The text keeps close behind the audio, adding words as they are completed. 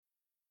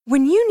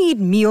When you need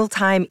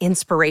mealtime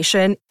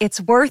inspiration,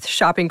 it's worth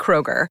shopping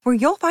Kroger, where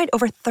you'll find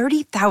over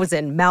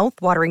 30,000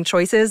 mouth-watering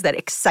choices that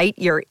excite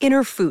your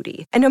inner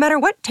foodie. And no matter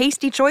what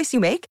tasty choice you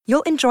make,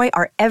 you'll enjoy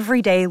our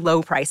everyday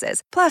low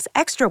prices, plus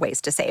extra ways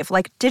to save,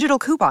 like digital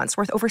coupons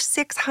worth over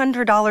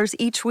 $600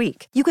 each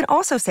week. You can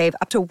also save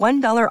up to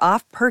 $1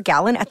 off per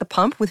gallon at the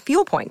pump with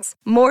fuel points.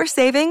 More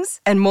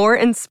savings and more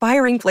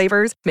inspiring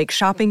flavors make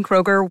shopping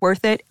Kroger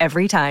worth it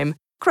every time.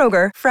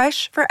 Kroger,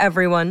 fresh for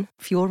everyone.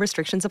 Fuel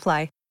restrictions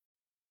apply.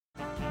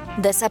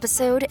 This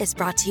episode is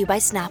brought to you by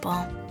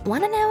Snapple.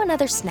 Want to know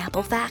another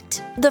Snapple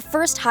fact? The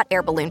first hot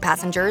air balloon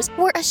passengers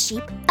were a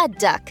sheep, a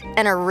duck,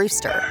 and a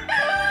rooster.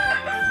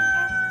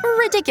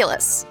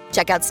 Ridiculous.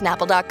 Check out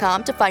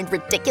Snapple.com to find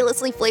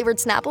ridiculously flavored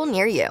Snapple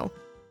near you.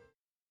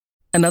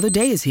 Another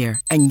day is here,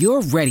 and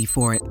you're ready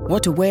for it.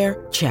 What to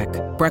wear? Check.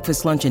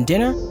 Breakfast, lunch, and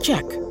dinner?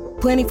 Check.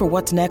 Planning for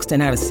what's next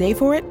and how to save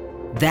for it?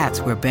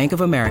 That's where Bank of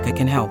America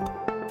can help.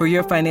 For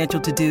your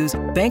financial to-dos,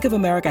 Bank of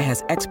America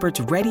has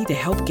experts ready to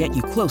help get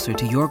you closer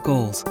to your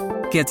goals.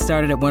 Get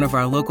started at one of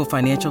our local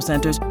financial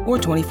centers or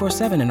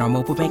 24/7 in our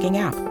mobile banking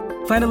app.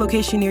 Find a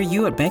location near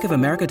you at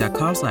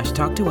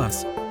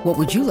bankofamerica.com/talktous. What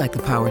would you like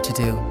the power to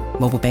do?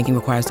 Mobile banking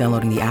requires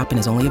downloading the app and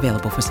is only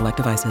available for select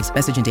devices.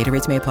 Message and data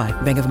rates may apply.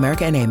 Bank of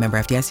America NA, member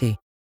FDIC.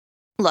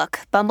 Look,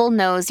 Bumble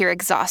knows you're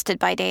exhausted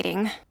by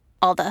dating.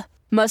 All the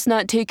must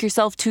not take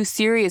yourself too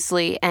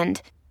seriously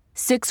and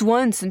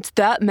 6'1" since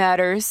that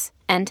matters.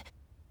 And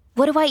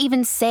what do I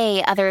even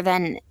say other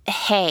than,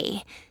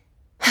 hey?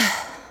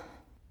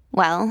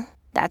 Well,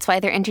 that's why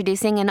they're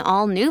introducing an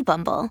all-new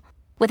Bumble,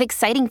 with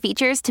exciting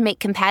features to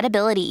make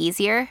compatibility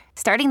easier,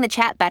 starting the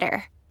chat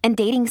better, and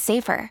dating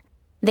safer.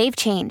 They've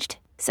changed,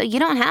 so you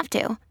don't have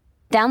to.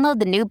 Download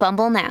the new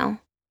Bumble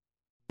now.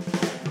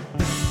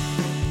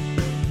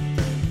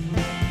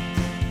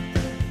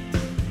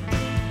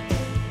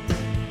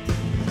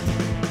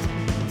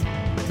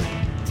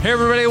 Hey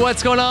everybody,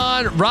 what's going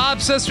on? Rob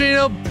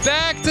Cesternino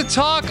back to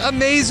talk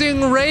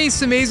Amazing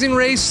Race. Amazing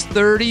Race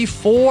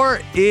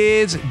 34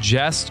 is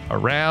just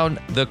around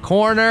the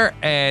corner,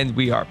 and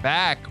we are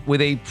back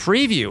with a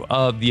preview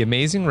of the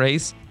Amazing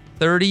Race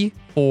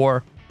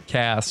 34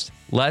 cast.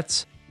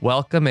 Let's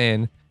welcome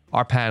in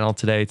our panel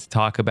today to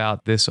talk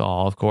about this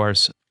all. Of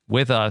course,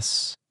 with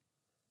us,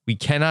 we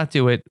cannot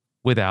do it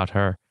without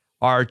her.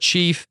 Our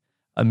chief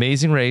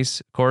Amazing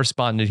Race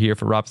correspondent here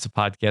for Rob's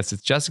Podcast.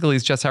 It's Jessica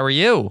Lees. Jess, how are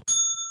you?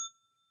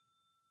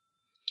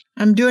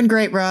 I'm doing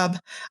great, Rob.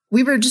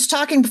 We were just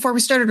talking before we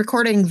started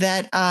recording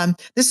that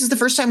this is the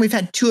first time we've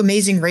had 2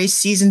 Amazing Race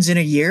seasons in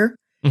a year.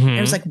 Mm-hmm. And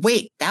I was like,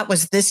 wait, that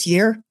was this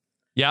year?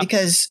 Yeah.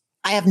 Because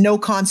I have no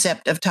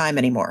concept of time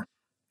anymore.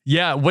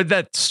 Yeah. Would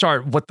that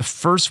start, the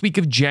first week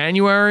of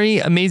January,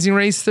 Amazing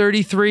Race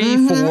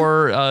 33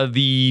 for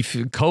the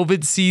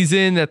COVID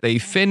season that they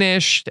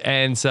finished.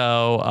 And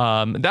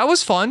so that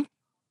was fun.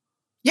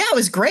 Yeah, it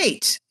was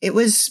great. I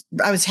was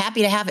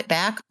happy to have it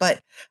back, but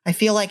I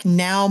feel like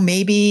now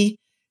maybe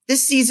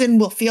this season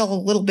will feel a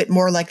little bit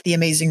more like the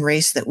Amazing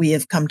Race that we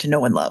have come to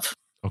know and love.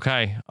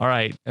 Okay. All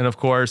right. And of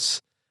course,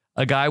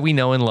 a guy we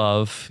know and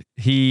love.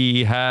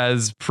 He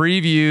has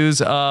previews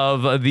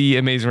of the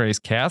Amazing Race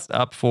cast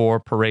up for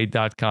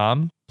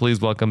parade.com. Please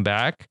welcome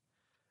back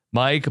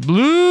Mike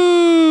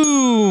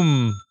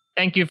Bloom.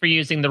 Thank you for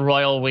using the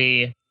royal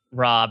we,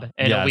 Rob,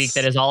 in a week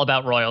that is all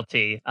about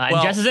royalty. And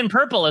Jess is in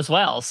purple as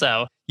well.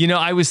 So,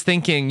 I was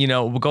thinking,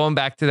 going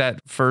back to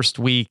that first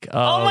week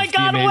of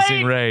the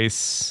Amazing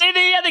Race.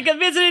 They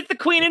visited the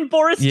Queen and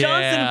Boris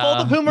Johnson,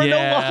 both of whom are no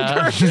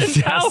longer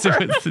in power.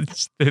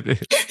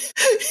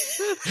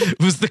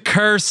 It was the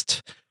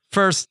cursed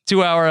first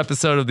 2-hour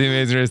episode of the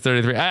Amazing Race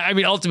 33. I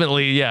mean,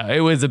 ultimately,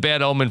 it was a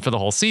bad omen for the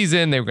whole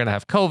season. They were going to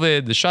have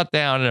COVID, the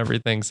shutdown and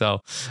everything. So,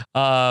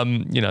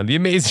 the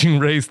Amazing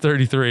Race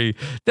 33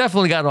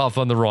 definitely got off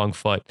on the wrong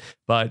foot.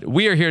 But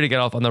we are here to get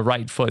off on the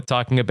right foot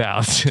talking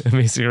about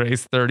Amazing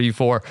Race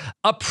 34.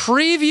 A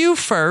preview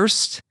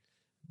first.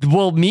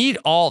 We'll meet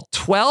all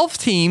 12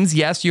 teams.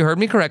 Yes, you heard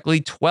me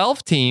correctly.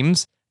 12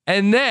 teams.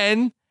 And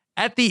then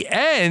at the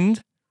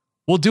end,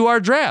 we'll do our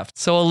draft.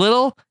 So a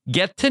little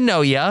get to know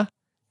ya.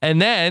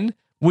 And then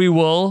we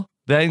will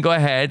then go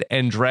ahead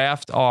and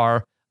draft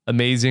our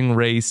Amazing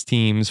Race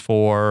teams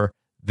for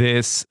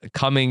this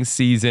coming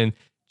season.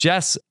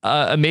 Jess,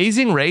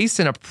 Amazing Race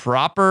in a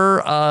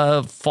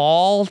proper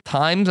fall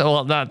time.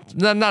 Well,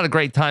 not a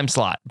great time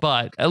slot,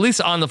 but at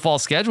least on the fall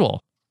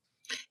schedule.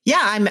 Yeah,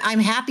 I'm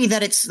happy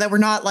that we're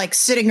not like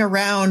sitting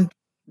around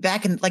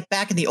back in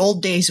the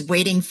old days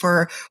waiting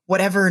for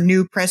whatever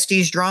new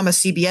prestige drama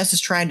CBS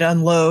is trying to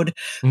unload,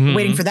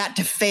 waiting for that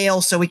to fail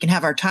so we can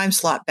have our time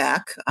slot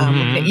back.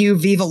 Looking at you,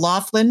 Viva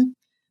Laughlin.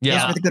 Yeah,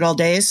 those were the good old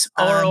days.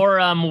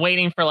 Or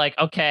waiting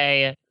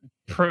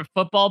for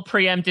football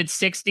preempted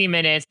 60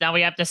 minutes. Now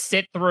we have to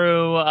sit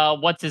through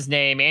what's his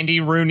name, Andy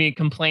Rooney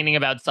complaining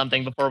about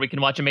something before we can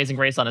watch Amazing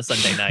Race on a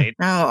Sunday night.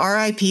 Oh,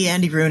 R.I.P.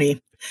 Andy Rooney.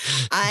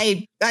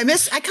 I kind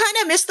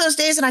of miss those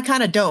days, and I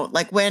kind of don't.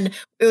 Like when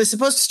it was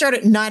supposed to start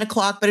at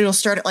 9:00, but it'll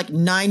start at like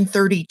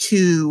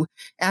 9:32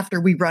 after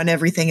we run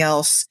everything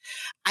else.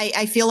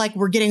 I feel like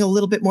we're getting a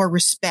little bit more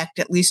respect.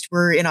 At least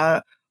we're in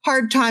a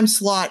hard time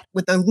slot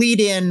with a lead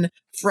in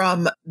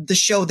from the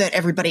show that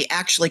everybody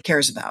actually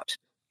cares about.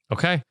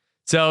 Okay.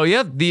 So,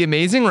 yeah, The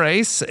Amazing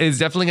Race is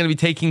definitely going to be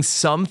taking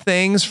some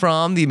things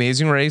from The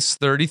Amazing Race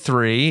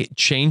 33,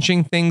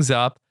 changing things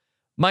up.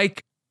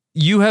 Mike,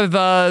 you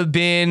have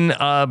been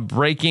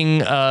breaking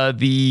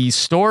the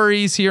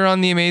stories here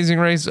on The Amazing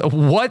Race.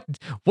 What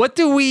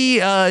do we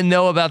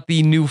know about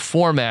the new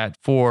format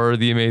for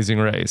The Amazing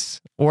Race,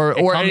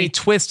 or any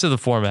twist to the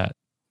format?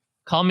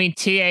 Call me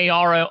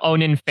T-A-R-O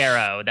Onan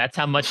Pharaoh. That's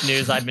how much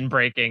news I've been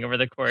breaking over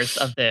the course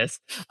of this.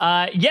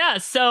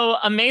 So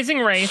Amazing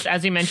Race,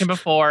 as you mentioned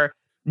before,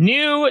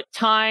 new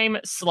time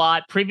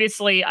slot.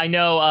 Previously, I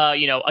know,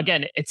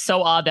 again, it's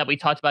so odd that we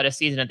talked about a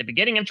season at the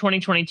beginning of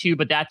 2022,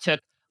 but that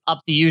took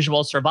up the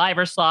usual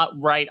Survivor slot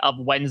right of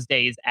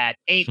Wednesdays at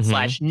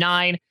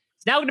 8/9.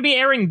 It's now going to be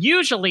airing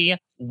usually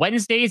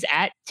Wednesdays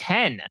at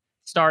 10,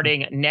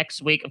 starting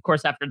next week. Of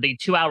course, after the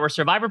 2-hour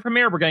Survivor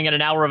premiere, we're going to get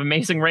an hour of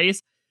Amazing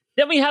Race.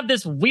 Then we have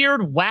this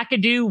weird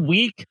wackadoo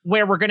week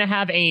where we're going to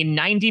have a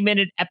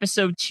 90-minute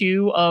episode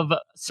 2 of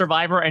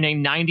Survivor and a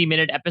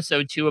 90-minute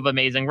episode 2 of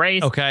Amazing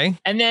Race. Okay.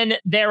 And then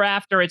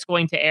thereafter, it's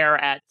going to air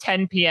at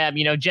 10 p.m.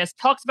 Jess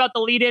talks about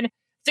the lead-in. I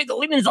think the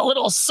lead-in is a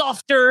little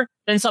softer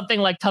than something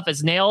like Tough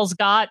as Nails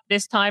got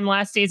this time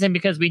last season,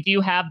 because we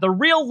do have the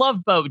real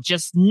Love Boat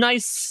just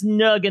nice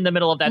snug in the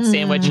middle of that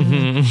sandwich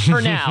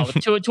for now,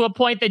 to a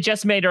point that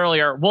Jess made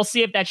earlier. We'll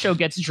see if that show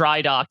gets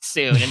dry docked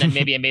soon, and then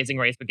maybe Amazing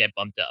Race would get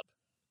bumped up.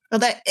 Well,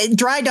 that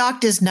dry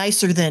docked is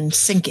nicer than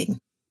sinking.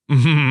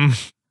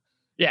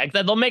 Yeah,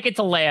 they'll make it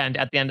to land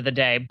at the end of the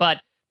day. But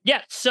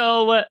yeah,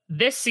 so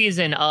this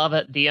season of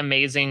The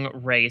Amazing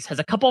Race has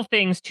a couple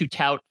things to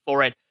tout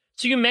for it.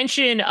 So you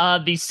mentioned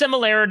the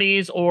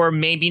similarities, or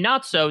maybe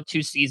not so,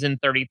 to season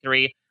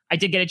 33. I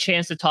did get a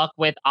chance to talk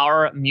with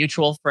our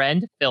mutual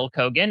friend, Phil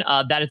Kogan.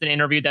 That is an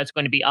interview that's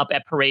going to be up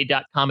at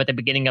parade.com at the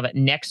beginning of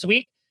next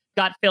week.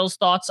 Got Phil's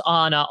thoughts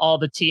on all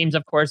the teams,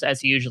 of course,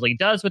 as he usually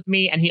does with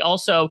me. And he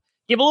also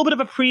give a little bit of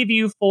a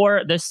preview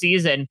for the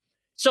season.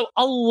 So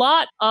a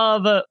lot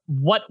of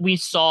what we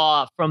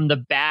saw from the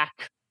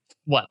back,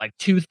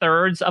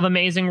 2/3 of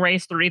Amazing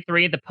Race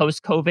 33, the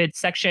post-COVID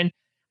section,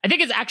 I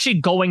think is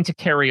actually going to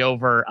carry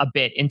over a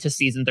bit into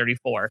season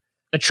 34.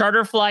 The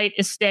charter flight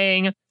is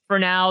staying for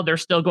now.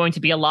 There's still going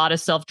to be a lot of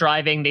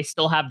self-driving. They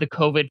still have the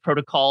COVID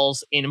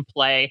protocols in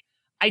play.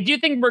 I do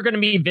think we're going to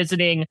be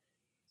visiting,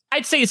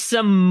 I'd say,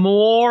 some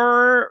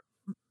more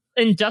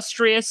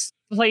industrious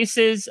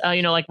places,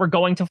 like we're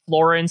going to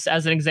Florence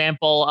as an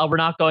example. We're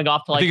not going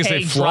off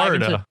to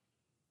Florida.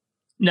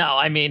 No,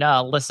 I mean,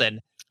 listen,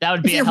 that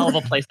would be a hell of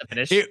a place to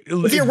finish.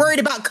 If you're worried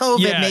about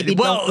COVID, maybe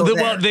don't go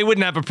there. They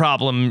wouldn't have a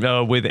problem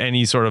with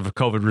any sort of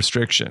COVID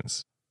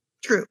restrictions.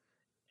 True.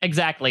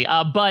 Exactly.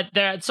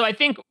 So I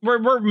think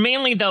we're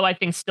mainly, though, I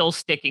think still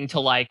sticking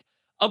to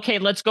okay,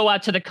 let's go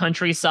out to the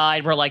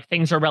countryside where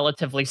things are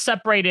relatively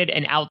separated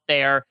and out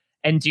there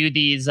and do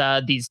these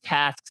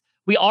tasks.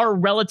 We are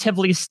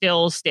relatively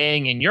still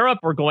staying in Europe.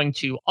 We're going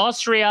to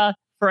Austria,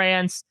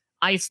 France,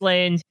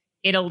 Iceland,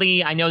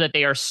 Italy. I know that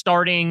they are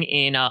starting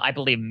in, I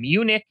believe,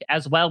 Munich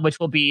as well, which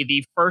will be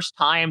the first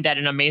time that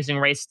an Amazing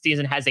Race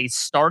season has a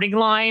starting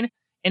line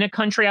in a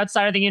country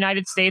outside of the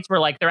United States,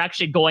 where they're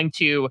actually going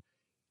to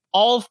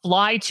all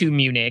fly to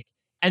Munich,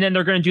 and then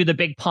they're going to do the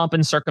big pomp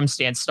and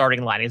circumstance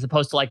starting line, as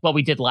opposed to what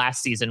we did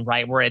last season,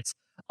 right? Where it's,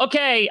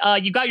 okay,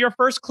 you got your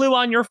first clue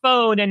on your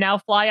phone and now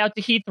fly out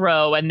to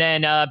Heathrow and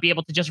then be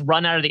able to just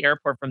run out of the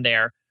airport from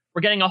there.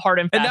 We're getting a hard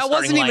and fast. And that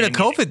wasn't even a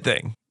COVID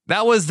thing.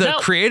 That was the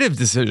creative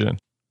decision.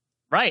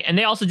 Right. And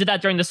they also did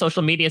that during the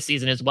social media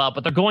season as well.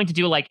 But they're going to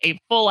do a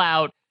full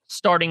out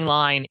starting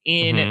line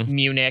in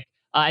Munich.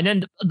 And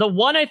then the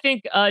one I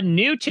think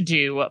new to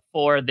do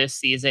for this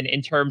season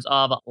in terms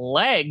of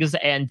legs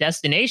and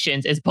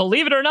destinations is,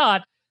 believe it or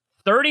not,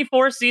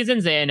 34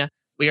 seasons in,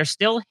 we are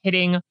still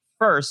hitting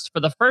first. For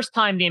the first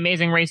time, the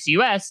Amazing Race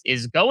US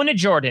is going to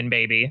Jordan,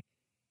 baby.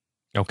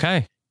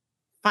 Okay.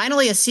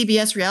 Finally, a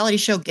CBS reality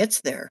show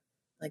gets there.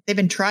 They've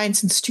been trying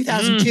since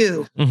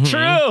 2002.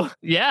 True.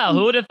 Yeah.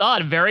 Who would have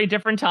thought? Very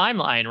different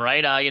timeline,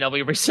 right?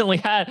 We recently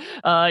had,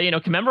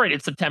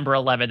 commemorated September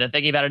 11th and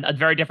thinking about a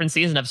very different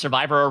season of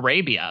Survivor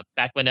Arabia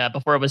back when,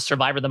 before it was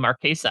Survivor the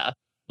Marquesa.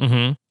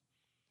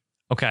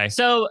 Okay.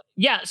 So,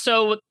 yeah.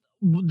 So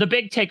the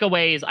big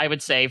takeaways, I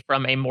would say,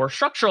 from a more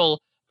structural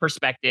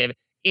perspective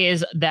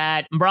is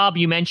that, Rob,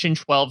 you mentioned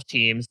 12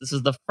 teams. This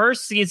is the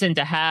first season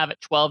to have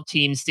 12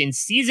 teams since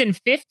season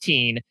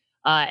 15.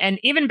 And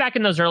even back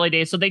in those early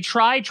days, so they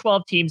tried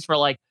 12 teams for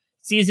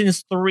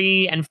seasons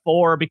 3 and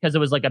 4 because it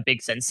was a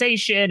big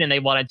sensation and they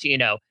wanted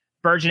to,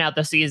 burgeon out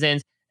the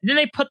seasons. And then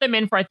they put them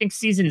in for, I think,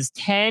 seasons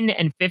 10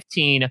 and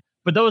 15,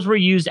 but those were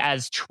used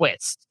as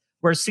twists.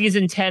 Where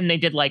season 10, they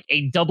did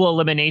a double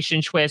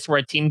elimination twist where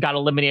a team got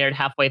eliminated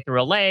halfway through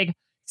a leg.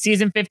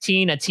 Season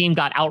 15, a team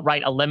got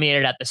outright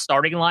eliminated at the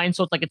starting line.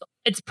 So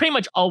it's pretty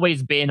much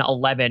always been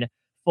 11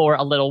 for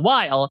a little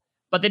while.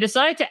 But they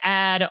decided to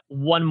add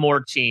one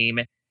more team.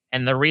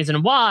 And the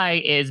reason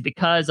why is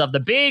because of the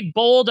big,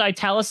 bold,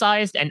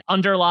 italicized, and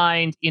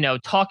underlined,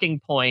 talking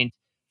point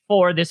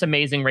for this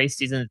Amazing Race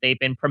season that they've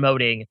been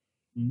promoting.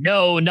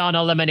 No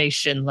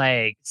non-elimination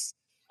legs.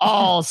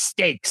 All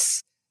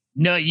stakes.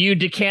 No, you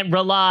can't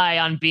rely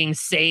on being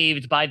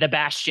saved by the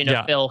bastion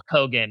of Phil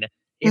Kogan.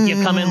 If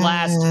you come in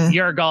last,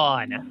 you're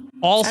gone.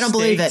 I don't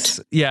believe it.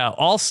 Yeah,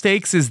 all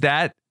stakes. Is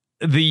that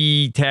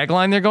the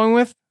tagline they're going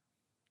with?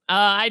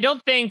 I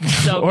don't think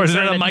so. Or is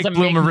that a Mike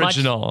Bloom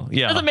original? It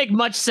doesn't make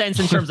much sense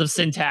in terms of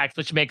syntax,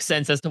 which makes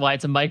sense as to why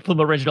it's a Mike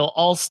Bloom original.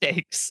 All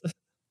stakes.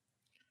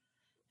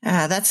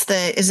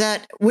 Is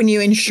that when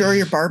you insure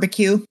your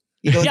barbecue?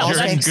 You go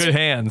you're in good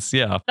hands.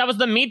 Yeah. That was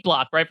the meat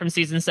block, right, from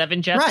season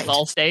 7, Jeff? Right.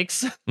 All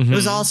stakes. It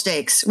was all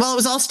stakes. Well, it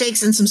was all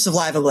stakes and some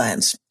saliva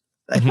glands.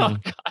 Oh,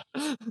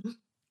 God.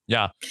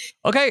 Yeah.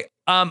 Okay.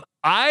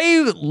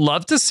 I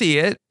love to see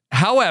it.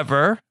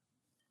 However,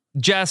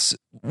 Jess,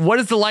 what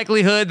is the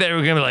likelihood that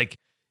we're going to be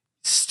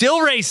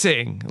still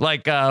racing?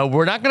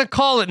 We're not going to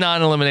call it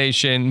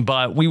non-elimination,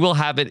 but we will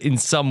have it in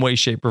some way,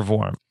 shape, or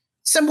form.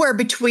 Somewhere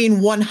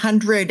between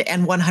 100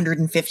 and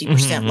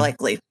 150%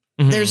 likely.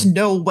 There's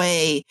no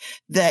way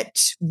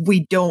that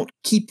we don't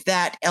keep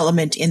that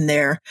element in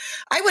there.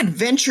 I would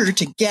venture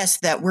to guess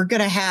that we're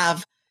going to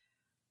have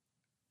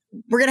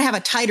a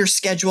tighter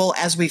schedule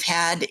as we've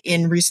had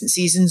in recent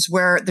seasons,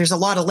 where there's a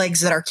lot of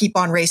legs that are keep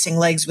on racing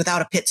legs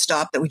without a pit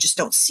stop that we just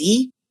don't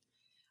see.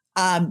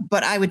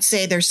 But I would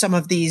say there's some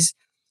of these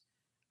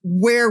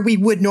where we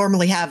would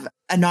normally have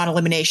a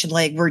non-elimination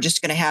leg. We're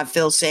just going to have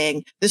Phil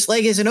saying, this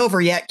leg isn't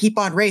over yet. Keep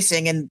on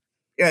racing. And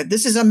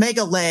this is a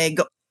mega leg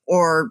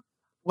or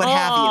what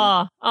have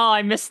you. Oh,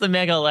 I missed the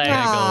mega leg so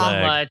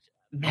much.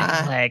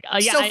 Mega leg.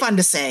 So fun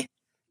to say.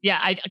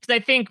 Yeah, because I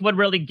think what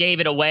really gave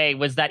it away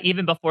was that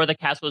even before the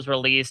cast was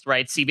released,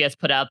 right, CBS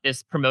put out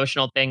this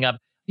promotional thing of,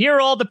 here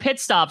are all the pit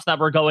stops that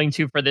we're going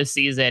to for this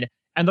season.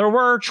 And there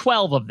were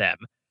 12 of them.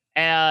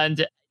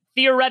 And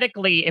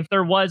theoretically, if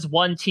there was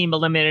one team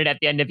eliminated at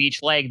the end of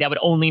each leg, that would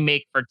only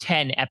make for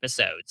 10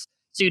 episodes.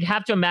 So you'd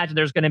have to imagine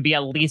there's going to be at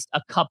least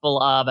a couple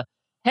of,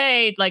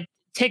 hey,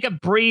 take a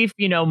brief,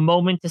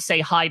 moment to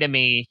say hi to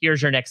me.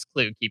 Here's your next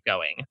clue. Keep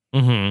going.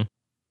 Mm-hmm.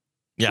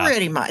 Yeah.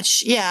 Pretty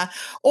much. Yeah.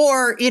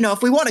 Or,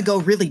 if we want to go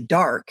really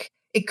dark,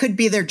 it could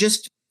be they're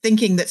just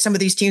thinking that some of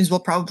these teams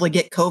will probably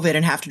get COVID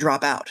and have to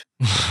drop out.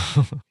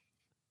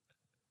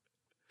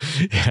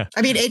 Yeah.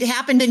 I mean, it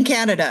happened in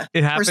Canada.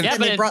 It happened. Of course,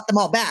 they brought them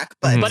all back.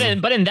 But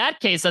in that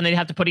case, then they'd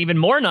have to put even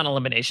more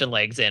non-elimination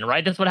legs in,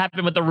 right? That's what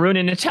happened with the Rune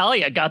in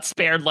Italia. Got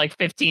spared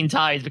 15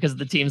 times because of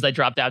the teams that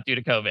dropped out due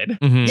to COVID.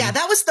 Mm-hmm. Yeah,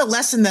 that was the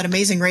lesson that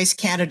Amazing Race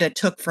Canada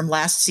took from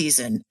last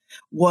season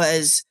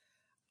was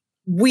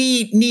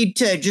we need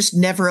to just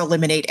never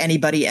eliminate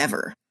anybody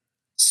ever.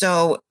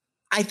 So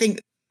I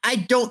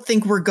don't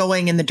think we're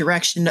going in the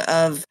direction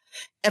of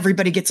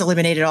everybody gets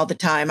eliminated all the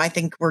time. I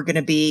think we're going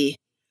to be,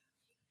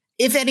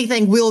 if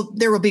anything,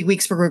 there will be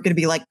weeks where we're going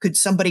to be like, could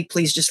somebody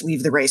please just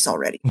leave the race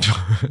already?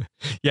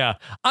 Yeah,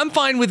 I'm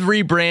fine with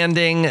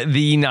rebranding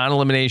the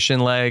non-elimination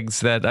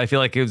legs. That I feel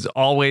like is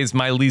always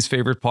my least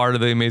favorite part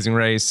of the Amazing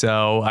Race.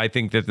 So I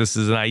think that this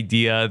is an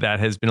idea that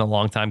has been a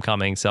long time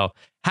coming. So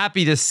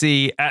happy to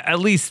see at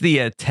least the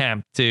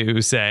attempt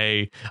to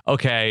say,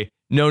 okay,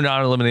 no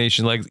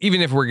non-elimination legs,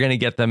 even if we're going to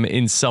get them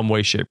in some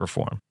way, shape, or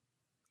form.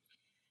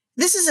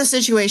 This is a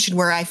situation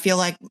where I feel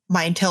like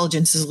my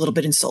intelligence is a little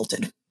bit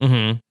insulted.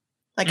 Mm-hmm.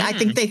 I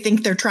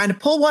think they're trying to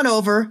pull one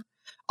over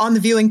on the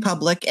viewing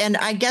public. And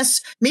I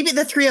guess maybe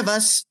the three of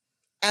us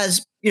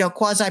as,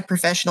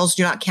 quasi-professionals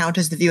do not count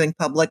as the viewing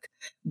public.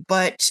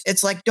 But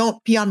it's like,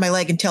 don't pee on my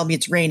leg and tell me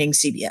it's raining,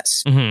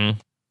 CBS. Mm-hmm.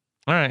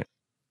 All right.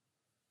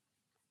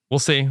 We'll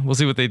see. We'll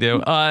see what they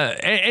do.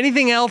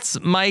 Anything else,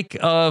 Mike,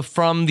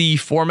 from the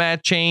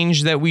format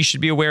change that we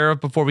should be aware of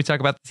before we talk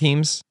about the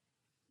teams?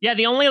 Yeah,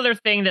 the only other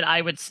thing that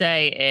I would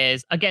say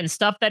is, again,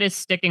 stuff that is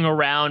sticking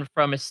around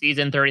from a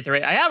season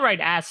 33. I outright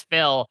asked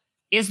Phil,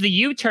 is the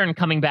U-turn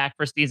coming back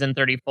for season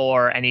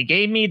 34? And he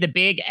gave me the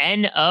big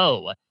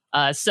NO.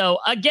 So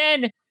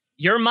again,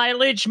 your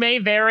mileage may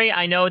vary.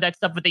 I know that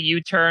stuff with the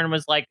U-turn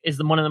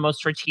is one of the most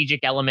strategic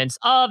elements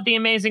of the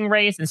Amazing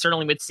Race. And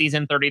certainly with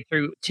season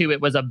 32,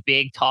 it was a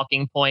big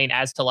talking point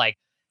as to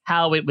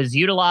how it was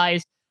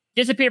utilized.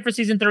 Disappeared for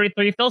season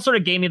 33. Phil sort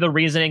of gave me the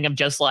reasoning of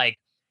just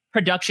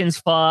production's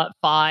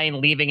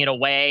fine, leaving it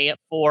away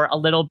for a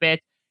little bit.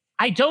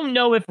 I don't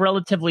know if,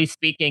 relatively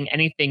speaking,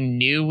 anything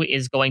new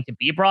is going to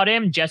be brought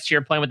in. Just to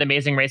your point with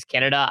Amazing Race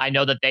Canada, I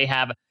know that they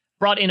have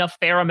brought in a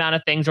fair amount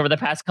of things over the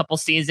past couple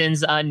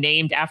seasons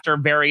named after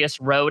various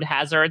road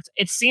hazards.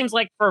 It seems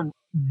like for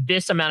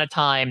this amount of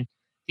time,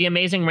 the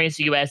Amazing Race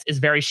US is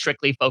very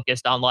strictly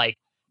focused on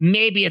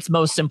maybe its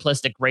most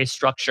simplistic race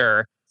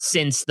structure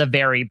since the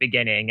very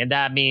beginning. And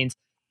that means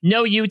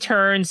no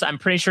U-turns. I'm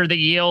pretty sure the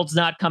yield's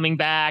not coming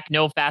back.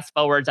 No fast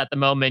forwards at the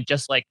moment.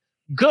 Just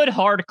good,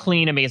 hard,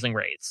 clean, Amazing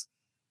Race.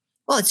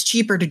 Well, it's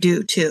cheaper to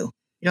do too.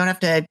 You don't have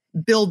to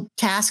build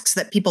tasks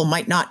that people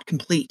might not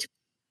complete.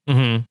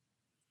 Mm-hmm.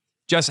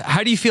 Jess,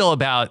 how do you feel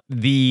about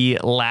the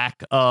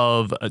lack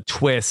of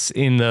twists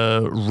in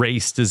the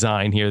race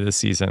design here this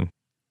season?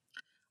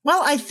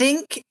 Well, I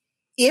think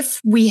if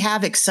we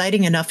have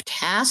exciting enough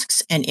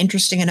tasks and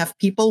interesting enough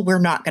people, we're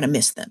not going to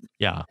miss them.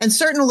 Yeah. And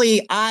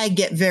certainly I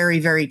get very,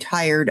 very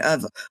tired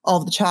of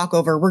all the talk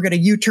over, we're going to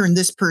U-turn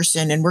this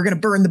person and we're going to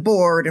burn the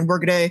board and we're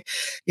going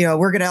to,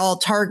 we're going to all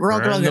target. We're all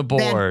going to the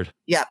board.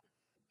 Yeah.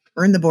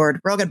 Burn the board.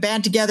 We're all going to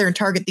band together and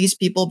target these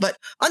people. But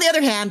on the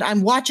other hand,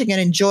 I'm watching and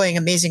enjoying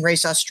Amazing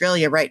Race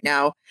Australia right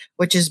now,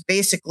 which is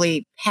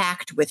basically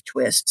packed with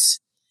twists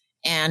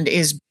and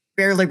is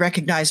barely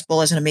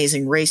recognizable as an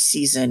Amazing Race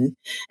season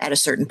at a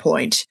certain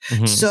point.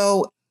 Mm-hmm.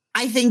 So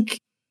I think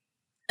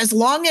as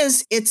long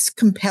as it's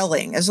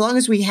compelling, as long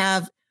as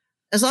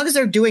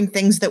they're doing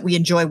things that we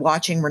enjoy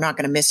watching, we're not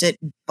going to miss it.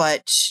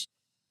 But,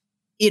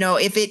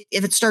 if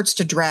it starts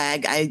to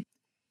drag, I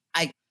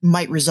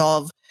might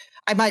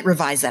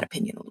revise that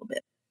opinion a little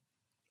bit.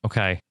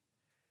 Okay.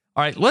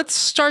 All right. Let's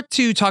start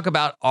to talk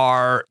about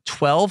our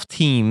 12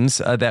 teams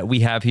that we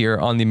have here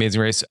on The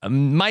Amazing Race.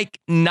 Mike,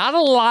 not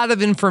a lot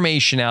of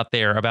information out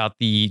there about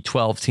the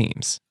 12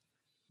 teams.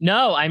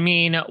 No, I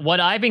mean, what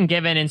I've been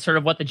given and sort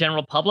of what the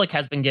general public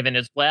has been given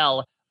as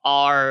well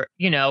are,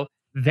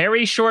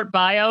 very short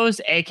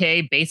bios,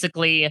 aka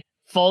basically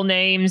full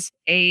names,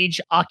 age,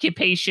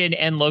 occupation,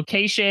 and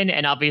location,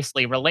 and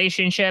obviously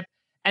relationship.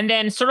 And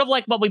then sort of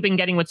like what we've been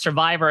getting with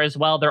Survivor as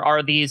well, there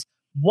are these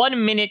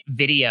 1-minute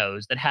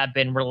videos that have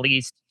been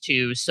released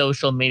to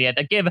social media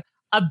that give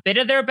a bit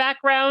of their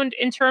background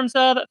in terms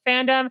of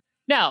fandom.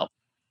 Now,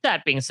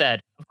 that being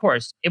said, of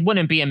course, it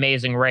wouldn't be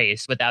Amazing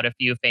Race without a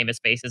few famous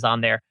faces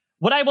on there.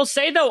 What I will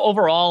say, though,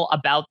 overall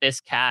about this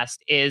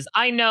cast is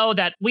I know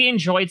that we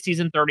enjoyed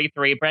season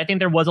 33, but I think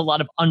there was a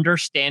lot of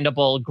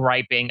understandable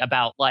griping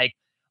about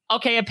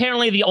okay,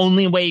 apparently the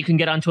only way you can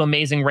get onto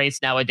Amazing Race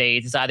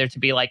nowadays is either to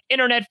be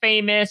internet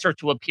famous or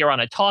to appear on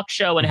a talk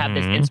show and have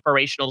this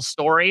inspirational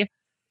story.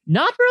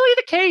 Not really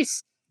the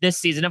case this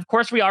season. Of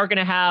course, we are going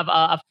to have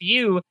a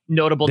few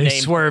notable names. They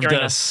swerved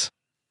us.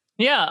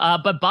 Yeah,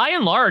 but by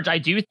and large, I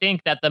do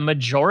think that the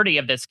majority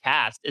of this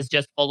cast is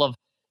just full of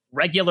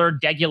regular,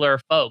 degular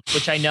folks,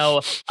 which I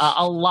know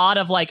a lot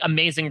of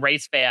Amazing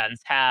Race fans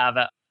have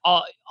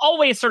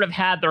always sort of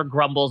had their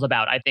grumbles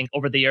about, I think,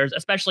 over the years,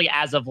 especially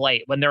as of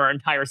late, when there are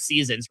entire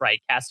seasons,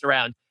 cast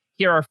around.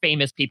 Here are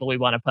famous people we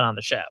want to put on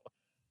the show.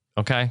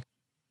 Okay.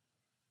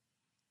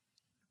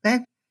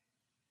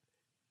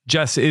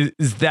 Jess, is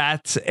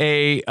that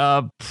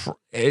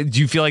do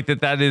you feel like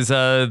that is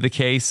the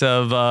case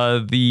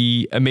of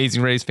the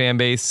Amazing Race fan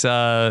base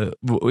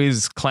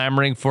is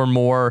clamoring for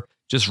more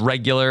just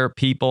regular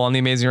people on the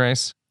Amazing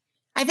Race?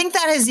 I think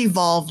that has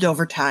evolved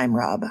over time,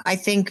 Rob. I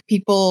think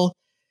people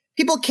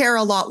care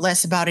a lot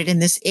less about it in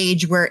this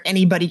age where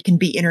anybody can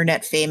be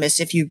internet famous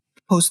if you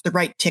post the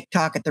right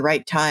TikTok at the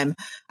right time.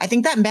 I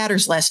think that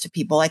matters less to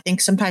people. I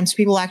think sometimes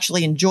people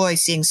actually enjoy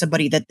seeing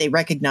somebody that they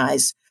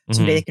recognize,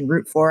 somebody they can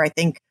root for. I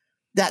think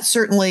that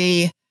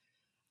certainly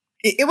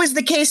it was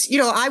the case.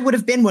 I would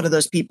have been one of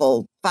those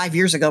people 5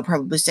 years ago,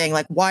 probably saying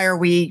why are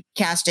we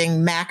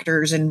casting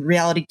actors and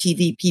reality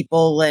TV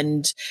people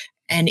and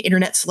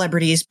internet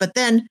celebrities? But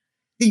then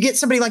you get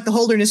somebody like the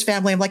Holderness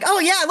family. I'm like, oh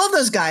yeah, I love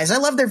those guys. I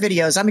love their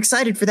videos. I'm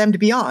excited for them to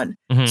be on.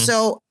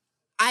 So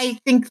I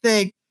think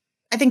it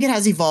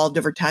has evolved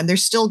over time.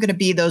 There's still going to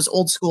be those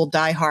old school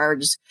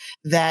diehards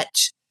that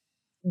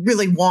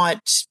really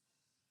want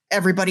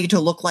everybody to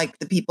look like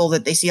the people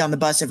that they see on the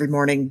bus every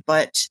morning.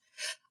 But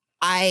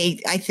I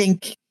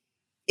think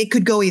it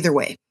could go either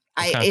way.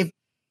 Okay.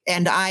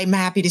 And I'm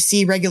happy to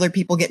see regular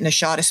people getting a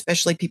shot,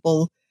 especially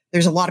people.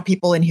 There's a lot of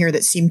people in here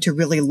that seem to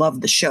really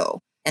love the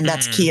show, and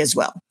that's key as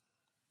well.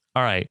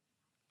 All right,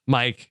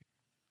 Mike,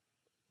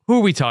 who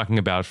are we talking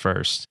about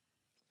first?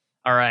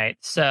 All right,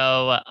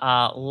 so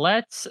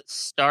let's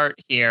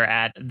start here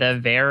at the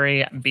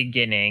very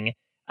beginning.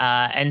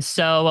 And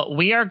so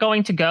we are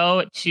going to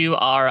go to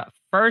our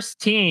first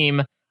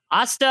team,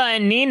 Asta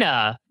and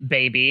Nina,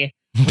 baby.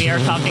 We are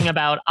talking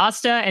about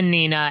Asta and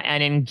Nina,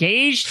 an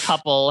engaged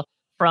couple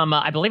from,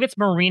 I believe it's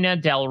Marina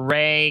Del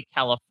Rey,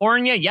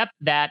 California. Yep,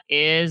 that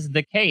is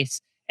the case.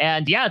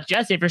 And yeah,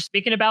 Jess, if you're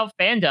speaking about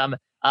fandom,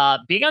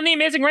 being on The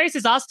Amazing Race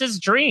is Asta's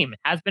dream,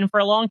 has been for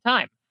a long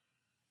time.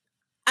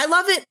 I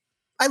love it.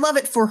 I love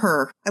it for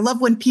her. I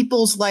love when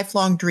people's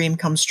lifelong dream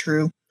comes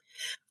true.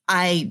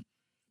 I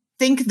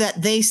think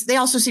that they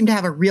also seem to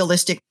have a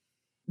realistic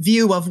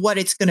view of what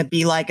it's going to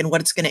be like and what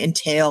it's going to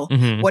entail,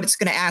 what it's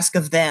going to ask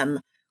of them,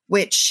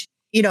 which,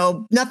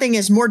 nothing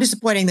is more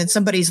disappointing than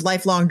somebody's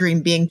lifelong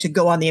dream being to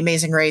go on The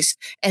Amazing Race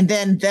and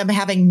then them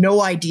having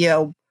no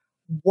idea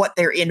what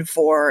they're in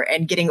for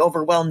and getting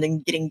overwhelmed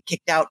and getting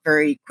kicked out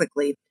very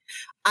quickly.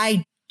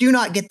 I do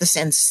not get the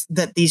sense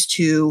that these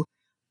two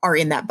are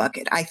in that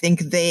bucket. I think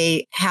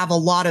they have a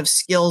lot of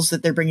skills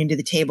that they're bringing to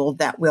the table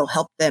that will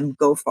help them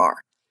go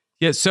far.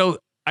 Yeah. So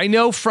I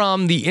know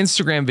from the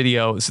Instagram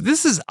video, so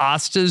this is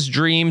Asta's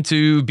dream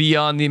to be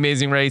on The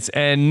Amazing Race,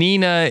 and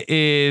Nina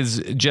is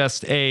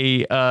just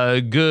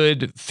a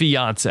good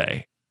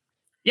fiance.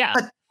 Yeah.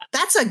 But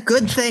that's a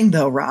good thing,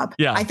 though, Rob.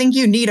 Yeah. I think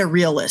you need a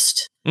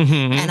realist.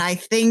 Mm-hmm. And I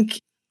think,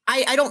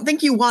 I don't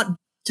think you want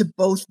to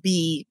both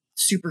be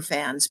super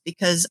fans,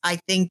 because I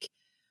think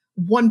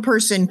one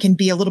person can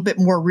be a little bit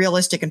more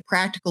realistic and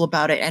practical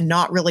about it and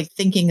not really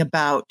thinking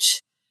about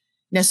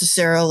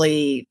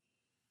necessarily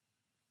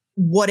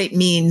what it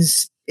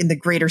means in the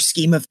greater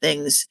scheme of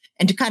things,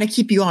 and to kind of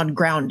keep you on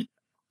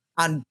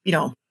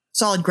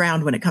solid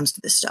ground when it comes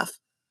to this stuff.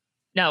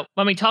 Now,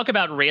 when we talk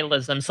about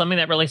realism, something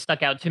that really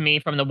stuck out to me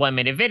from the 1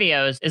 minute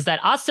videos is that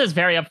Asta is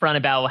very upfront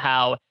about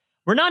how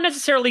we're not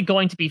necessarily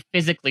going to be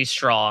physically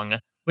strong.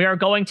 We are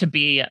going to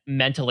be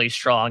mentally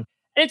strong.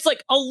 And it's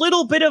like a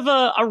little bit of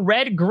a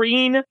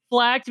red-green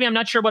flag to me. I'm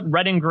not sure what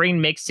red and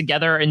green makes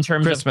together in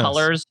terms of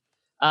colors.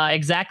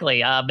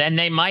 Exactly. And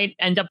they might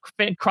end up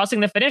crossing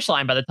the finish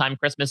line by the time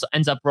Christmas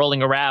ends up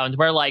rolling around,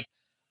 where like,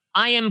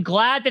 I am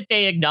glad that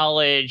they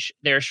acknowledge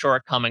their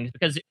shortcomings,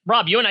 because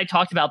Rob, you and I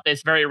talked about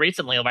this very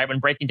recently, right? When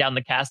breaking down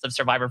the cast of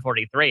Survivor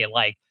 43,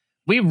 like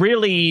we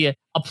really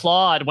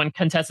applaud when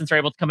contestants are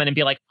able to come in and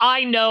be like,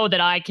 I know that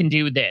I can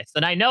do this,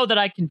 and I know that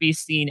I can be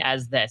seen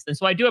as this. And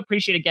so I do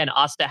appreciate, again,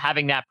 Asta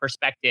having that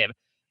perspective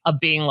of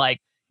being like,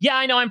 yeah,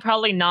 I know I'm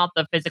probably not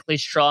the physically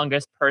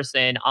strongest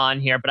person on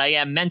here, but I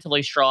am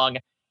mentally strong.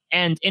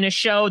 And in a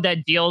show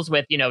that deals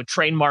with,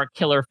 trademark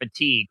killer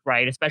fatigue,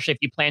 right? Especially if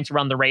you plan to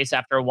run the race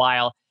after a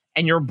while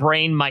and your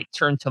brain might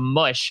turn to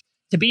mush,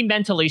 to be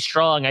mentally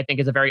strong, I think,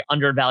 is a very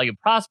undervalued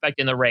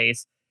prospect in the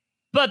race.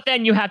 But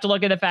then you have to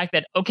look at the fact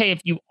that, okay, if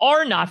you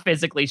are not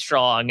physically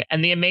strong,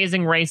 and The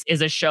Amazing Race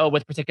is a show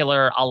with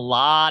a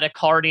lot of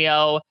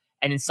cardio,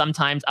 and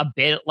sometimes a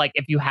bit like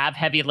if you have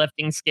heavy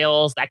lifting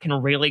skills, that can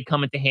really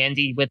come into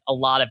handy with a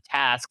lot of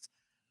tasks.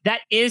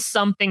 That is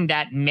something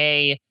that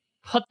may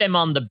put them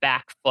on the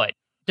back foot,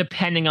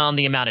 depending on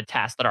the amount of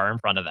tasks that are in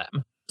front of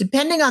them.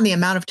 Depending on the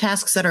amount of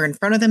tasks that are in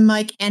front of them,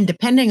 Mike, and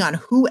depending on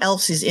who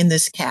else is in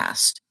this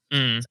cast.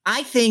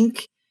 I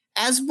think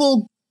as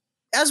we'll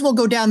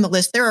go down the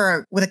list, there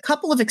are, with a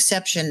couple of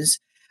exceptions,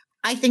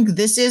 I think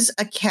this is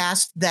a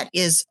cast that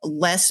is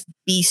less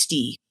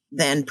beastie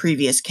than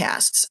previous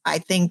casts. I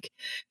think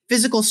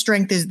physical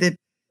strength is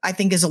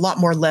a lot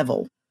more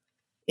level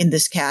in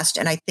this cast.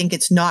 And I think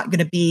it's not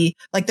going to be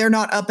like, they're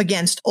not up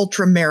against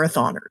ultra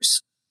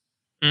marathoners.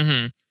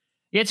 Mm-hmm.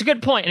 Yeah, it's a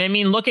good point. And I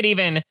mean, look at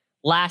even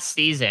last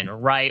season,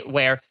 right?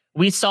 Where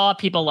we saw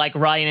people like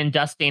Ryan and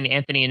Dusty and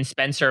Anthony and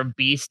Spencer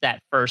beast that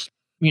first,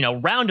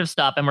 round of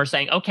stuff. And we're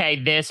saying, okay,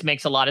 this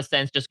makes a lot of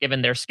sense just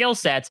given their skill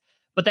sets.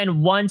 But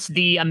then once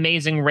The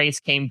Amazing Race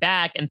came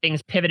back and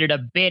things pivoted a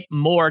bit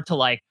more to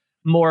like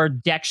more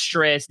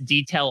dexterous,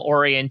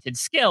 detail-oriented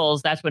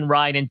skills, that's when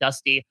Ryan and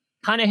Dusty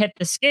kind of hit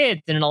the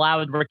skids and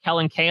allowed Raquel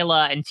and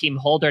Kayla and Team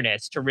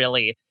Holderness to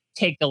really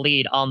take the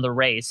lead on the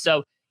race.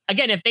 So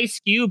again, if they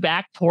skew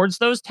back towards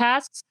those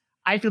tasks,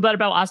 I feel better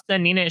about Asta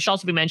and Nina. It should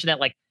also be mentioned that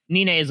like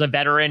Nina is a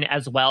veteran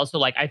as well. So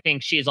like, I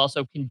think she is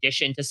also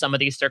conditioned to some of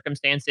these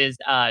circumstances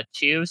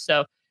too.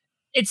 So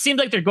it seems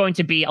like they're going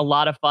to be a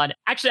lot of fun.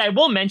 Actually, I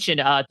will mention,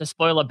 to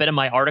spoil a bit of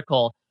my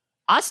article,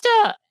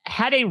 Asta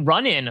had a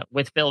run-in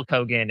with Phil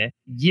Keoghan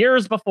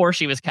years before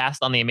she was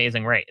cast on The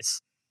Amazing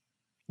Race.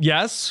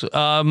 Yes.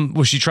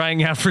 Was she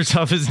trying out for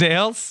Tough as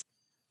Nails?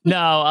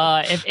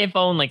 No, if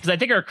only, because I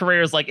think her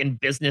career is like in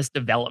business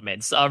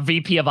development,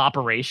 VP of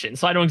operations.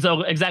 So I don't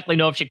exactly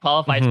know if she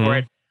qualifies for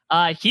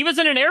it. He was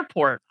in an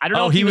airport. I don't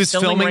know. Oh, he was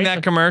filming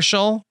that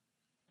commercial?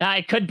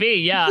 It could be,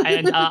 yeah.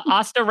 And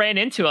Asta ran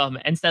into him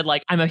and said,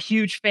 like, I'm a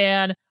huge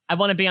fan. I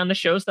want to be on the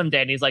show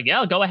someday. And he's like,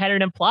 yeah, go ahead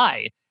and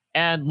apply.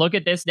 And look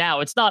at this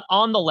now. It's not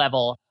on the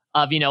level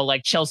of,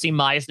 like Chelsea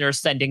Meisner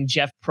sending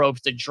Jeff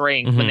Probst a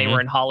drink when they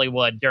were in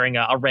Hollywood during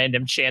a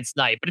random chance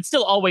night. But it's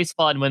still always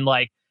fun when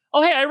like,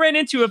 oh, hey, I ran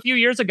into you a few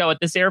years ago at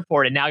this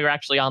airport and now you're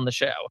actually on the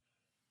show.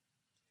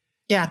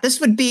 Yeah,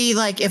 this would be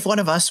like if one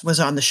of us was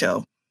on the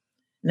show.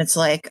 And it's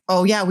like,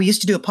 oh, yeah, we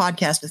used to do a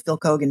podcast with Phil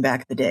Keoghan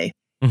back in the day.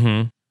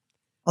 Mm-hmm.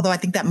 Although I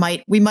think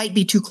we might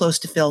be too close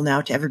to Phil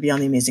now to ever be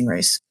on The Amazing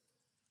Race.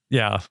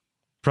 Yeah.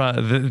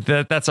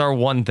 That's our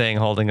one thing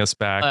holding us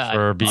back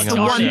for being on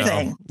the one show.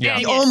 Thing. Yeah.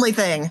 The only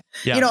thing.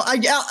 Yeah.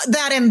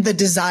 That and the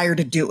desire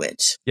to do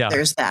it. Yeah.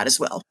 There's that as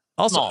well.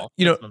 Also,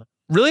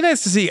 really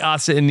nice to see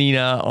Asta and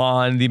Nina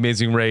on The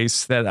Amazing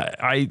Race.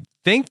 That I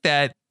think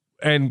that,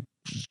 and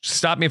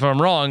stop me if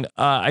I'm wrong,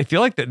 I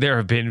feel like that there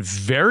have been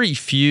very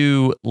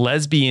few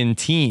lesbian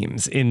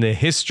teams in the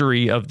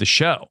history of the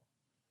show.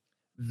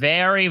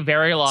 Very,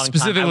 very long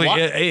Specifically time.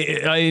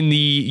 in the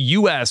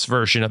US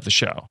version of the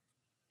show.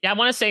 Yeah, I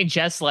want to say,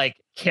 Jess, like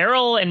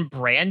Carol and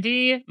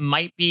Brandy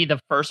might be the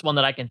first one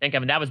that I can think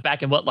of. And that was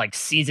back in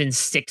season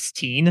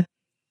 16?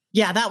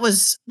 Yeah, that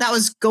was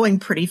going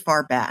pretty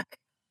far back.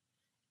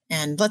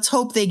 And let's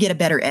hope they get a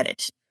better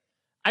edit.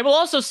 I will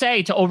also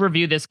say, to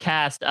overview this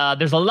cast,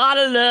 there's a lot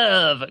of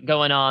love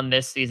going on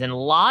this season. A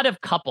lot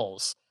of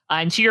couples.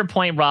 And to your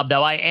point, Rob,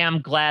 though, I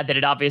am glad that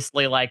it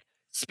obviously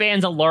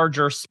spans a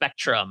larger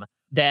spectrum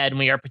than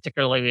we are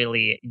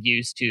particularly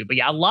used to. But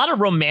yeah, a lot of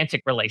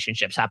romantic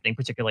relationships happening,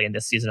 particularly in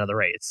this season of the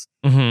race.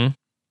 Mm-hmm.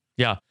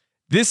 Yeah.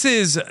 This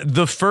is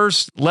the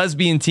first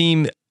lesbian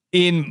team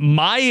in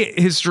my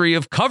history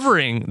of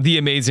covering The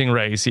Amazing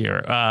Race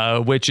here,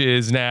 which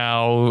is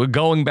now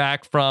going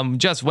back from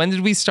just when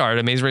did we start?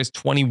 Amazing Race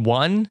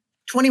 21?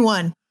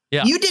 21.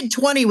 Yeah. You did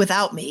 20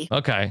 without me.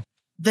 Okay.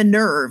 The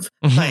nerve.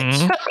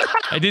 Mm-hmm.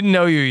 I didn't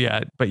know you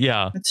yet, but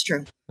yeah. That's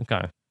true.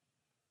 Okay.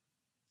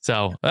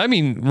 So, I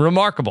mean,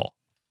 remarkable.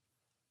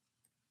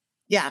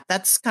 Yeah,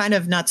 that's kind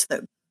of nuts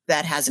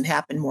that hasn't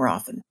happened more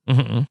often.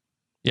 Mm-hmm.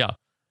 Yeah.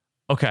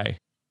 Okay.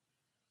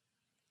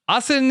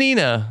 Asa and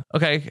Nina.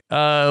 Okay.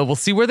 We'll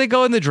see where they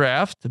go in the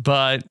draft,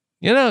 but,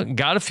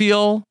 got to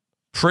feel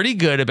pretty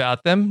good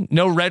about them.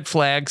 No red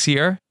flags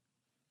here.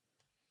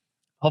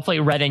 Hopefully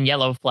red and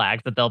yellow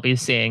flags that they'll be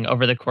seeing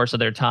over the course of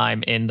their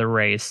time in the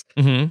race.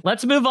 Mm-hmm.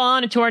 Let's move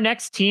on to our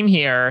next team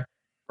here.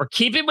 We're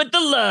keeping with the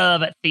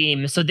love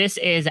theme. So this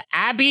is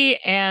Abby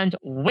and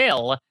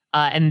Will,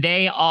 and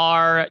they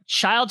are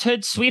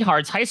childhood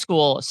sweethearts, high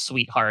school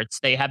sweethearts.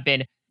 They have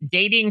been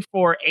dating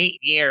for 8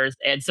 years,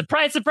 and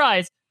surprise,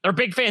 surprise, they're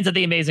big fans of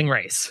The Amazing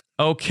Race.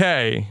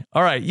 Okay.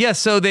 All right. Yeah.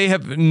 So they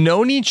have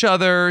known each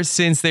other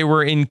since they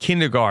were in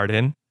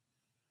kindergarten.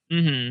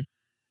 Mm-hmm.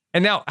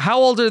 And now, how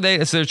old are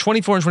they? So they're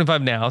 24 and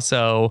 25 now.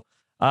 So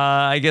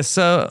I guess,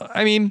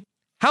 I mean,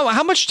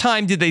 how much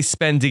time did they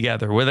spend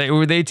together?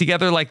 Were they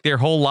together like their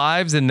whole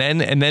lives and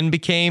then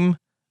became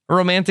a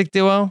romantic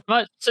duo?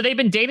 So they've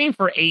been dating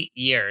for 8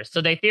 years.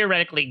 So they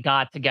theoretically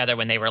got together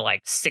when they were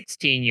like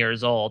 16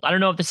 years old. I don't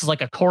know if this is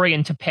like a Corey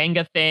and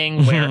Topanga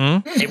thing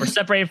where they were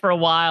separated for a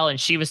while and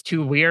she was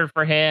too weird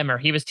for him or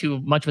he was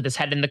too much with his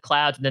head in the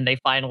clouds. And then they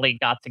finally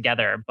got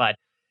together. But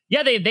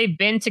yeah, they've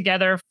been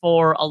together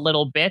for a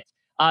little bit.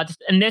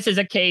 And this is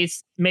a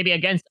case maybe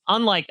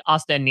unlike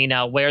Asta and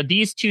Nina, where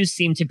these two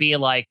seem to be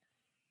like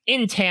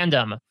in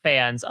tandem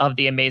fans of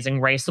The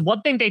Amazing Race. The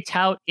one thing they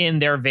tout in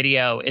their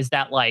video is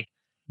that like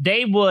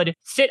they would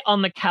sit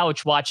on the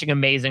couch watching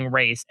Amazing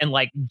Race and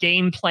like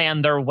game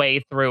plan their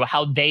way through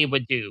how they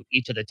would do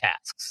each of the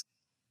tasks.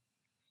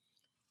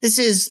 This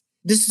is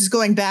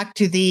going back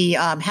to the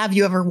have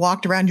you ever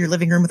walked around your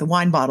living room with a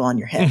wine bottle on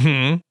your head?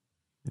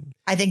 Mm-hmm.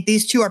 I think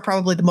these two are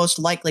probably the most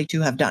likely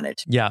to have done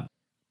it. Yeah.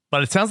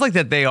 But it sounds like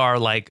that they are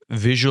like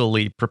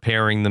visually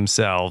preparing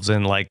themselves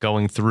and like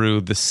going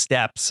through the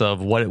steps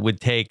of what it would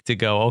take to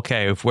go,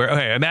 okay,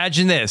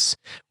 imagine this.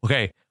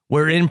 Okay,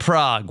 we're in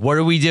Prague. What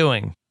are we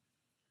doing?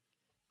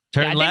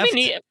 Turn left.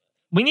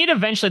 We need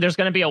eventually, there's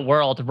going to be a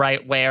world,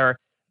 right, where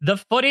the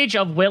footage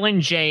of Will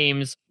and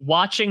James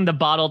watching the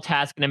bottle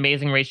task in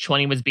Amazing Race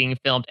 20 was being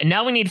filmed. And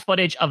now we need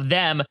footage of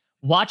them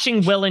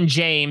watching Will and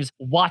James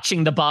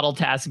watching the bottle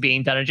task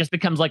being done. It just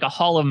becomes like a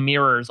hall of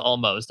mirrors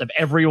almost of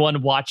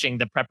everyone watching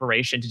the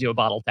preparation to do a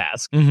bottle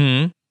task.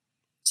 Mm-hmm.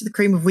 It's the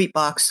cream of wheat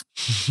box.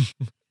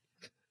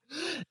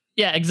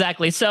 Yeah,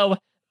 exactly. So,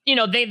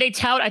 they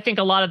tout, I think,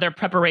 a lot of their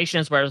preparation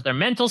as well as their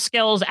mental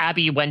skills.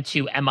 Abby went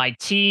to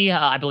MIT.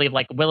 I believe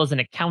like Will is an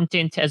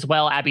accountant as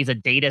well. Abby's a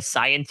data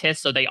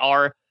scientist. So they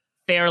are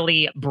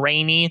fairly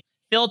brainy.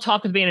 Phil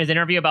talked with me in his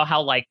interview about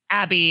how like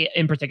Abby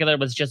in particular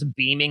was just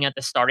beaming at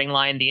the starting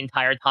line the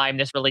entire time.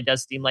 This really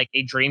does seem like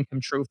a dream come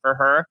true for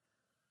her.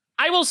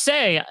 I will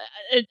say,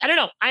 I don't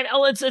know.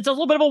 It's a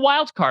little bit of a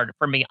wild card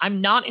for me.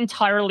 I'm not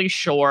entirely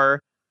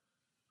sure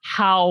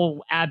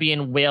how Abby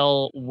and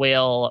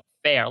will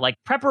fare. Like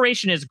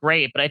preparation is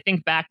great, but I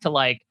think back to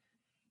like,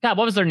 God,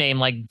 what was their name?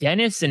 Like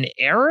Dennis and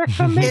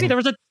Erica? Maybe there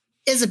was a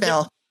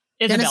Isabel.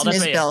 Dennis and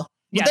Isabel.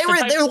 Yeah,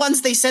 they were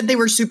ones they said they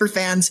were super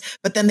fans,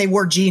 but then they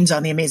wore jeans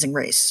on The Amazing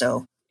Race.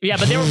 So yeah,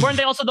 but weren't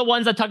they also the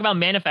ones that talk about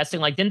manifesting?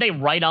 Like, didn't they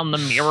write on the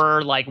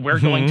mirror like we're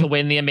going to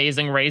win The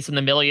Amazing Race and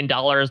the $1 million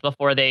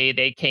before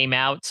they came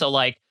out? So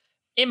like,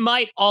 it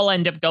might all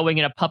end up going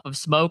in a puff of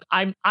smoke.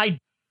 I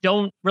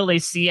don't really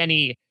see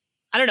any.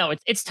 I don't know.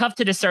 It's tough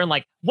to discern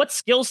like what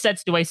skill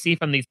sets do I see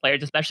from these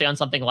players, especially on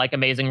something like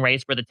Amazing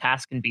Race where the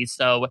task can be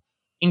so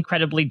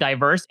incredibly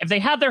diverse. If they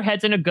have their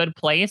heads in a good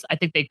place, I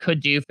think they could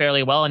do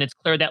fairly well. And it's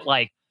clear that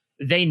like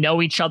they know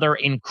each other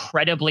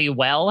incredibly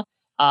well.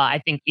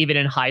 I think even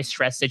in high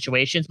stress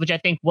situations, which I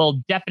think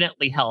will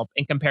definitely help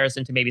in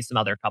comparison to maybe some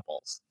other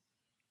couples.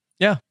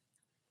 Yeah.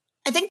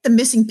 I think the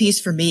missing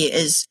piece for me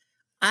is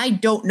I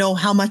don't know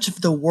how much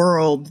of the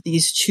world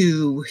these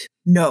two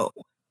know.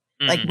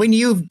 Like when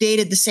you've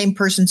dated the same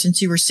person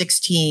since you were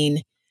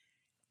 16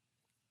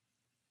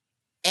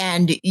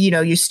 and,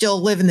 you still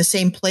live in the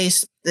same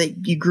place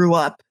that you grew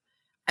up.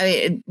 I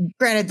mean,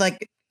 granted,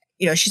 like,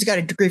 she's got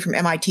a degree from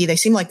MIT. They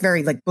seem like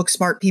very like book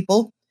smart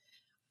people.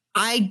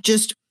 I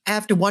just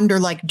have to wonder,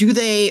 like,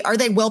 are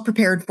they well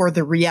prepared for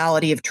the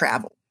reality of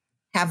travel?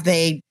 Have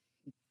they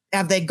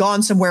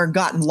gone somewhere and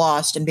gotten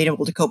lost and been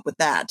able to cope with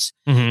that?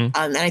 Mm-hmm.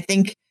 And I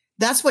think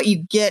that's what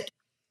you get.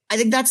 I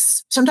think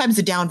that's sometimes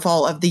the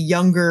downfall of the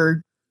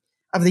younger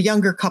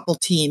couple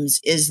teams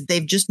is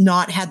they've just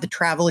not had the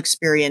travel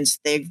experience.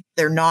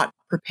 They're not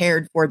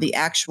prepared for the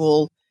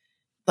actual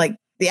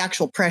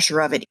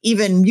pressure of it.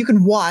 Even you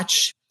can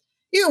watch,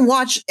 You can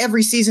watch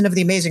every season of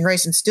The Amazing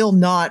Race and still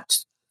not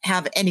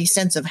have any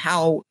sense of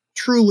how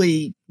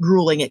truly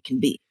grueling it can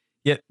be.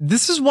 Yeah,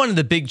 this is one of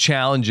the big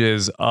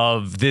challenges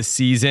of this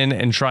season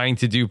and trying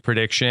to do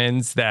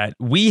predictions, that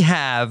we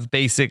have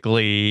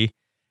basically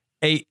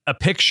a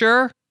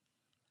picture,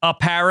 a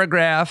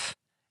paragraph,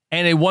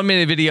 and a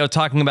 1-minute video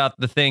talking about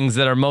the things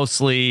that are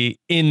mostly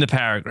in the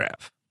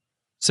paragraph.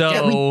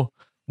 So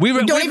we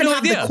don't even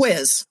have the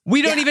quiz.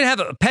 We don't even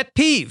have a pet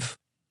peeve.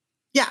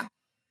 Yeah.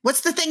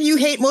 What's the thing you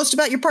hate most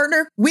about your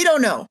partner? We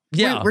don't know.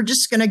 Yeah. We're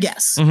just going to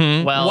guess.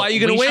 Mm-hmm. Well, why are you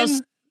going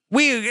to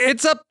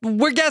win?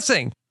 We're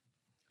guessing.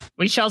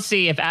 We shall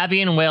see if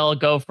Abby and Will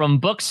go from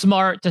book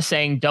smart to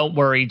saying, "Don't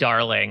worry,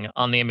 darling,"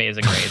 on The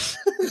Amazing Race.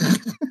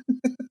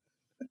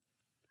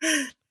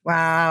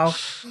 Wow.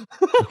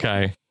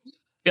 Okay.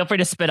 Feel free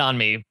to spit on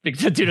me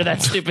due to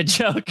that stupid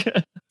joke.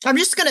 I'm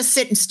just going to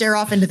sit and stare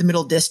off into the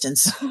middle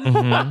distance.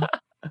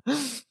 Mm-hmm.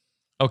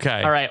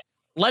 Okay. All right.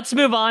 Let's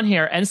move on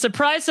here. And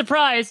surprise,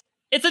 surprise,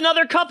 it's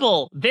another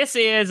couple. This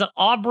is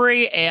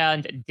Aubrey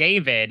and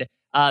David.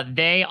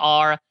 They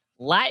are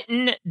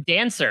Latin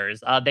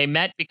dancers. They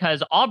met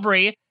because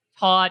Aubrey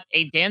taught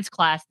a dance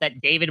class that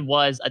David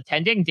was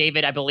attending.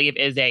 David, I believe,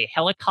 is a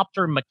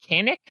helicopter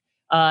mechanic.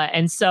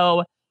 And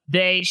so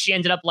she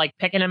ended up like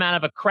picking him out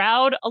of a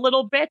crowd a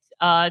little bit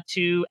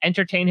to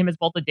entertain him as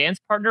both a dance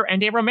partner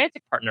and a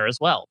romantic partner as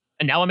well.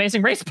 And now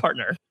Amazing Race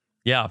partner.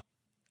 Yeah.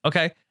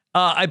 Okay.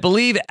 I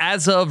believe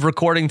as of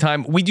recording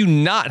time, we do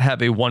not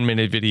have a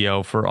 1-minute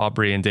video for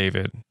Aubrey and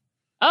David.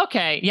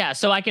 Okay, yeah,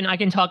 so I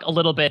can talk a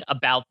little bit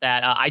about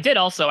that. I did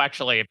also,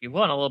 actually, if you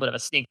want a little bit of a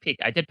sneak peek,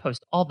 I did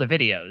post all the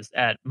videos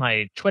at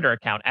my Twitter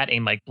account at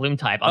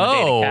 @MikeBloomType on the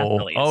day the cast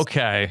release.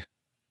 Okay.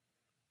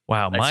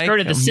 Wow, I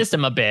skirted the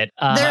system a bit.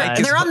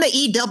 They're on the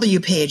EW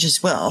page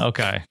as well.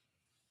 Okay.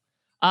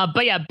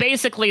 But yeah,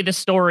 basically the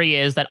story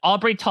is that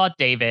Aubrey taught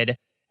David,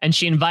 and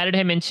she invited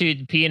him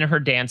into be in her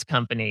dance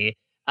company,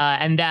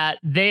 and that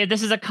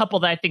this is a couple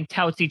that I think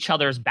touts each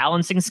other's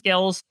balancing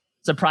skills.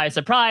 Surprise,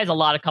 surprise. A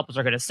lot of couples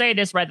are going to say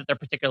this, right? That they're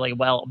particularly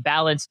well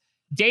balanced.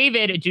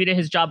 David, due to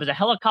his job as a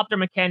helicopter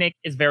mechanic,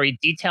 is very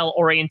detail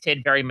oriented,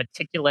 very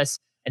meticulous,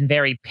 and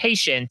very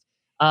patient.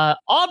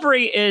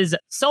 Aubrey is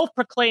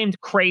self-proclaimed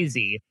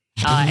crazy,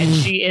 and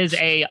she is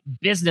a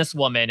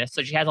businesswoman.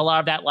 So she has a lot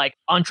of that like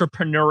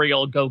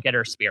entrepreneurial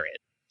go-getter spirit.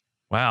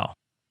 Wow.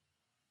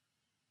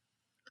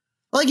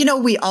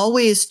 Well, we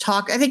always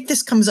talk. I think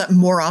this comes up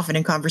more often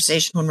in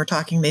conversation when we're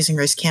talking Amazing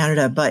Race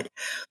Canada, but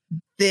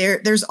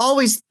there's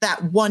always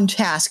that one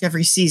task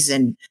every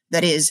season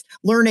that is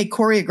learn a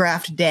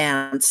choreographed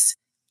dance.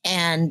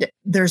 And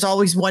there's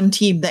always one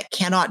team that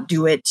cannot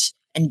do it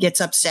and gets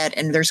upset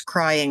and there's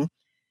crying.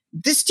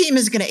 This team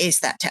is going to ace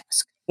that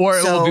task. Or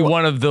it will be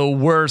one of the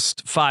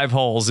worst 5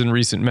 holes in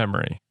recent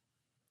memory.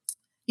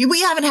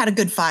 We haven't had a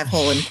good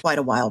 5-hole in quite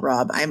a while,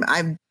 Rob.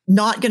 I'm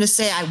not going to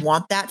say I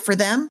want that for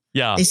them.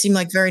 Yeah. They seem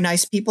like very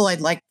nice people.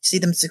 I'd like to see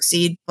them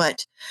succeed,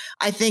 but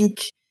I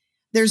think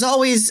there's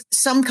always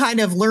some kind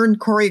of learned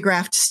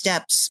choreographed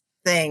steps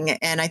thing.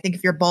 And I think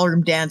if you're a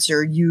ballroom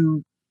dancer,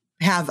 you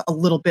have a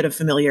little bit of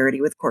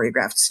familiarity with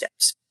choreographed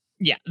steps.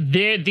 Yeah,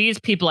 these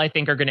people I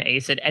think are going to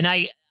ace it. And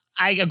I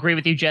agree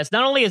with you, Jess.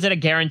 Not only is it a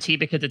guarantee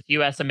because it's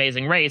US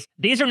Amazing Race,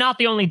 these are not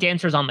the only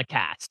dancers on the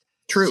cast.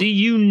 True.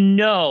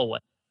 So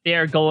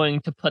they're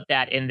going to put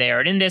that in there.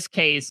 And in this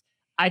case,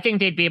 I think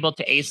they'd be able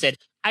to ace it.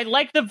 I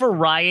like the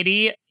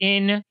variety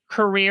in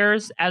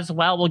careers as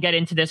well. We'll get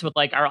into this with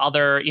like our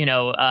other,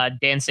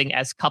 dancing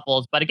as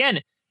couples. But again,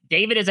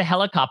 David is a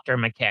helicopter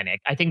mechanic.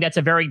 I think that's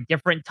a very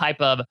different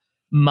type of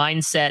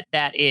mindset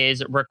that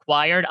is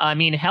required. I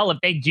mean, hell, if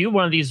they do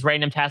one of these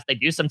random tasks they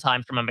do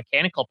sometimes from a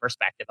mechanical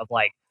perspective of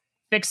like,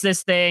 fix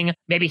this thing.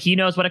 Maybe he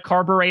knows what a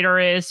carburetor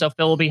is. So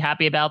Phil will be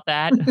happy about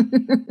that.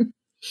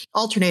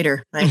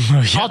 Alternator. Right?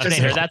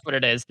 Alternator, that's what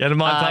it is. Get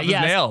him on top of his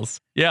nails.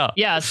 Yeah.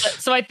 Yeah.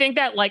 So I think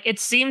that like it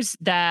seems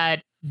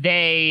that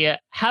they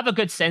have a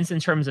good sense in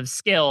terms of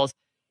skills.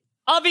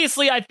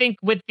 Obviously, I think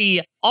with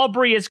the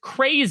Aubrey is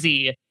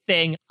crazy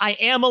thing, I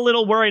am a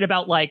little worried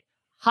about like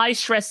high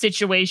stress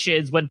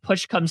situations when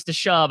push comes to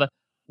shove,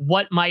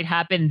 what might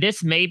happen.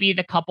 This may be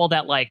the couple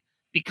that like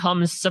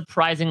becomes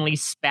surprisingly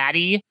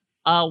spatty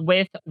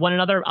with one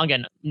another.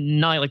 Again,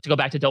 not like to go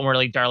back to Don't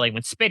Worry, Darling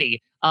with Spitty.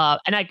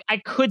 And I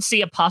could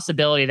see a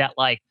possibility that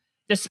like,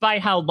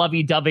 despite how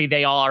lovey-dovey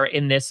they are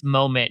in this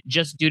moment,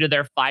 just due to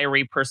their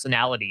fiery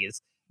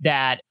personalities,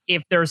 that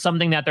if there's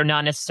something that they're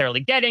not necessarily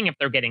getting, if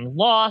they're getting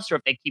lost, or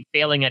if they keep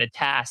failing at a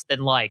task, then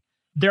like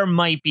there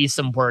might be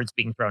some words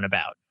being thrown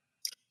about.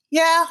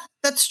 Yeah,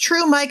 that's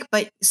true, Mike.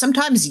 But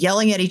sometimes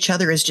yelling at each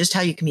other is just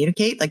how you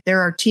communicate. Like there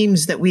are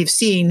teams that we've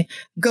seen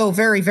go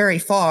very, very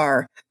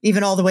far,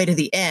 even all the way to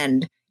the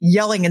end,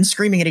 yelling and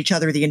screaming at each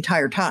other the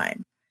entire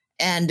time.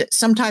 And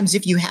sometimes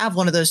if you have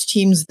one of those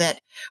teams that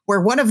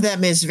where one of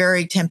them is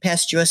very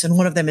tempestuous and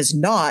one of them is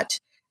not,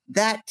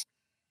 that,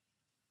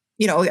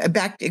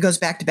 it goes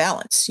back to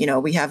balance.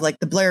 We have like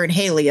the Blair and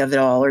Haley of it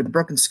all, or the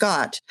Brooke and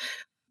Scott.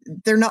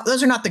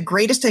 those are not the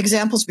greatest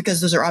examples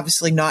because those are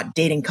obviously not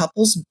dating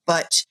couples,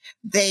 but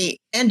they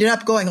ended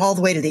up going all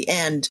the way to the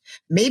end,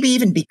 maybe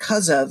even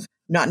because of,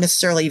 not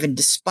necessarily even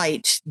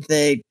despite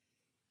the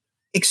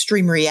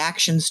extreme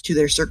reactions to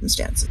their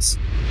circumstances.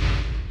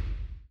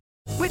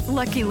 With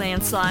Lucky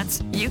Land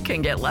Slots, you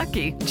can get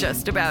lucky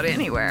just about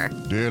anywhere.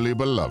 Dearly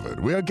beloved,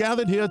 we are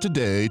gathered here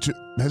today to...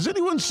 Has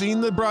anyone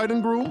seen the bride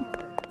and groom?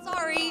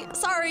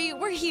 Sorry,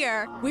 we're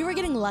here. We were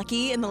getting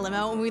lucky in the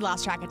limo and we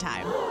lost track of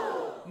time.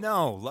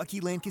 No, Lucky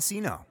Land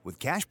Casino, with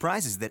cash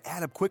prizes that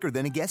add up quicker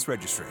than a guest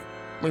registry.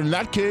 In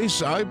that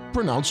case, I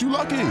pronounce you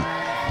lucky.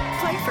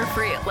 Play for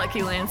free at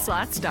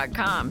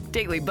LuckyLandSlots.com.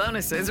 Daily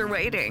bonuses are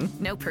waiting.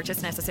 No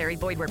purchase necessary.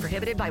 Void where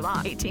prohibited by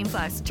law.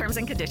 18+. Terms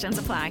and conditions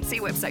apply. See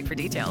website for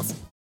details.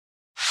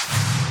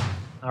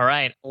 All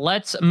right,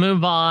 let's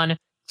move on.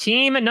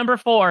 Team number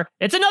 4.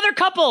 It's another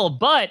couple,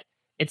 but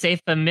it's a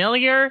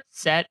familiar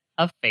set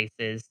of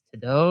faces to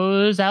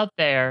those out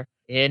there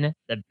in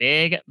the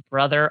Big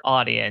Brother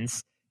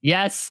audience.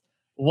 Yes,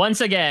 once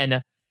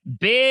again,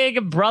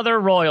 Big Brother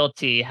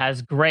royalty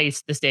has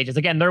graced the stages.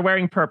 Again, they're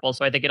wearing purple,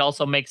 so I think it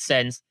also makes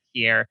sense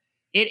here.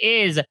 It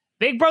is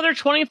Big Brother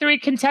 23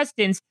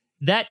 contestants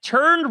that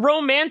turned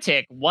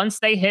romantic once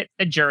they hit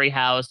the jury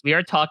house. We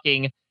are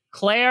talking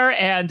Claire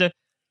and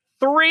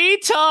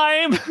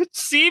 3-time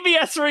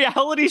CBS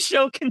reality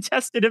show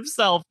contestant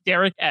himself,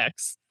 Derek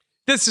X.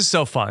 This is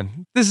so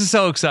fun. This is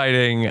so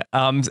exciting.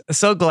 I'm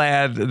so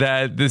glad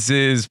that this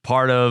is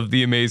part of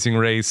the Amazing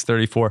Race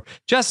 34.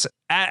 Just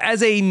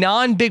as a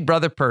non-Big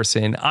Brother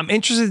person, I'm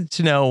interested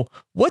to know,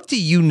 what do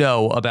you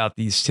know about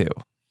these two?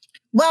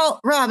 Well,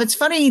 Rob, it's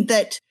funny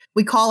that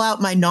we call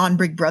out my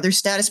non-Big Brother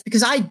status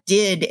because I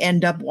did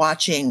end up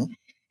watching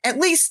at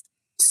least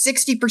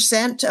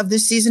 60% of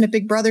this season of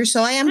Big Brother,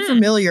 so I am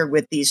familiar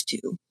with these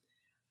two.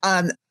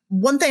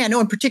 One thing I know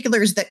in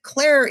particular is that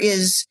Claire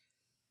is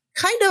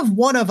kind of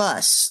one of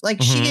us.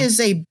 Like, she is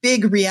a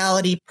big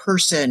reality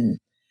person.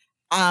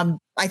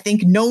 I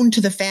think known to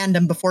the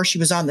fandom before she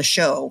was on the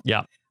show.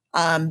 Yeah.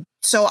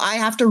 So I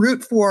have to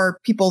root for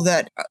people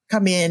that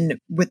come in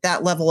with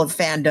that level of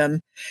fandom.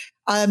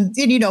 And,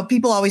 you know,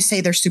 people always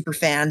say they're super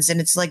fans, and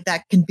it's like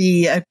that can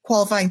be a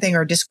qualifying thing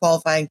or a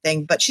disqualifying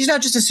thing. But she's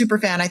not just a super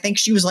fan. I think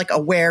she was like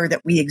aware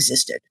that we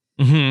existed.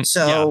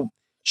 So. Yeah.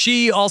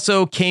 She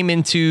also came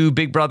into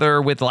Big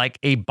Brother with like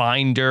a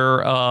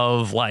binder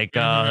of like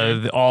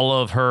all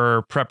of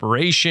her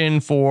preparation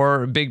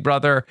for Big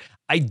Brother.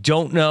 I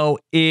don't know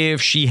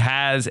if she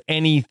has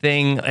any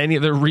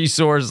other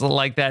resource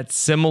like that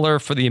similar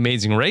for the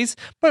Amazing Race.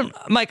 But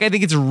Mike, I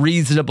think it's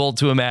reasonable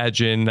to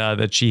imagine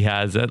that she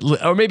has it.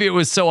 Or maybe it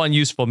was so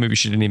unuseful, maybe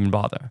she didn't even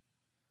bother.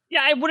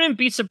 Yeah, I wouldn't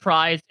be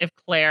surprised if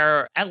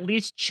Claire at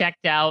least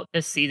checked out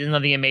the season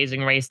of The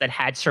Amazing Race that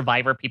had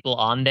Survivor people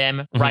on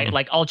them, right?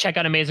 Like, I'll check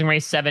out Amazing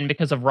Race 7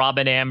 because of Rob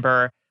and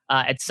Amber,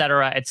 et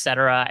cetera, et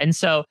cetera. And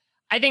so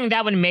I think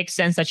that would make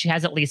sense that she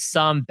has at least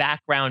some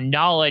background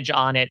knowledge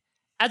on it,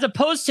 as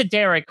opposed to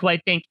Derek, who I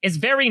think is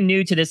very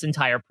new to this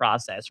entire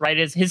process, right?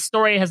 His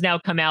story has now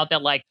come out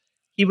that, like,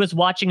 he was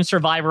watching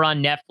Survivor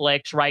on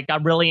Netflix, right?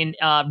 Got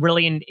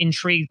really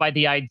intrigued by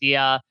the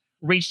idea,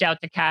 reached out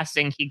to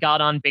casting. He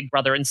got on Big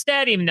Brother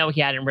instead, even though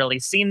he hadn't really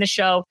seen the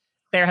show.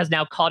 Claire has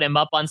now caught him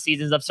up on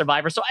seasons of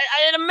Survivor. So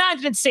I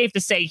imagine it's safe to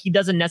say he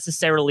doesn't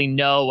necessarily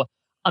know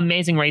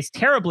Amazing Race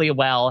terribly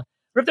well.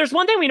 But if there's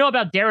one thing we know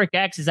about Derek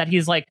X, is that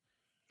he's like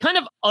kind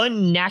of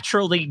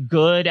unnaturally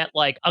good at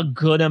like a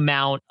good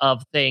amount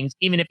of things,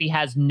 even if he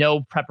has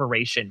no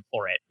preparation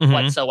for it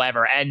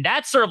whatsoever. And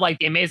that's sort of like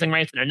the Amazing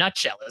Race in a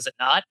nutshell, is it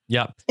not?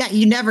 Yeah. Yeah,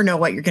 you never know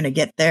what you're going to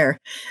get there.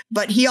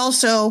 But he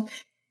also,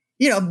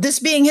 you know, this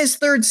being his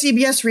third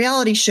CBS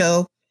reality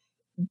show,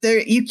 there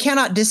you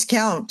cannot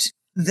discount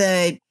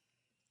the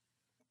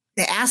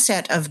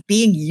asset of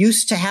being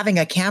used to having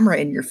a camera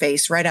in your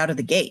face right out of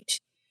the gate.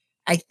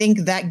 I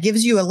think that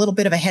gives you a little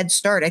bit of a head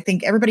start. I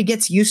think everybody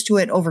gets used to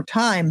it over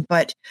time,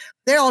 but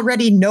they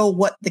already know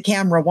what the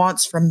camera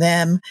wants from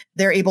them.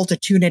 They're able to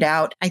tune it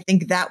out. I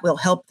think that will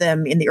help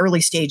them in the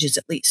early stages,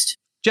 at least.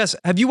 Jess,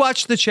 have you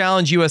watched the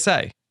Challenge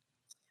USA?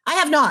 I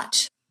have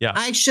not. Yeah,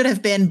 I should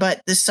have been,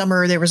 but this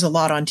summer there was a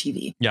lot on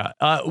TV. Yeah,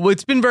 well,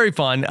 it's been very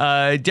fun.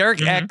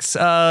 Derek X,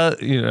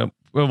 you know,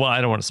 well,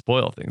 I don't want to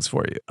spoil things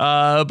for you,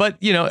 but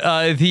you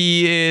know,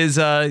 he is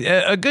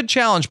a good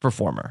challenge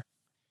performer.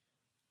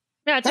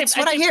 Yeah, that's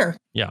what I hear.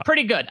 Yeah,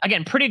 pretty good.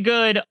 Again, pretty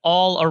good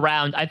all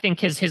around. I think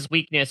his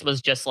weakness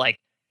was just like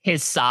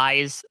his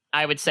size.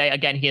 I would say,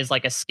 again, he is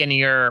like a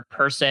skinnier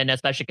person,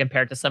 especially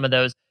compared to some of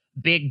those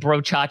big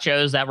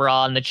brochachos that were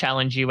on the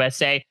Challenge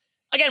USA.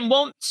 Again,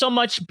 won't so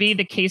much be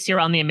the case here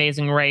on The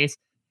Amazing Race.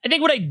 I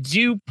think what I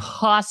do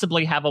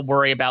possibly have a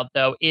worry about,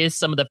 though, is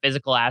some of the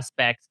physical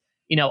aspects,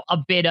 you know, a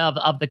bit of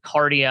the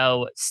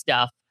cardio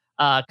stuff.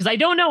 Because I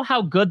don't know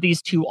how good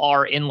these two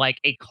are in like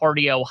a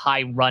cardio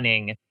high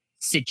running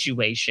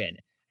situation.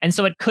 And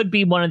so it could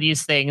be one of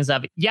these things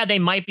of, yeah, they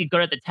might be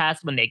good at the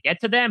task when they get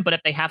to them, but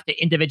if they have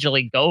to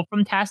individually go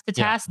from task to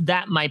task,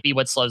 that might be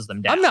what slows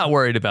them down. I'm not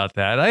worried about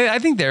that. I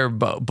think they're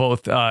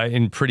both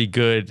in pretty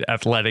good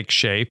athletic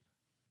shape.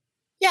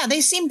 Yeah,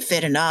 they seem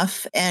fit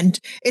enough. And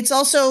it's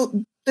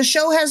also, the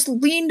show has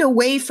leaned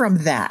away from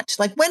that.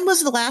 Like, when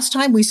was the last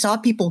time we saw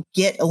people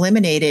get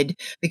eliminated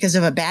because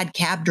of a bad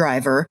cab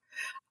driver?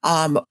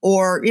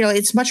 Or,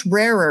 it's much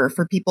rarer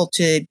for people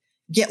to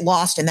get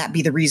lost and that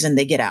be the reason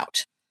they get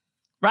out.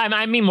 Right.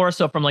 I mean, more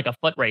so from like a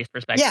foot race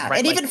perspective. Yeah. Right?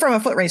 And even from a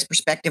foot race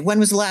perspective, when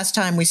was the last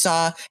time we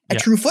saw a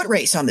true foot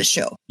race on this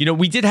show?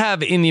 We did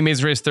have in the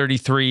Amazing Race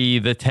 33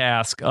 the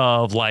task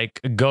of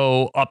like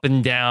go up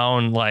and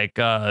down like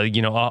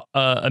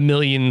a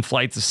million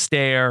flights of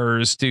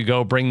stairs to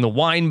go bring the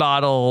wine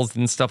bottles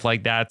and stuff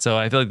like that. So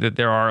I feel like that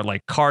there are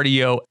like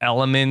cardio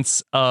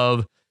elements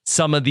of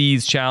some of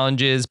these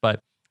challenges, but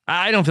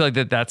I don't feel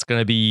like that's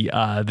going to be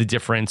the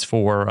difference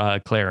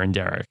for Claire and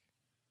Derek.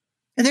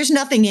 And there's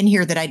nothing in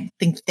here that I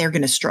think they're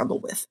going to struggle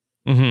with.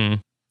 Mm-hmm.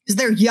 Because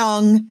they're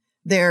young,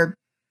 they're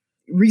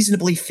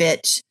reasonably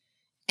fit,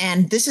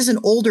 and this is an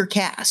older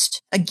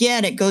cast.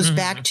 Again, it goes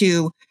back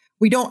to,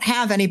 we don't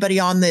have anybody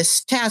on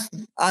this task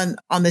on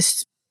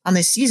this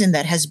season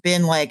that has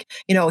been like,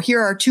 here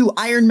are two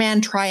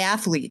Ironman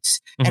triathletes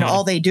and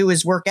all they do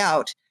is work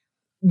out.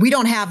 We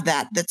don't have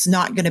that. That's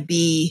not going to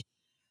be,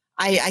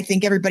 I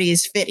think everybody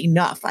is fit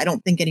enough. I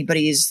don't think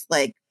anybody is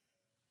like,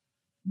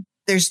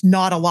 there's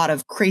not a lot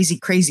of crazy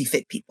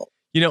fit people.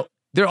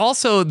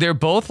 They're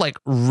both like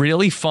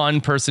really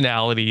fun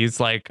personalities.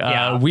 Like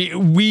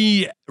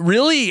we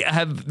really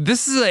have,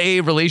 this is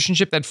a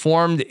relationship that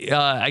formed,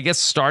 I guess,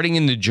 starting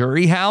in the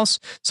jury house.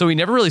 So we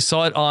never really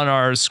saw it on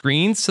our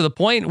screens, to the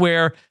point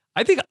where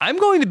I think I'm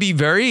going to be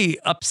very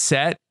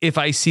upset if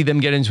I see them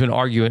get into an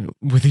argument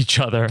with each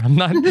other.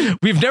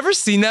 We've never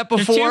seen that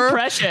before. They're too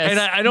precious. And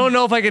I don't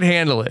know if I could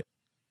handle it.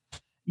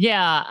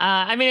 Yeah,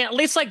 I mean, at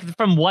least like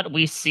from what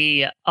we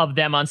see of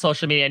them on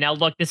social media. Now,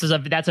 look,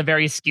 that's a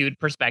very skewed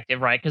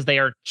perspective, right? Because they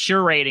are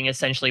curating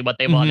essentially what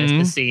they want us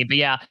to see. But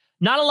yeah,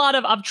 not a lot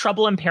of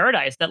trouble in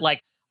paradise. That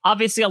like,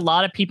 obviously a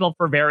lot of people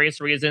for various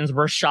reasons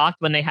were shocked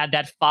when they had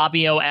that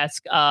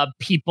Fabio-esque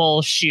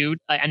people shoot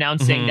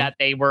announcing that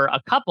they were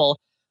a couple.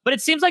 But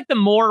it seems like the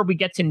more we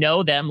get to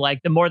know them,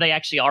 like the more they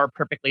actually are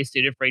perfectly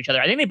suited for each other.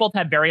 I think they both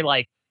have very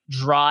like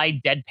dry,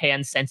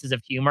 deadpan senses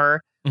of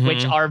humor,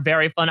 which are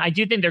very fun. I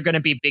do think they're going to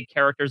be big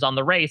characters on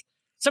the race.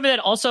 Something that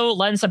also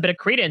lends a bit of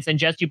credence, and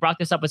Jess, you brought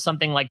this up with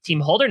something like Team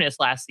Holderness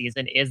last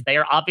season, is they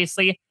are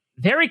obviously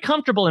very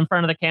comfortable in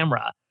front of the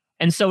camera.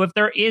 And so if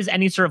there is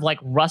any sort of like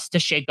rust to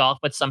shake off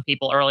with some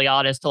people early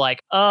on as to like,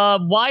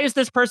 why is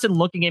this person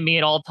looking at me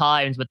at all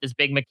times with this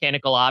big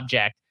mechanical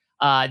object?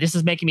 This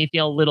is making me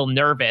feel a little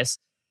nervous.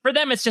 For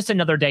them, it's just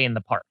another day in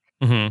the park.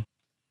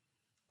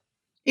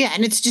 Yeah,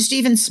 and it's just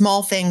even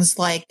small things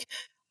like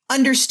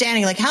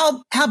understanding, like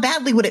how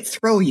badly would it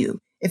throw you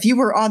if you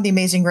were on The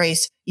Amazing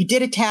Race, you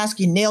did a task,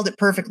 you nailed it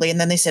perfectly, and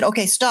then they said,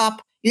 okay,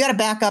 stop, you got to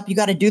back up, you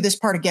got to do this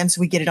part again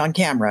so we get it on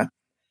camera.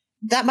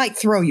 That might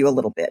throw you a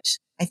little bit.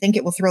 I think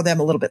it will throw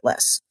them a little bit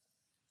less.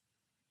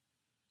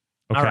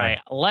 Okay. All right,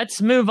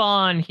 let's move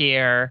on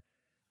here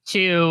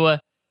to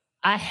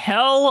a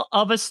hell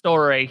of a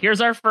story.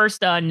 Here's our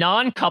first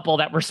non-couple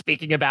that we're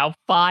speaking about,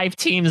 5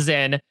 teams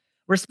in.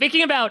 We're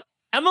speaking about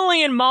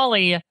Emily and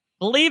Molly,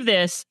 believe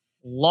this,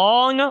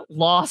 long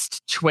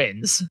lost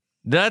twins.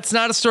 That's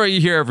not a story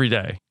you hear every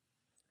day.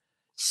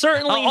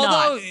 Certainly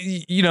not.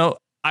 Although,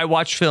 I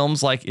watch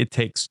films like It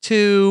Takes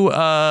Two,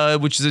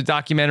 which is a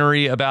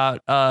documentary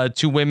about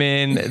 2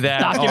 women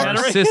that are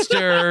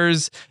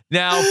sisters.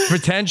 Now,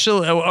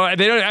 potential, or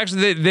they don't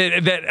actually,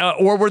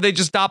 or were they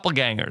just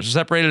doppelgangers,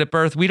 separated at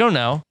birth? We don't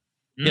know.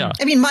 Yeah.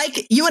 I mean,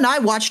 Mike, you and I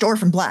watched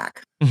Orphan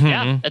Black.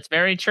 Yeah, that's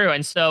very true.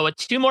 And so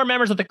 2 more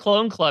members of the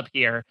Clone Club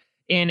here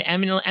in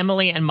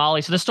Emily and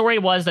Molly. So the story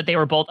was that they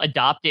were both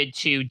adopted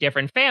to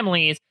different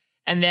families.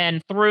 And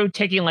then through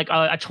taking like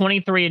a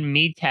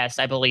 23andMe test,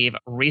 I believe,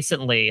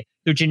 recently,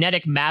 through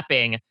genetic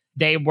mapping,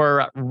 they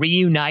were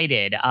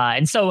reunited.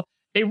 And so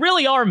they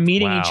really are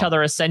meeting each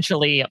other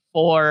essentially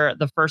for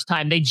the first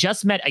time. They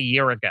just met a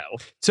year ago.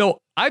 So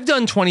I've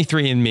done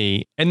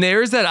 23andMe, and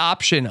there's that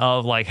option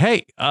of like,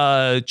 hey,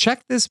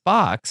 check this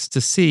box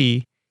to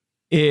see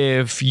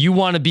if you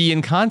want to be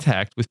in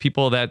contact with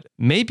people that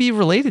may be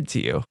related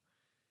to you.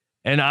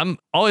 And I'm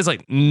always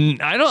like,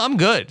 I'm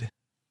good.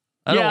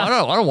 I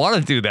don't want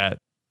to do that.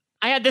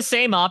 I had the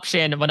same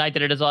option when I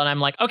did it as well. And I'm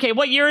like, okay,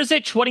 what year is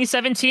it?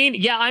 2017?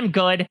 Yeah, I'm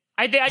good.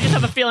 I just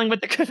have a feeling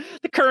with the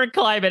current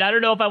climate. I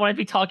don't know if I want to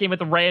be talking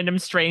with random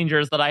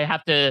strangers that I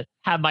have to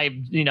have my,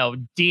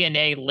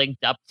 DNA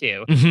linked up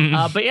to.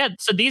 But yeah,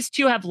 so these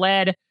 2 have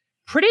led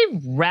pretty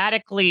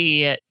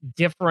radically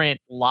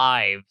different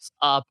lives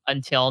up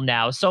until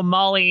now. So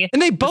Molly,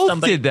 and they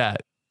both did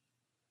that.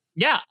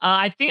 Yeah,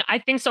 I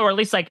think so, or at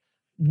least like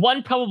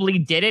one probably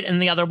did it,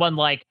 and the other one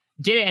like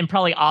did it and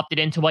probably opted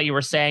into what you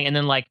were saying, and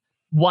then like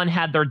one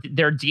had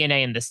their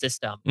DNA in the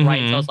system,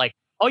 right? So I was like,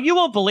 oh, you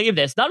won't believe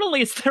this. Not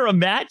only is there a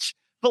match,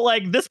 but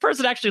like this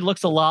person actually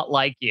looks a lot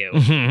like you.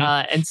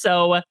 And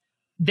so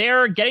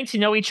they're getting to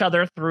know each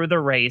other through the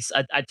race,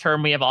 a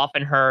term we have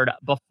often heard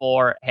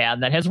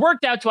beforehand that has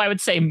worked out to, I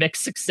would say,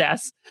 mixed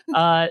success.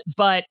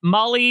 But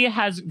Molly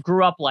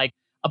grew up like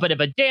a bit of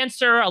a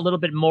dancer, a little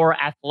bit more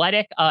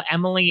athletic.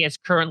 Emily is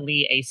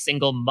currently a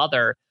single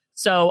mother.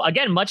 So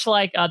again, much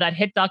like that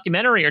hit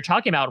documentary you're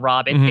talking about,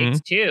 Rob, It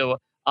Takes Two,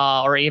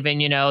 or even,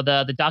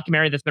 the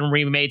documentary that's been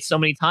remade so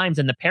many times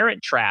in The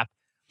Parent Trap,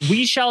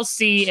 we shall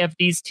see if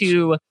these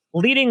two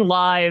leading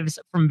lives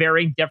from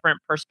very different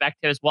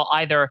perspectives will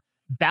either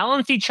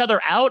balance each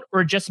other out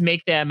or just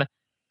make them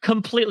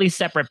completely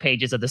separate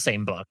pages of the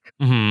same book.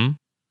 Mm-hmm.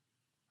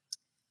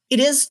 It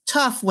is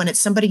tough when it's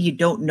somebody you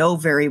don't know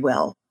very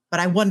well, but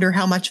I wonder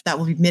how much of that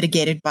will be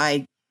mitigated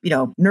by,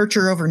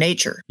 nurture over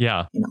nature.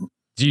 Yeah.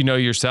 Do you know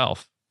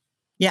yourself?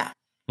 Yeah.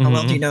 How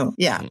well do you know?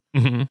 Yeah.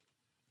 Mm-hmm.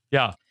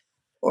 Yeah.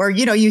 Or,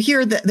 you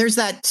hear that there's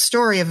that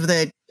story of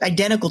the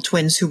identical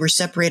twins who were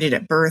separated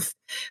at birth,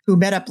 who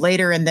met up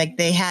later, and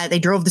they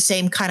drove the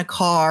same kind of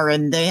car,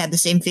 and they had the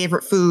same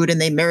favorite food, and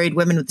they married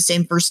women with the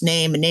same first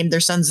name and named their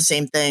sons the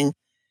same thing.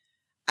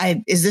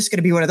 Is this going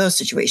to be one of those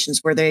situations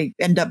where they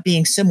end up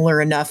being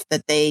similar enough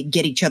that they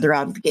get each other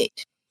out of the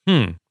gate?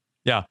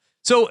 Yeah.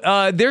 So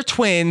they're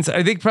twins.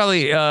 I think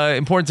probably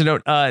important to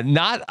note,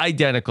 not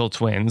identical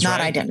twins. Not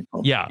right?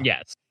 identical. Yeah.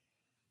 Yes.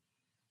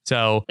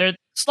 So there are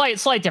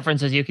slight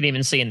differences you can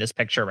even see in this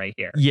picture right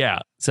here. Yeah.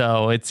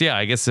 So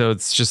I guess so.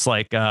 It's just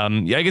like, I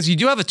guess you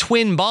do have a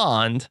twin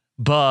bond,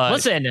 but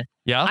listen,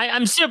 yeah,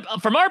 I'm super,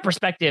 from our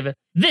perspective,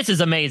 this is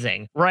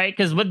amazing, right?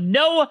 Because with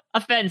no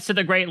offense to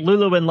the great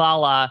Lulu and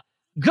Lala,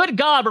 good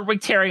God, were we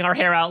tearing our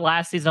hair out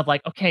last season of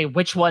like, okay,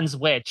 which one's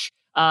which?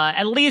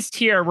 At least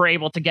here we're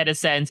able to get a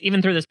sense,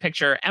 even through this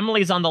picture.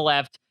 Emily's on the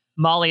left,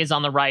 Molly is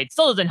on the right.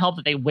 Still doesn't help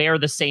that they wear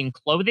the same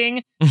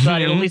clothing,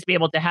 but it'll at least be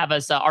able to have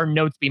us our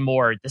notes be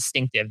more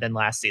distinctive than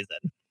last season.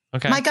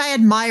 Okay, Mike, I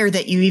admire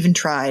that you even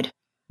tried.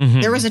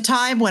 Mm-hmm. There was a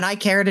time when I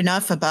cared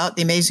enough about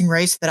The Amazing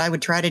Race that I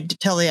would try to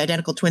tell the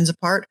identical twins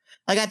apart.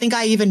 Like, I think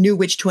I even knew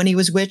which twinnie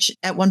was which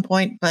at one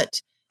point, but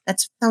that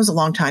was a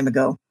long time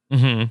ago.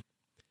 Mm-hmm.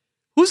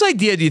 Whose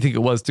idea do you think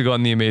it was to go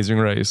on The Amazing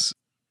Race?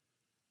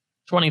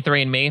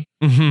 23andMe.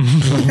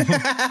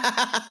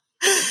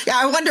 Yeah,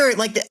 I wonder,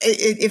 like,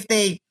 if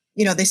they,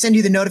 they send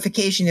you the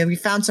notification and we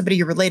found somebody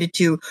you're related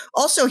to.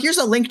 Also, here's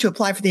a link to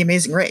apply for The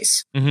Amazing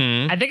Race.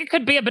 Mm-hmm. I think it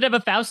could be a bit of a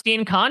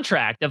Faustian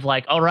contract of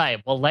like, all right,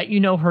 we'll let you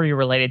know who you're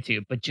related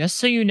to, but just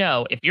so you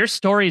know, if your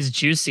story is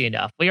juicy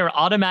enough, we are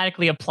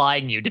automatically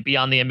applying you to be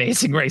on The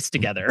Amazing Race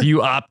together. Do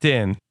you opt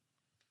in?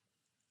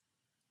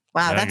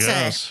 Wow,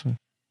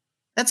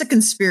 that's a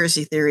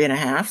conspiracy theory and a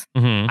half.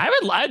 Mm-hmm.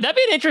 That'd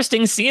be an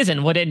interesting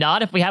season, would it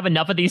not? If we have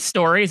enough of these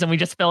stories and we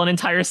just fill an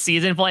entire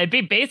season full, it'd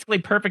be basically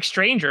perfect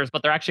strangers,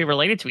 but they're actually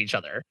related to each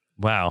other.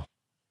 Wow.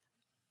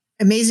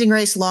 Amazing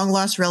Race Long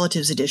Lost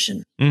Relatives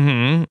Edition.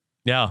 Mm-hmm.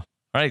 Yeah. All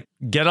right.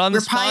 Get on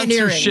the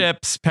pioneering.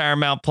 sponsorships,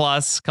 Paramount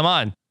Plus. Come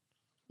on.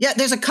 Yeah,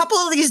 there's a couple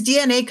of these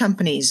DNA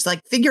companies.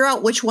 Like, figure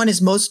out which one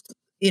is most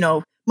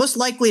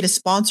likely to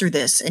sponsor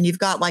this. And you've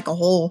got like a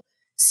whole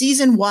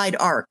season-wide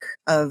arc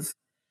of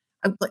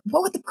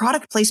what would the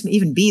product placement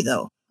even be,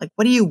 though? Like,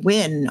 what do you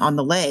win on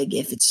the leg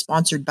if it's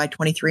sponsored by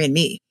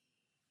 23andMe?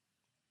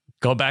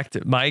 Go back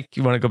to Mike.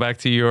 You want to go back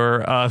to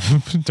your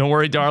 "Don't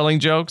worry, darling"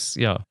 jokes?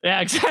 Yeah.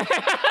 Yeah.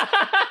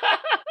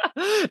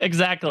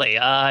 Exactly.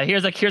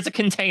 Here's a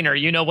container.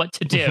 You know what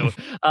to do.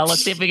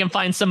 Let's see if we can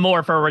find some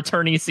more for a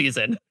returnee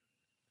season.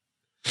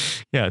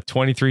 Yeah,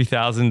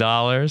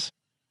 $23,000.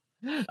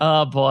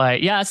 Oh boy.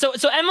 Yeah. So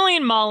Emily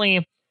and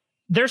Molly,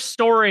 their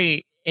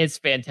story is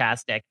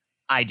fantastic.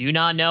 I do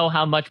not know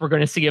how much we're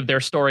going to see of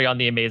their story on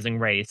The Amazing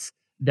Race,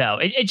 though.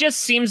 It just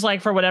seems like,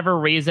 for whatever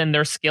reason,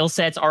 their skill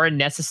sets aren't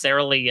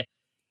necessarily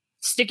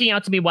sticking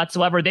out to me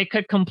whatsoever. They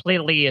could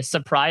completely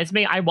surprise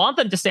me. I want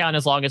them to stay on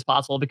as long as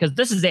possible because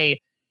this is a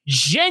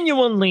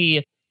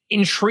genuinely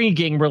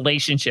intriguing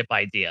relationship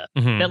idea.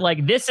 Mm-hmm. That,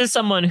 like, this is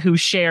someone who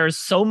shares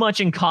so much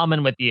in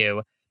common with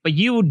you, but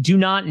you do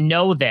not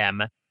know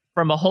them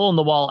from a hole in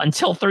the wall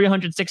until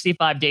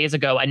 365 days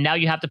ago, and now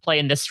you have to play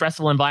in this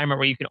stressful environment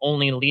where you can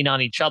only lean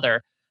on each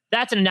other.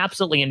 That's an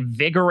absolutely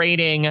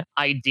invigorating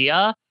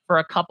idea for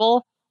a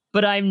couple,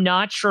 but I'm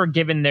not sure,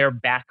 given their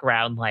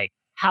background, like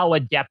how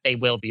adept they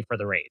will be for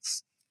the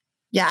race.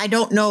 Yeah, I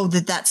don't know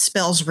that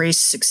spells race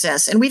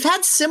success. And we've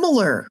had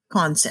similar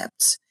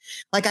concepts.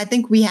 Like, I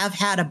think we have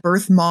had a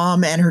birth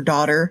mom and her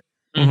daughter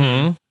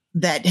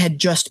that had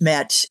just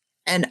met.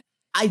 And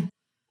I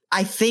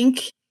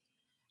think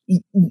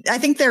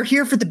they're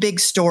here for the big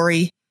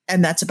story,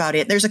 and that's about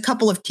it. There's a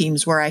couple of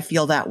teams where I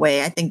feel that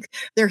way. I think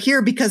they're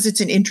here because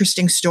it's an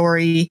interesting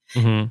story.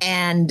 Mm-hmm.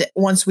 And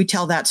once we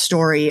tell that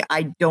story,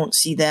 I don't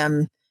see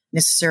them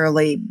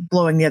necessarily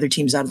blowing the other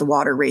teams out of the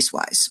water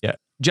race-wise. Yeah.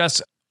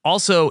 Just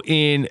also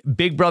in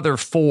Big Brother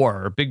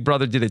 4, Big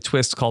Brother did a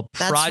twist called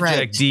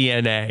Project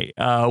DNA,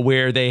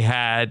 where they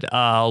had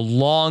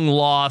long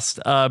lost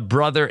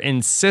brother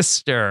and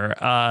sister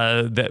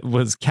that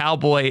was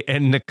Cowboy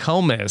and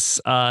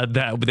Nokomis.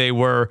 That they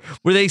were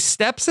they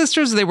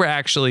stepsisters? Or they were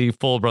actually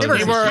full brothers.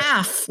 They were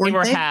half. They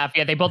were half.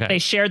 Yeah, they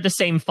shared the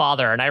same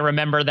father. And I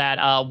remember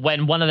that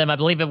when one of them, I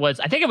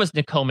think it was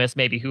Nokomis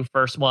maybe, who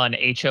first won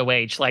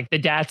HOH. Like, the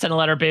dad sent a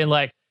letter being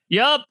like,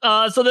 Yep.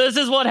 So this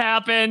is what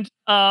happened.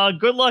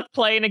 Good luck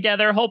playing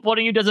together. Hope one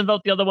of you doesn't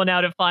vote the other one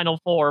out at Final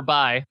Four.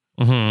 Bye.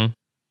 Mm-hmm.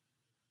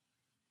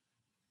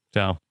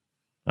 So, all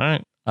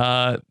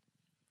right.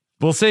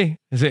 We'll see.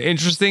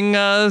 Interesting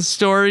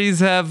stories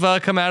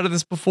have come out of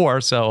this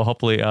before. So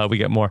hopefully we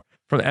get more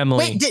from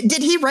Emily. Wait,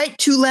 did he write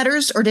 2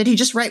 letters or did he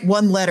just write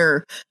 1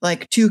 letter,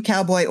 like to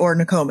Cowboy or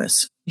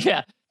Nokomis?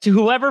 Yeah. To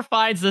whoever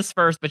finds this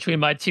first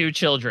between my 2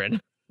 children.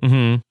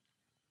 Mm-hmm.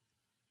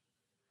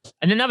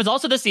 And then that was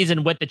also the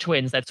season with the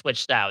twins that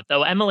switched out,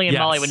 though Emily and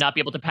Molly would not be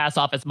able to pass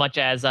off as much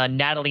as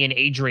Natalie and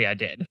Adria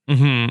did.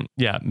 Mm-hmm.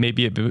 Yeah,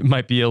 maybe it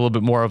might be a little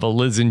bit more of a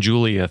Liz and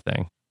Julia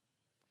thing.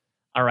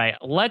 All right,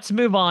 let's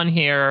move on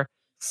here.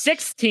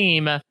 6th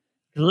team,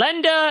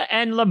 Glenda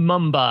and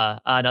Lumumba.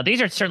 Now,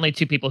 these are certainly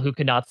 2 people who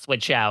could not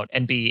switch out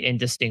and be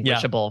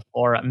indistinguishable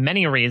for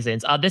many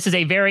reasons. This is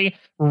a very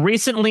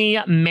recently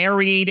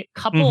married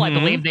couple. Mm-hmm. I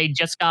believe they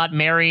just got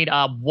married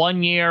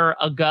 1 year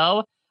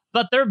ago.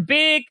 But their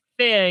big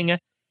thing,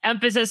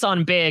 emphasis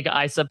on big,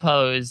 I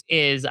suppose,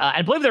 is,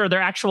 I believe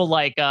their actual,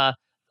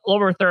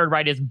 lower third,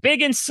 right, is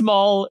big and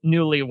small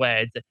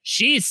newlyweds.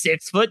 She's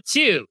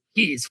 6'2".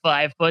 He's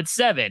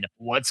 5'7".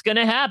 What's going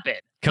to happen?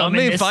 Come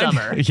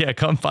summer. Yeah,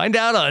 come find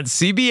out on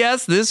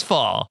CBS this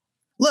fall.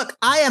 Look,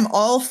 I am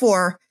all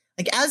for,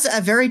 as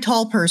a very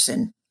tall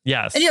person.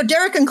 Yes. And,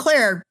 Derek and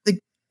Claire, the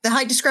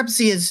height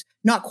discrepancy is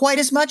not quite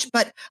as much,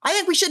 but I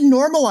think we should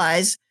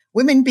normalize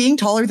women being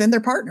taller than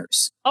their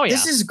partners. Oh, yeah.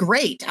 This is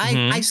great.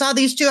 Mm-hmm. I saw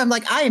these 2. I'm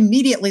like, I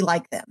immediately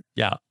like them.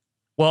 Yeah.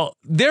 Well,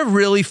 they're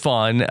really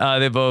fun. They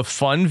have a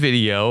fun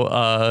video,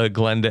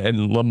 Glenda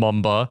and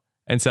Lumumba.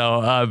 And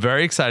so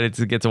very excited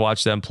to get to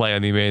watch them play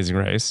on The Amazing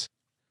Race.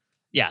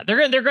 Yeah,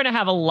 they're going to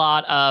have a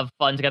lot of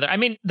fun together. I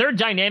mean, their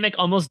dynamic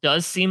almost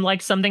does seem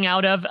like something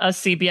out of a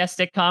CBS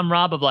sitcom,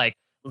 Rob, of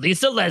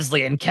Lisa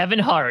Leslie and Kevin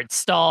Hart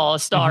star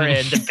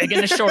in The Big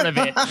and the Short of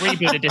It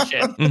reboot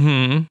edition.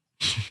 Mm-hmm.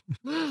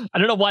 I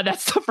don't know why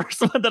that's the first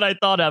one that I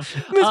thought of.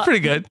 It's pretty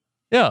good.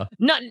 Yeah.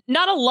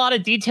 Not a lot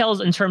of details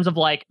in terms of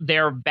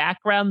their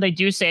background. They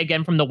do say,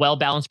 again, from the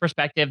well-balanced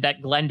perspective,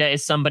 that Glenda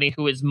is somebody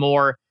who is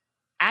more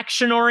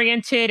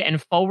action-oriented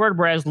and forward,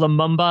 whereas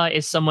Lumumba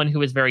is someone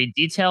who is very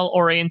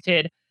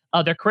detail-oriented.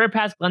 Their career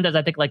path, Glenda is,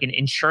 I think, an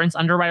insurance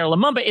underwriter.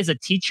 Lumumba is a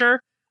teacher,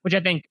 which I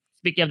think,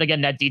 speaking of,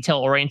 again, that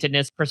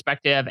detail-orientedness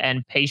perspective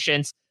and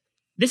patience,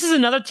 this is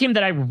another team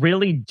that I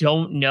really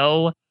don't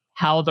know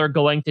how they're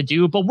going to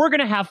do, but we're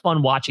going to have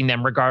fun watching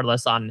them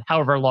regardless on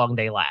however long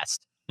they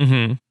last.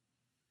 Mm-hmm.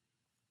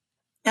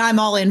 I'm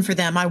all in for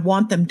them. I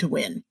want them to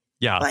win.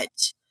 Yeah. But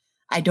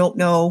I don't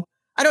know.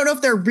 I don't know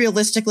if they're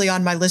realistically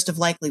on my list of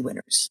likely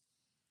winners.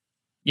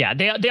 Yeah,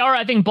 they are,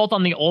 I think, both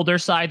on the older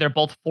side. They're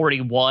both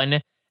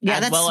 41. Yeah,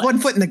 that's 1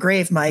 foot in the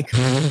grave, Mike.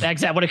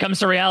 Exactly. When it comes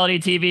to reality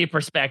TV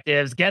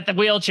perspectives, get the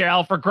wheelchair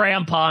out for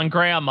grandpa and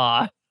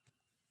grandma.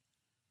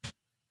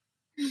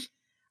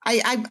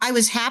 I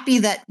was happy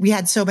that we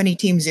had so many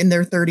teams in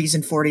their 30s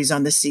and 40s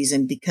on this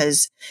season,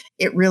 because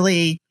it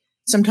really,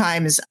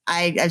 sometimes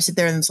I sit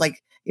there and it's like,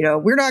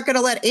 we're not going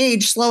to let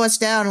age slow us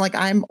down.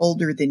 I'm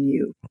older than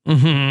you.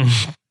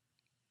 Mm-hmm.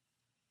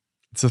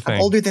 It's a thing.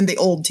 I'm older than the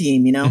old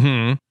team,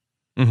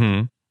 Mm-hmm.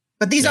 Mm-hmm.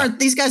 But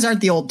these guys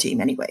aren't the old team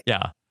anyway.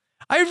 Yeah.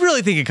 I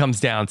really think it comes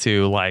down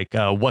to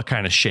what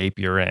kind of shape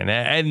you're in.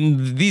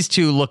 And these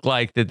 2 look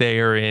like that they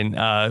are in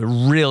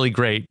really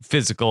great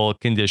physical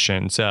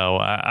condition. So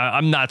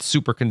I'm not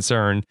super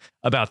concerned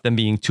about them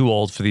being too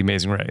old for The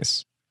Amazing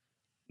Race.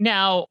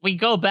 Now, we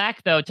go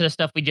back, though, to the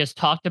stuff we just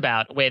talked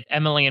about with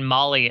Emily and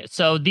Molly.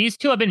 So these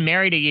 2 have been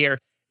married a year.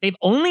 They've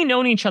only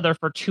known each other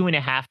for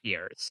 2.5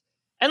 years.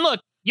 And look,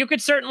 you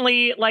could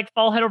certainly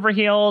fall head over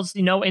heels,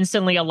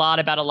 instantly a lot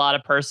about a lot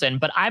of person.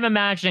 But I'm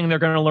imagining they're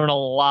going to learn a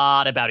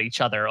lot about each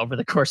other over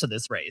the course of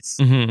this race.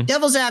 Mm-hmm.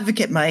 Devil's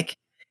advocate, Mike.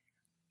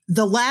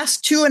 The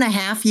last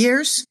 2.5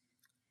 years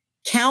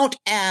count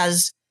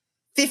as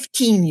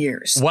 15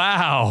 years.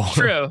 Wow.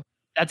 True.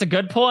 That's a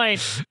good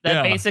point.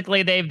 That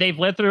basically they've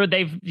lived through,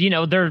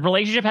 their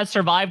relationship has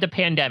survived a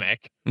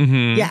pandemic.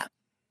 Mm-hmm. Yeah.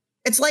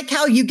 It's like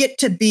how you get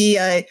to be,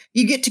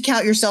 you get to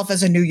count yourself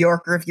as a New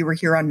Yorker if you were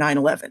here on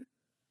 9/11.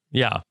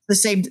 Yeah.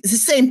 It's the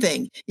same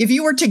thing. If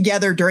you were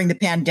together during the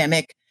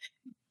pandemic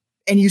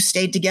and you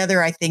stayed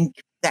together, I think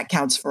that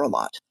counts for a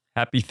lot.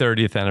 Happy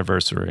 30th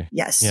anniversary.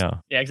 Yes. Yeah.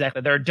 Yeah,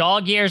 exactly. There are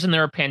dog years and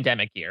there are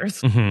pandemic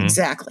years. Mm-hmm.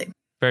 Exactly.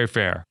 Very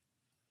fair.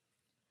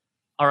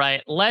 All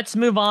right, let's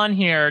move on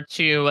here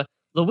to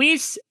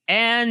Luis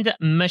and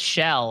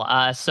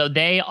Michelle. So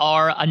they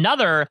are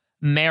another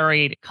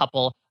married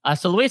couple.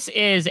 So Luis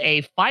is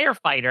a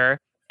firefighter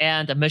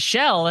and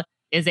Michelle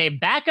is a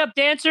backup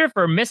dancer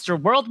for Mr.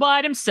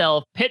 Worldwide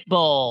himself,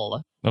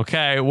 Pitbull.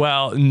 Okay,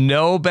 well,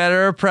 no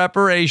better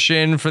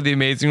preparation for The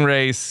Amazing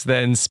Race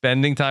than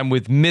spending time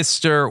with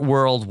Mr.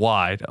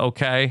 Worldwide,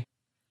 okay?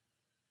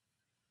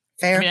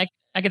 Fair. I mean,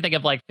 I can think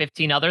of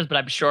 15 others, but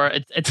I'm sure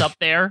it's up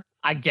there,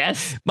 I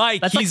guess.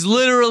 Mike, he's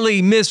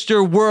literally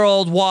Mr.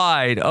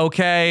 Worldwide,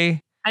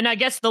 okay? And I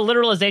guess the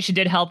literalization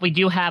did help. We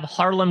do have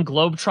Harlem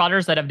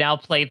Globetrotters that have now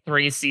played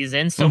 3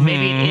 seasons, so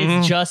maybe it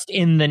is just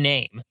in the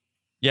name.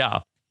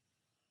 Yeah.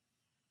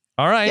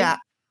 All right. Yeah.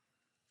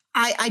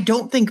 I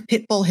don't think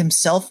Pitbull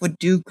himself would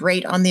do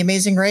great on The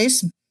Amazing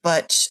Race,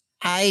 but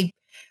I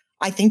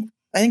think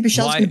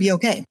Michelle's going to be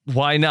okay.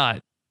 Why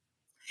not?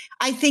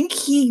 I think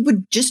he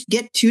would just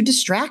get too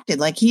distracted.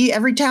 Like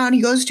every town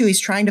he goes to, he's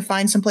trying to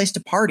find some place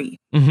to party.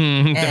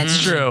 Mm-hmm.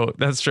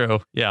 That's true.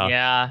 Yeah.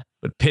 Yeah.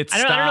 But pit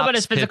stops, I don't know about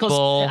his physical.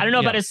 Pitbull, I don't know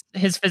about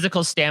his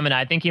physical stamina.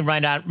 I think he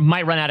might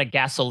run out of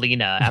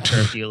gasolina after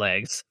a few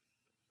legs.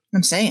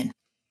 I'm saying.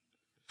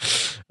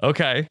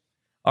 Okay.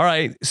 All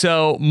right.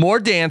 So more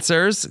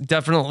dancers.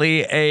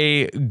 Definitely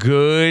a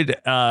good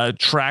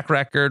track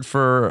record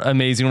for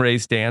Amazing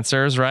Race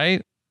dancers,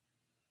 right?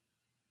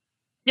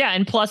 Yeah,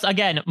 and plus,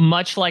 again,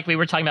 much like we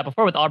were talking about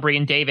before with Aubrey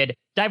and David,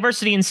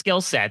 diversity in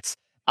skill sets.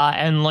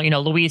 And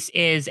Luis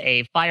is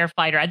a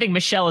firefighter. I think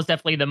Michelle is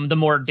definitely the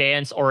more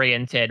dance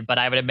oriented, but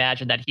I would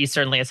imagine that he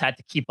certainly has had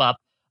to keep up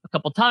a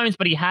couple times.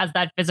 But he has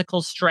that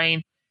physical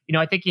strength.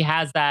 I think he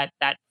has that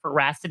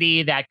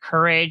veracity, that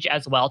courage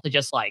as well to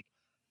just like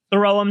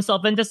throw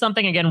himself into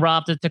something. Again,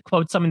 Rob, to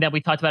quote something that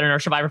we talked about in our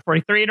Survivor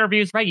 43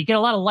 interviews, right? You get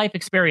a lot of life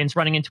experience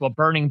running into a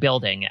burning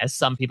building, as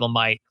some people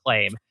might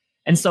claim.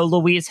 And so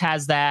Luis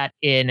has that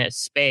in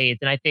spades.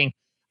 And I think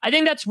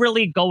that's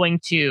really going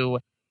to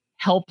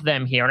help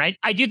them here. And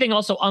I do think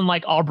also,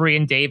 unlike Aubrey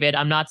and David,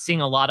 I'm not seeing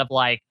a lot of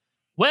like,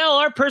 well,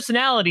 our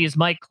personalities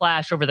might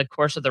clash over the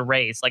course of the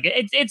race. Like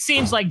it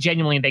seems like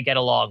genuinely they get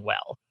along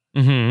well.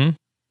 Mm-hmm.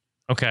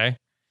 Okay.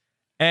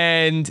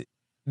 And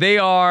they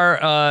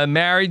are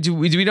married. Do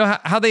we know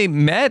how they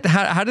met?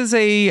 How does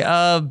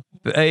a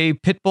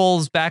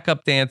Pitbull's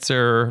backup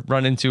dancer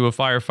run into a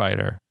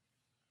firefighter?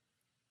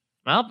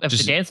 Well, if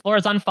the dance floor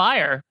is on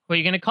fire, who are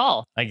you going to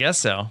call? I guess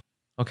so.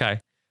 Okay.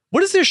 What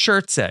does their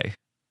shirt say?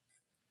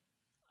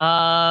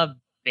 Raised.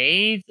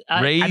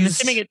 Raised. I'm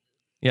assuming it.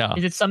 Yeah.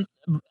 Is it some?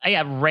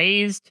 Yeah,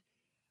 raised.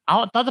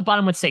 I thought the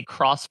bottom would say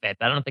CrossFit,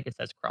 but I don't think it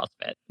says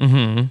CrossFit.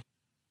 Mm-hmm.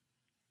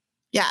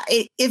 Yeah,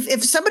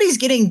 if somebody's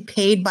getting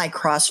paid by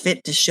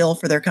CrossFit to shill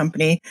for their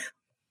company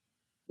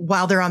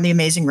while they're on The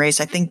Amazing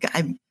Race, I think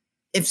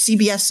if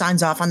CBS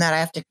signs off on that, I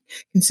have to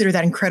consider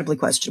that incredibly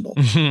questionable.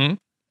 Mm-hmm.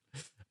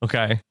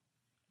 Okay.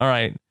 All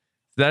right.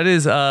 That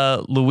is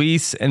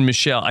Luis and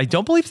Michelle. I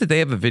don't believe that they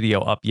have a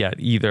video up yet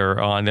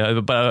either on,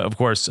 but of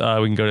course we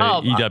can go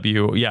to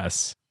EW.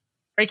 Yes.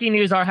 Breaking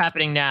news are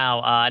happening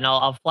now, and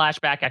I'll flash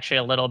back actually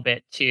a little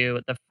bit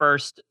to the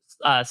first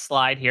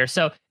slide here.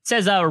 So it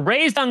says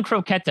 "Raised on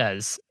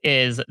Croquetas"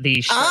 is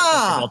the shirt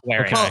that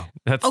they're both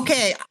wearing.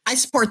 Okay, I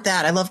support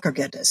that. I love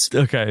croquetas.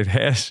 Okay,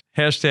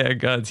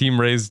 hashtag team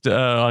raised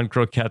on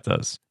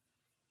croquetas.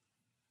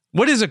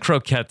 What is a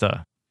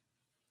croqueta?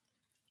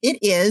 It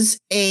is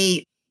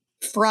a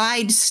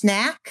fried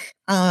snack.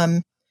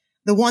 The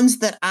ones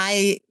that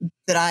I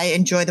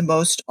enjoy the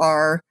most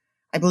are,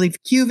 I believe,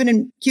 Cuban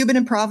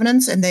in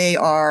provenance, and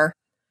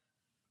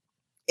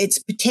it's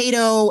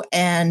potato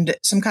and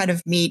some kind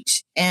of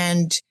meat,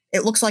 and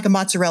it looks like a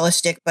mozzarella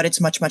stick, but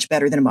it's much, much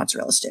better than a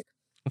mozzarella stick.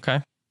 Okay.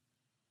 All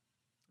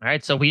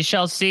right, so we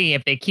shall see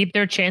if they keep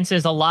their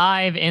chances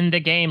alive in the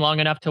game long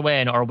enough to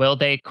win, or will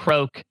they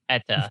croak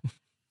at the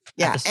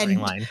starting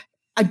line.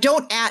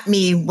 Don't at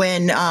me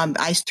when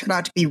I turn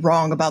out to be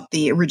wrong about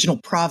the original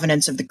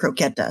provenance of the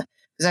croqueta,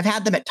 because I've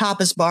had them at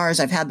tapas bars,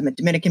 I've had them at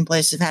Dominican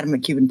places, I've had them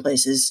at Cuban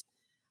places.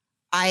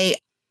 I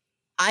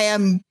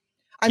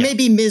may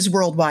be Ms.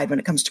 Worldwide when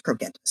it comes to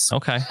croquetas.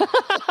 Okay.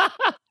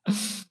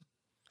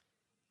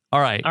 All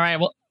right.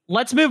 Well,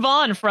 let's move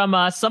on from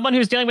someone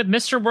who's dealing with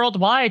Mr.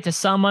 Worldwide to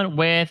someone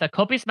with a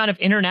copious amount of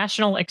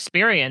international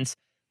experience.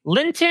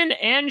 Linton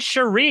and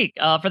Sharik,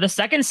 for the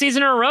second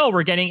season in a row,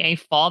 we're getting a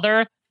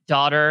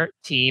father-daughter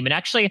team. And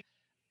actually,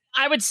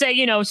 I would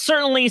say,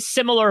 certainly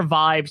similar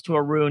vibes to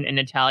Arun and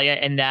Natalia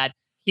in that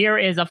here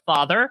is a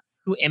father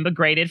who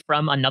immigrated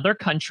from another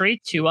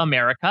country to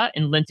America.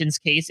 In Linton's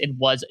case, it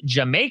was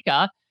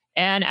Jamaica.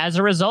 And as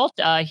a result,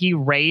 he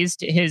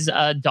raised his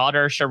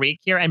daughter, Sharik,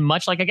 here. And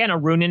much like, again,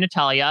 Arun and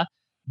Natalia,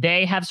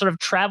 they have sort of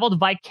traveled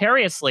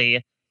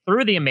vicariously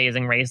through The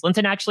Amazing Race.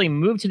 Linton actually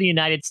moved to the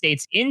United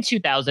States in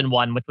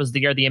 2001, which was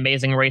the year The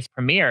Amazing Race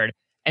premiered.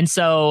 And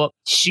so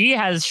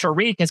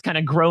Sharik has kind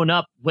of grown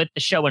up with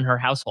the show in her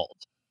household.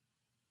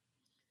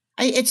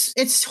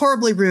 It's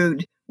horribly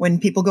rude when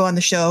people go on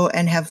the show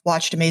and have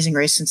watched Amazing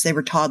Race since they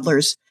were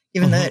toddlers,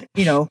 given that,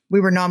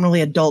 we were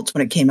nominally adults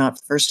when it came out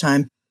the first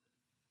time.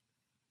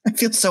 I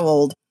feel so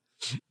old.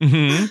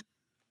 Mm-hmm.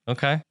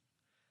 Okay.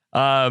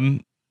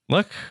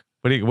 Look,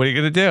 what are you going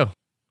to do?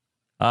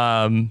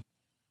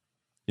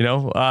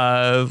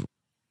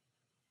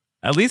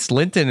 At least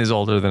Linton is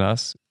older than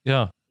us.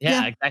 Yeah,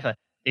 exactly.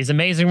 These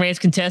Amazing Race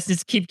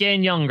contestants keep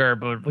getting younger,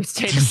 but we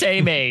stay the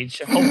same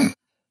age.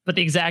 But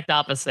the exact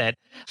opposite.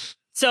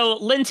 So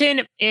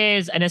Linton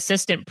is an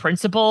assistant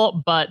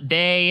principal, but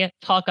they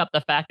talk up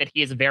the fact that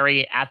he is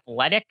very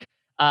athletic,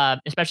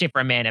 especially for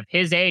a man of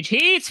his age.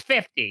 He's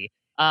 50.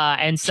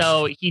 And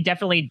so he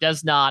definitely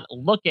does not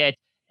look it.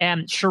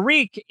 And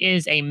Sharik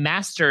is a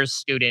master's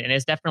student and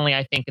is definitely,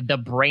 I think, the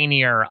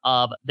brainier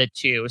of the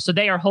two. So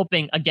they are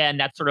hoping, again,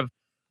 that sort of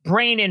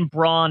brain and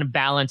brawn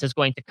balance is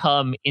going to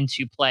come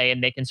into play,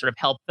 and they can sort of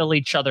help fill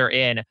each other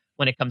in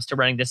when it comes to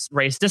running this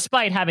race,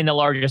 despite having the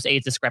largest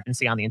age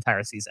discrepancy on the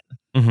entire season.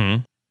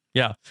 Mm-hmm.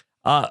 Yeah.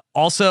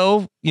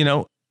 Also,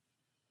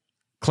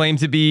 claim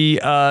to be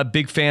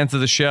big fans of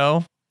the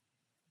show.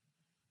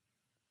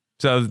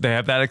 So they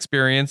have that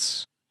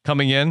experience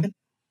coming in.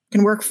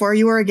 Can work for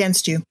you or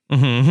against you.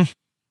 Mm-hmm.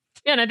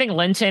 Yeah, and I think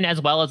Linton, as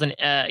well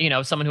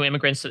as someone who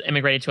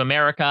immigrated to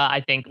America,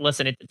 I think,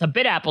 listen, it's a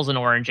bit apples and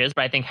oranges,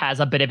 but I think has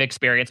a bit of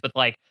experience with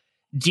like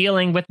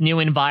dealing with new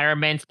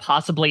environments,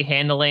 possibly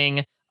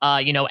handling,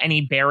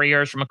 any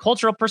barriers from a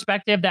cultural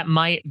perspective that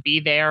might be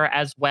there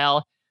as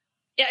well.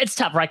 Yeah, it's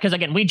tough, right? Because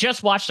again, we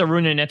just watched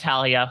Aruna and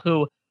Natalia,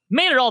 who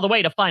made it all the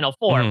way to Final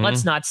Four. Mm-hmm.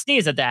 Let's not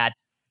sneeze at that.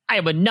 I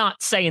would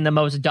not say in the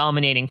most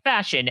dominating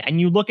fashion. And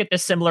you look at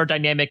this similar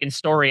dynamic and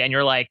story, and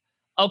you're like,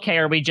 okay,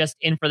 are we just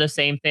in for the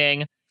same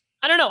thing?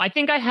 I don't know. I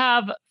think I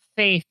have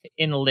faith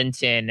in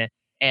Linton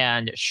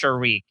and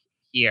Sharik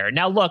here.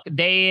 Now, look,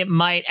 they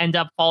might end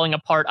up falling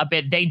apart a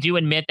bit. They do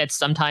admit that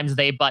sometimes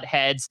they butt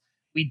heads.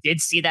 We did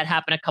see that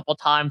happen a couple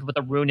times with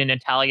Arun and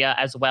Natalia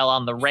as well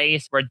on the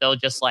race, where they'll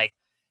just like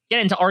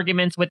get into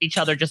arguments with each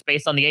other just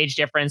based on the age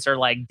difference or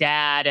like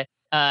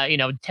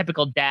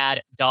typical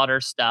dad-daughter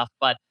stuff.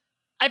 But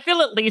I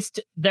feel at least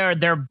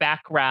their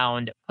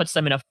background puts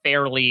them in a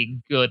fairly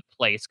good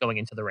place going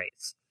into the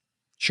race.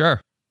 Sure.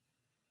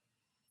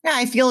 Yeah,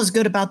 I feel as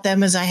good about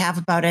them as I have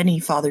about any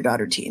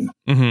father-daughter team.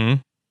 Mm-hmm.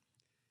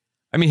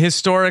 I mean,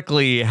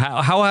 historically,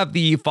 how have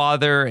the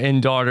father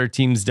and daughter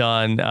teams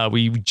done?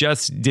 We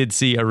just did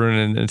see Arun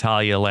and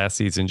Natalia last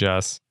season,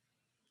 Jess.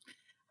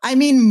 I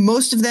mean,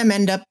 most of them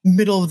end up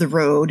middle of the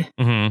road.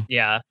 Mm-hmm.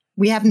 Yeah.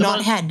 We have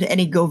not had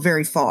any go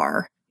very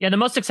far. Yeah, the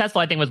most successful,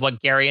 I think, was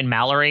Gary and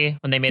Mallory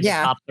when they made the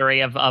top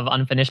 3 of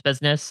Unfinished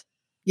Business.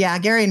 Yeah,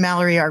 Gary and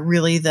Mallory are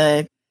really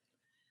they're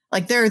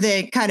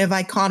the kind of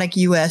iconic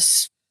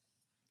U.S.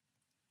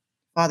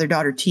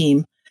 father-daughter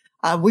team.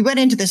 We went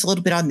into this a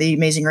little bit on the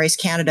Amazing Race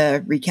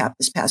Canada recap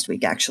this past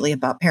week, actually,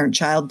 about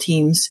parent-child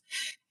teams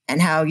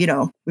and how,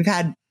 we've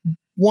had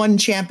one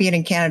champion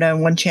in Canada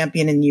and one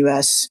champion in the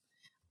U.S.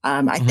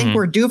 I think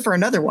we're due for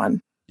another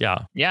one.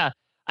 Yeah. Yeah.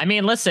 I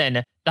mean,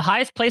 listen, the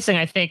highest placing,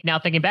 I think, now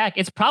thinking back,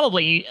 it's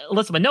probably,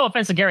 listen, with no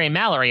offense to Gary and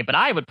Mallory, but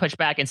I would push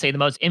back and say the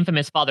most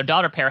infamous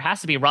father-daughter pair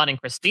has to be Ron and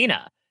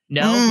Christina.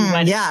 No?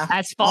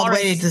 As far all the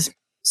way as to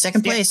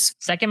second place.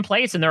 Second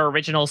place in their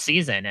original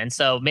season. And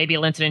so maybe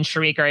Linton and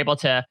Sharik are able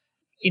to,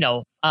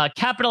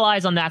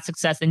 capitalize on that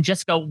success and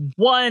just go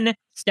one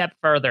step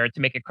further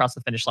to make it across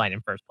the finish line in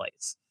first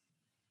place.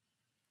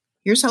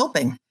 Here's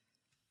hoping.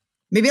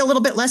 Maybe a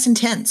little bit less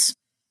intense.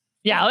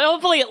 Yeah,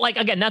 hopefully,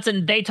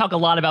 they talk a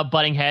lot about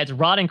butting heads.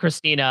 Ron and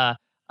Christina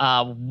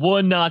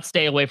would not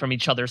stay away from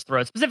each other's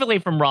throats, specifically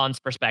from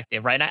Ron's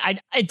perspective, right?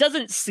 It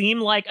doesn't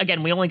seem like,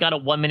 again, we only got a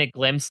 1-minute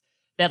glimpse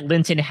that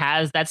Linton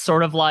has that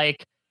sort of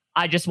like,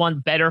 I just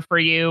want better for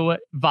you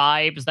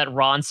vibes that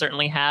Ron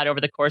certainly had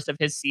over the course of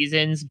his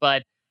seasons.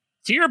 But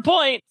to your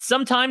point,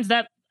 sometimes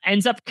that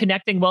ends up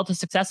connecting well to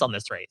success on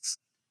this race.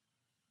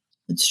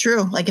 It's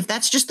true. Like if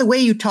that's just the way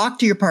you talk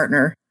to your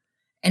partner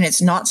and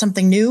it's not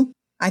something new,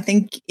 I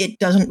think it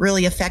doesn't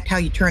really affect how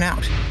you turn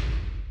out.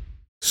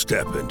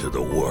 Step into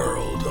the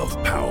world of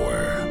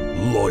power,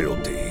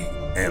 loyalty,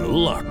 and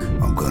luck.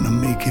 I'm going to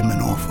make him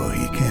an offer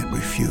he can't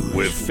refuse.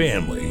 With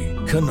family,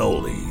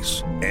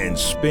 cannolis, and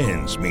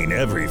spins mean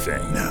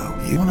everything.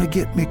 Now, you want to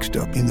get mixed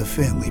up in the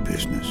family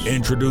business.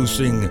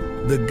 Introducing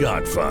The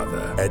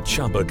Godfather at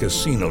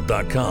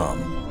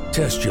ChumbaCasino.com.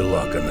 Test your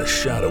luck in the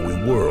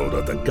shadowy world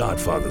of The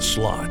Godfather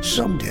slot.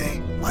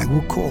 Someday, I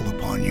will call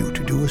upon you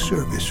to do a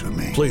service for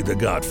me. Play The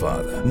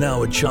Godfather,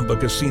 now at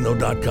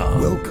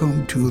ChumbaCasino.com.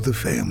 Welcome to the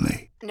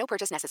family. No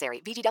purchase necessary.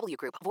 VGW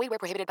Group. Void where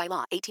prohibited by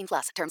law.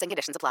 18+. Terms and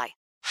conditions apply.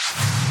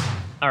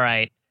 All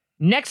right.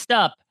 Next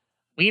up,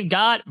 we've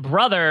got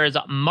brothers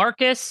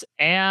Marcus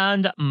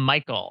and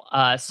Michael.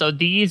 So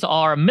these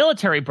are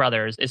military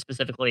brothers, is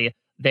specifically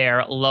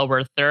their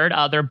lower third.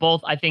 They're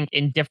both, I think,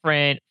 in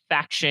different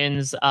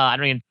factions. I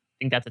don't even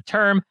think that's a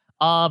term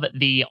of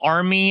the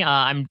army.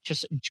 I'm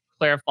just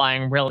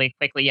clarifying really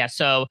quickly. Yeah.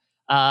 So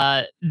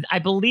I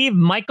believe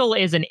Michael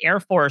is an Air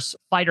Force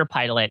fighter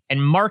pilot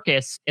and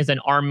Marcus is an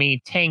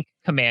Army tank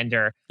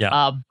commander.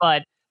 Yeah.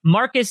 But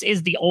Marcus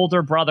is the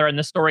older brother, and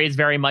the story is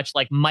very much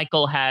like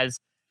Michael has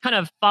kind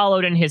of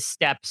followed in his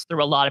steps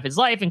through a lot of his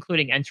life,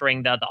 including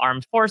entering the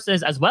armed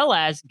forces, as well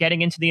as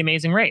getting into the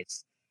Amazing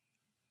Race.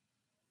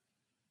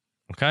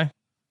 Okay.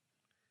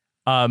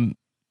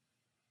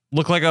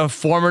 Look like a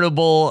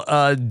formidable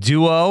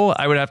duo,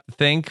 I would have to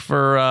think,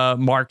 for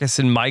Marcus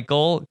and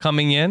Michael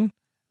coming in.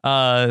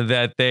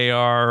 That they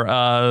are,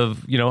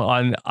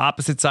 on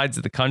opposite sides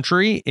of the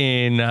country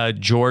in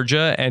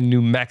Georgia and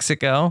New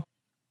Mexico.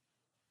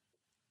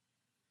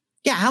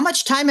 Yeah, how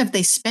much time have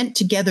they spent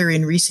together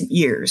in recent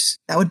years?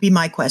 That would be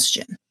my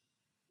question.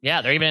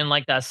 Yeah, they're even in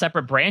like the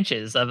separate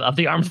branches of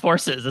the armed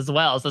forces as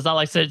well. So it's not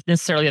like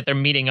necessarily that they're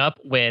meeting up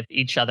with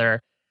each other.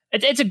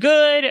 It's a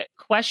good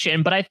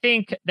question, but I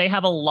think they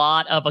have a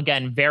lot of,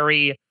 again,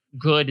 very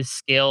good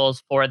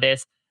skills for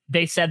this.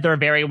 They said they're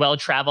very well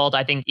traveled.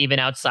 I think even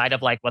outside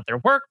of like what their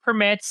work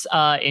permits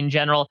in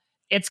general,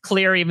 it's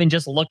clear even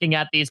just looking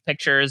at these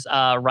pictures,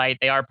 right?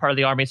 They are part of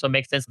the Army, so it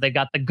makes sense that they've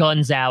got the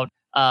guns out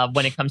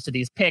when it comes to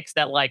these pics,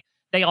 that like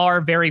they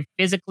are very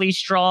physically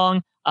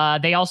strong.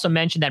 They also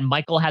mentioned that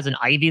Michael has an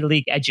Ivy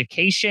League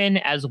education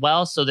as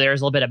well, so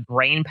there's a little bit of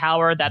brain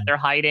power that they're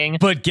hiding.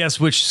 But guess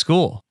which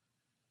school?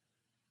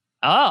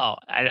 Oh,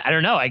 I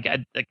don't know. I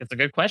think it's a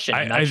good question.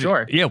 I'm not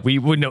sure. Yeah, we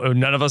would know.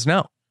 None of us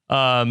know.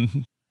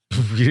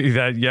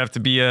 You have to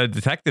be a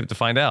detective to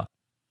find out.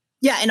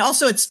 Yeah, and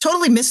also it's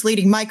totally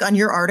misleading, Mike, on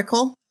your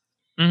article.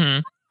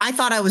 Mm-hmm. I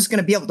thought I was going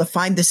to be able to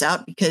find this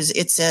out because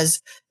it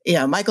says,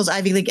 Michael's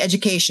Ivy League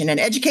education, and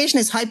education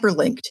is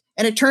hyperlinked.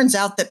 And it turns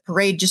out that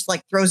Parade just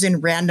like throws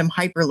in random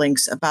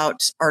hyperlinks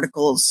about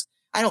articles.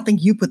 I don't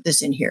think you put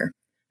this in here,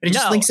 but it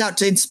just links out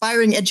to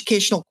inspiring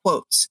educational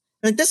quotes.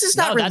 Like, this is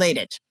not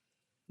related.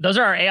 Those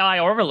are our AI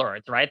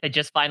overlords, right? They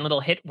just find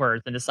little hit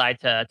words and decide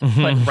to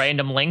put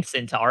random links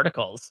into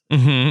articles.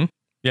 Mm-hmm.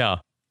 Yeah.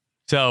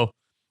 So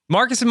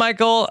Marcus and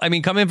Michael, I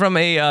mean, coming from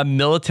a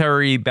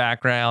military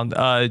background,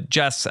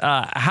 Jess,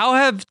 how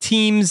have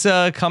teams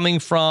coming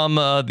from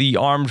the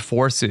armed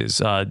forces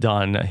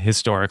done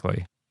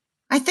historically?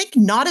 I think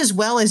not as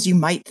well as you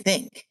might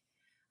think.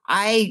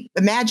 I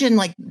imagine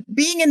like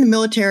being in the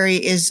military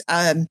is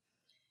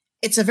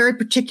it's a very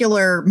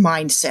particular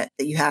mindset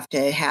that you have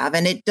to have.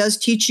 And it does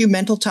teach you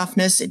mental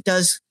toughness. It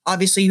does.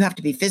 Obviously, you have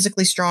to be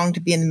physically strong to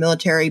be in the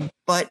military,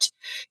 but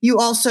you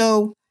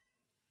also,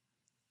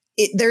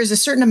 there's a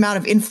certain amount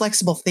of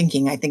inflexible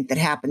thinking, I think, that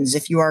happens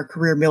if you are a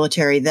career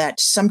military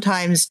that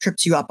sometimes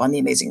trips you up on The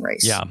Amazing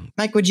Race. Yeah.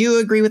 Mike, would you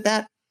agree with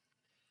that?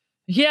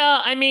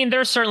 Yeah, I mean,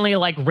 there's certainly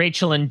like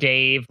Rachel and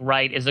Dave,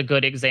 right, is a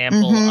good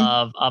example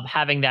of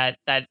having that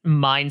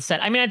mindset.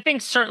 I mean, I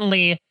think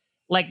certainly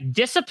like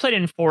discipline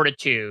and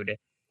fortitude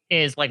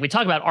is like, we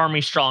talk about Army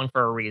Strong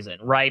for a reason,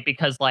 right?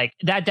 Because like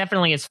that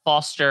definitely is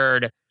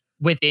fostered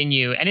within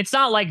you. And it's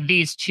not like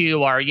these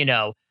two are,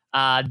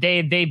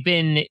 they've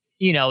been,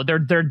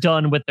 they're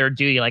done with their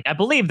duty. Like I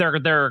believe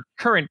their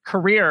current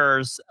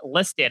careers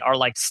listed are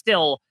like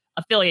still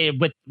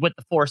affiliated with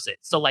the forces.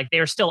 So like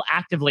they're still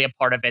actively a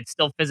part of it,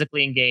 still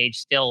physically engaged,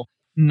 still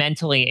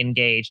mentally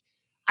engaged.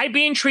 I'd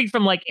be intrigued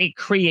from like a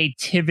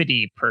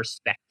creativity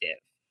perspective.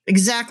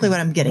 Exactly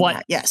what I'm getting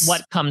at. Yes.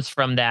 What comes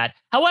from that?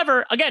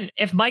 However, again,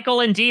 if Michael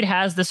indeed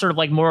has this sort of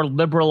like more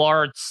liberal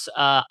arts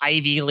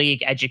Ivy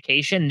League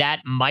education,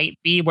 that might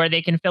be where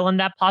they can fill in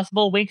that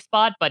possible weak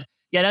spot. But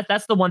yeah,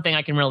 that's the one thing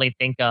I can really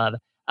think of.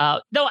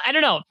 Though I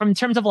don't know, from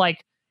terms of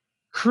like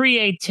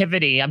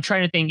creativity, I'm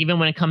trying to think even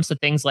when it comes to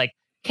things like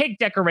cake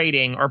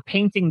decorating or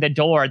painting the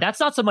door, that's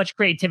not so much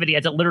creativity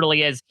as it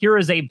literally is, here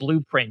is a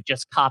blueprint,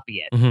 just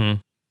copy it. Mm-hmm.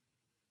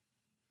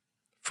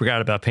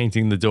 Forgot about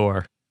painting the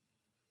door.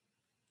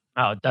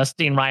 Oh,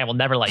 Dusty and Ryan will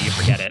never let you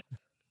forget it.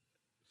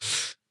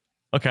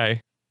 Okay.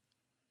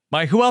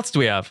 Mike, who else do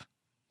we have?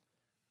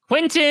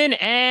 Quentin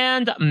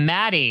and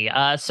Maddie.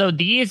 So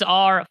these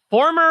are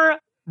former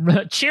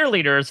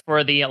cheerleaders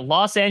for the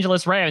Los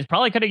Angeles Rams.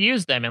 Probably could have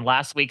used them in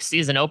last week's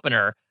season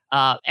opener.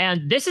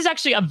 And this is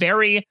actually a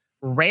very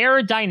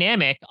rare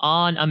dynamic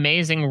on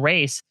Amazing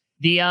Race.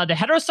 The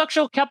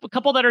heterosexual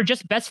couple that are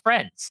just best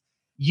friends.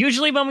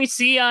 Usually when we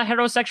see a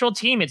heterosexual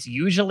team, it's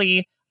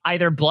usually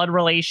either blood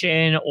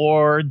relation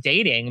or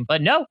dating.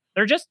 But no,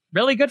 they're just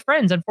really good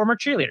friends and former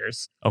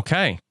cheerleaders.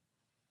 Okay.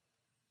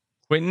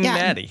 Quentin and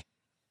Maddie.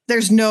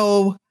 There's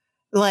no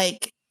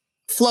like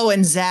Flo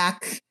and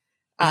Zach.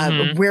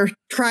 We're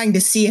trying to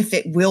see if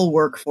it will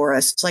work for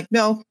us. It's like,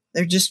 no,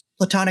 they're just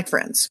platonic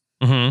friends.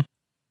 Mm-hmm.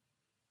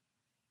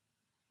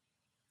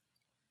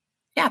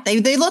 Yeah,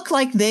 they look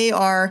like they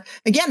are.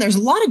 Again,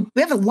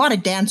 we have a lot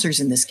of dancers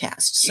in this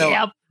cast. So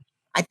yep.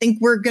 I think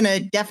we're going to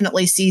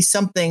definitely see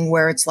something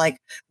where it's like,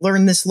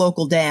 learn this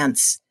local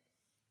dance.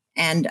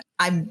 And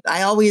I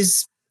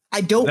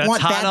don't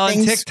want hot bad on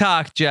things.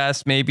 TikTok,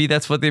 Jess. Maybe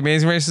that's what the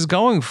Amazing Race is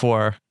going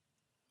for.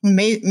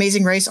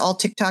 Amazing Race, all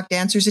TikTok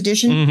dancers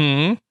edition.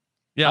 Mm-hmm.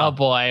 Yeah. Oh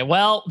boy.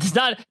 Well, it's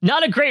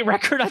not a great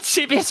record on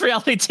CBS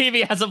reality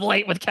TV as of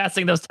late with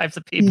casting those types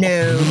of people.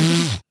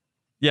 No.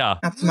 Yeah.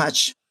 Not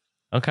much.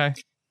 Okay.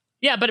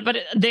 Yeah, but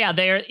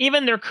they're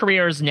even their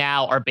careers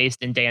now are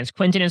based in dance.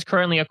 Quentin is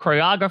currently a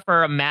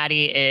choreographer.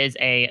 Maddie is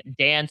a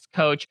dance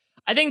coach.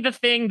 I think the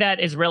thing that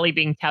is really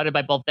being touted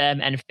by both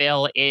them and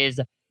Phil is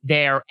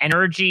their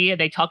energy.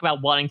 They talk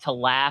about wanting to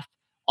laugh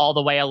all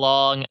the way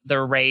along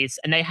the race,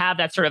 and they have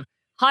that sort of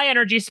high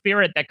energy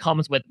spirit that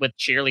comes with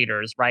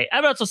cheerleaders, right?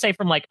 I would also say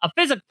from like a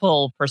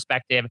physical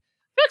perspective, I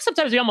feel like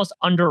sometimes we almost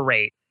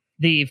underrate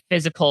the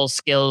physical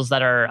skills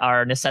that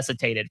are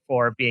necessitated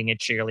for being a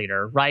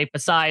cheerleader, right?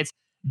 Besides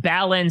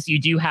balance,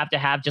 you do have to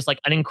have just like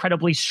an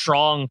incredibly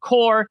strong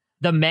core.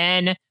 The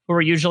men who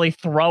are usually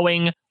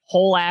throwing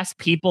whole ass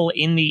people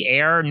in the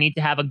air need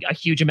to have a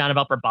huge amount of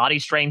upper body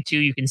strength too.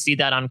 You can see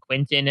that on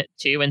Quentin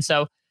too. And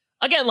so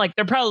again, like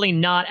they're probably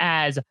not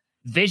as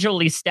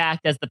visually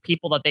stacked as the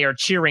people that they are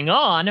cheering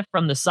on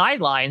from the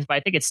sidelines, but I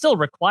think it still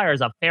requires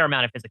a fair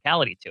amount of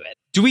physicality to it.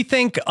 Do we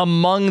think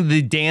among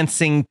the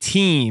dancing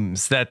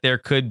teams that there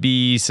could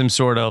be some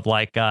sort of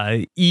like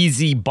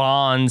easy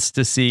bonds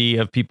to see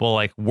of people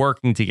like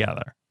working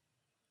together?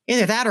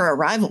 Either that or a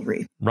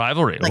rivalry.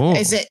 Rivalry.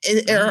 Like,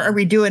 are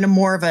we doing a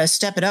more of a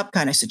step it up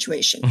kind of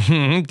situation?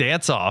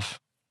 Dance off.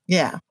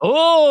 Yeah.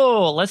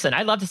 Oh, listen,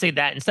 I'd love to see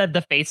that. Instead of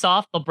the face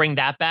off, they'll bring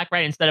that back,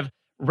 right? Instead of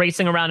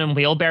racing around in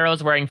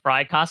wheelbarrows wearing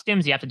Fry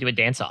costumes, you have to do a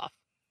dance off.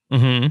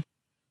 Mm-hmm.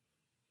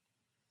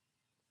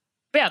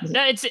 But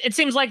yeah, it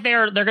seems like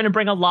they're going to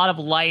bring a lot of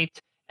light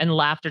and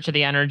laughter to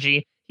the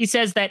energy. He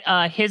says that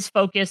his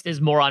focus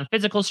is more on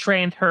physical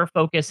strength. Her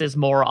focus is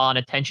more on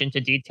attention to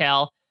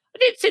detail.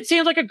 It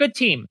seems like a good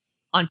team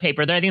on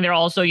paper. I think they're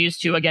also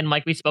used to, again,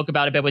 like we spoke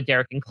about a bit with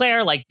Derek and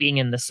Claire, like being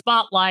in the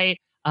spotlight,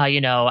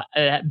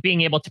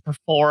 being able to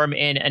perform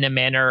in a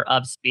manner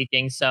of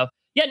speaking. So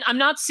yeah, I'm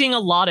not seeing a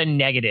lot of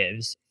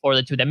negatives for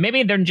the two of them.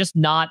 Maybe they're just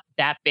not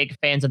that big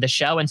fans of the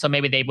show. And so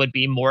maybe they would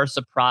be more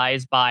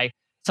surprised by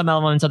some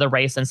elements of the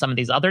race than some of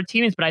these other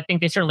teams. But I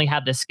think they certainly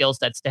have the skill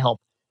sets to help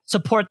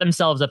support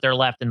themselves if they're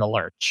left in the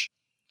lurch.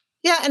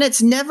 Yeah, and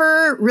it's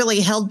never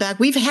really held back.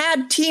 We've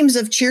had teams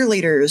of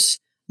cheerleaders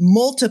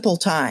multiple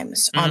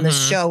times on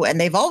this show, and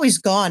they've always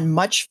gone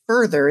much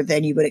further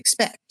than you would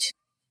expect.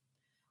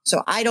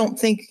 So I don't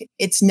think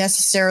it's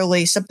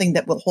necessarily something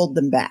that will hold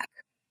them back.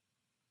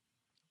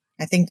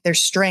 I think their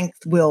strength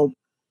will,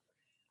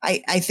 I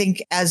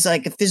think as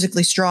like a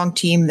physically strong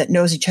team that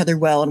knows each other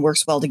well and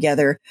works well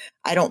together,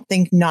 I don't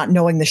think not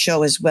knowing the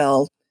show as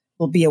well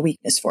will be a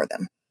weakness for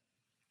them.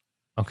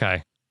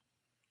 Okay.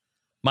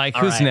 Mike,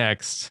 All who's right.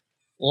 next?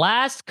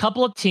 Last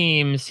couple of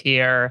teams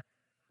here.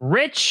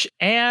 Rich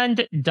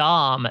and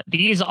Dom.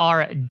 These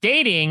are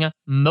dating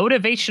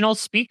motivational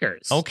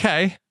speakers.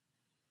 Okay.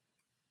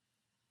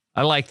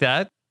 I like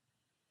that.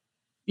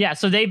 Yeah,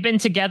 so they've been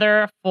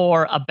together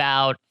for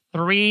about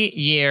 3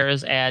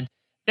 years, and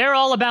they're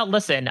all about,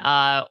 listen,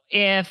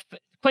 if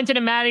Quentin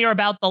and Maddie are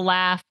about the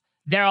laugh,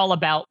 they're all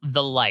about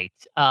the light.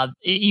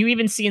 You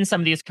even see in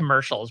some of these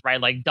commercials, right?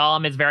 Like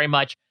Dom is very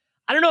much,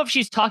 I don't know if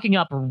she's talking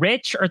up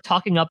Rich or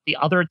talking up the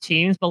other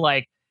teams, but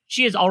like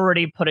she is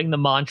already putting the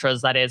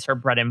mantras that is her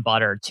bread and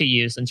butter to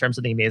use in terms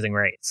of the Amazing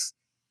Race.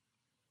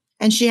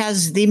 And she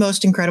has the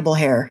most incredible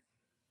hair.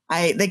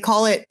 They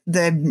call it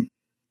the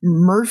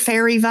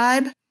Murfairy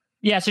vibe.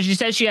 Yeah, so she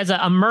says she has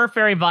a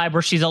Murfairy vibe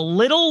where she's a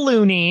little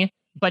loony,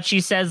 but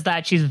she says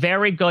that she's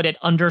very good at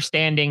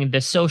understanding the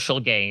social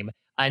game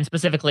and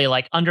specifically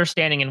like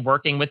understanding and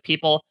working with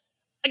people.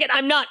 Again,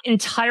 I'm not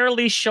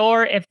entirely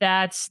sure if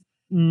that's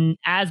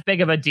as big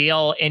of a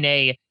deal in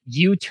a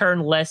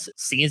U-turn-less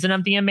season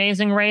of The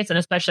Amazing Race, and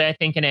especially I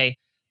think in a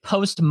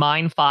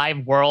post-Mine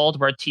 5 world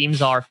where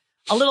teams are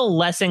a little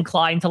less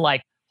inclined to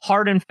like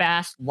hard and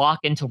fast lock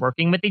into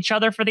working with each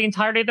other for the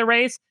entirety of the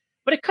race.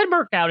 But it could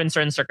work out in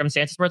certain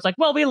circumstances where it's like,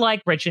 well, we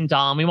like Rich and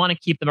Dom. We want to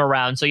keep them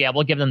around. So, yeah,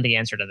 we'll give them the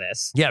answer to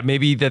this. Yeah,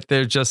 maybe that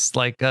they're just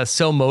like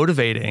so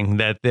motivating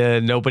that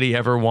nobody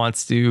ever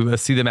wants to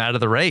see them out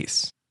of the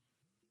race.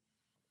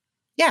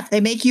 Yeah,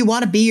 they make you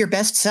want to be your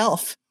best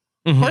self.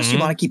 Of course you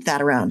want to keep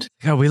that around.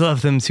 God, we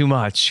love them too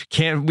much.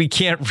 We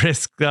can't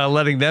risk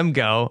letting them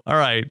go. All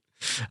right.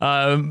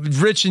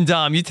 Rich and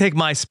Dom, you take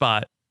my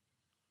spot.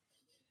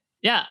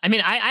 Yeah, I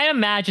mean, I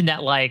imagine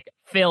that like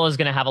Phil is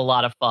going to have a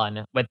lot of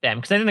fun with them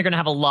because I think they're going to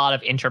have a lot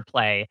of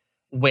interplay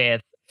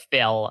with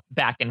Phil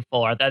back and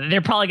forth.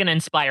 They're probably going to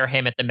inspire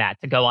him at the mat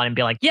to go on and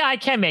be like, yeah, I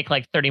can make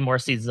like 30 more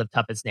seasons of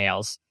Tough as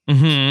Nails.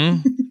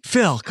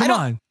 Phil, come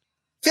on.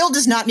 Phil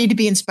does not need to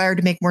be inspired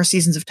to make more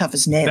seasons of Tough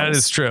as Nails. That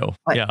is true.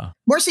 Yeah.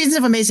 More seasons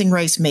of Amazing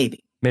Race, maybe.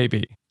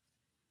 Maybe.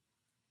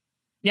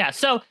 Yeah.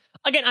 So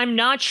again, I'm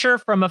not sure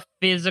from a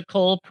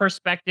physical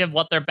perspective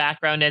what their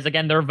background is.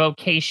 Again, their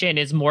vocation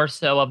is more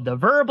so of the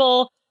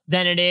verbal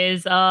than it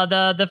is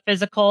the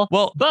physical.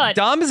 Well, but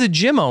Dom is a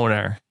gym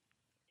owner.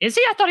 Is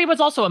he? I thought he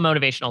was also a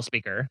motivational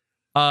speaker.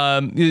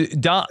 Dom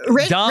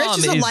Rich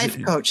is a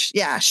life coach.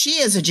 Yeah, she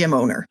is a gym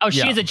owner. Oh,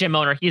 she's a gym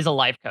owner. He's a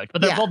life coach.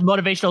 But they're both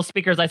motivational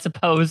speakers, I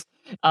suppose,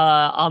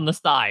 on the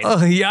side.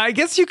 Oh, yeah, I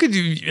guess you could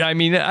do. I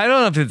mean, I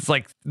don't know if it's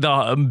like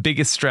the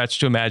biggest stretch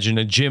to imagine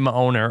a gym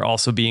owner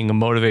also being a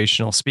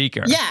motivational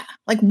speaker. Yeah.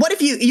 Like, what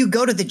if you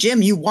go to the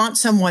gym, you want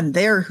someone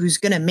there who's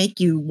going to make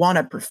you want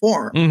to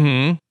perform?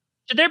 Mm-hmm.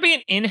 Should there be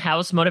an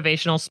in-house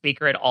motivational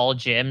speaker at all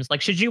gyms? Like,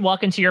 should you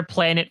walk into your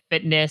Planet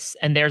Fitness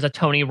and there's a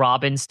Tony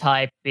Robbins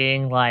type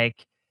being like,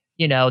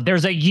 you know,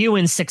 there's a you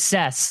in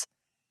success,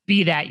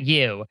 be that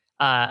you?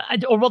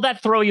 Or will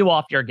that throw you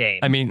off your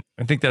game? I mean,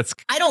 I think that's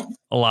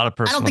a lot of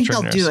personal trainers. I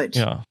don't think they'll do it.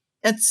 Yeah.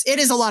 It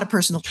is a lot of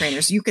personal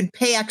trainers. You can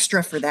pay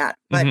extra for that.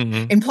 But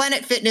in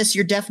Planet Fitness,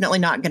 you're definitely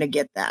not going to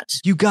get that.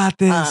 You got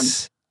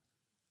this.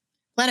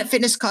 Planet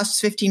Fitness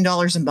costs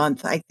 $15 a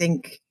month, I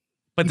think.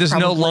 But there's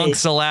no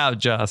lunks allowed,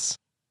 Jess.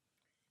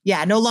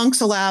 Yeah, no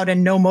lunks allowed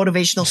and no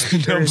motivational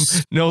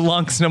speakers. no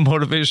lunks, no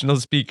motivational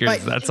speakers.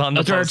 But that's on the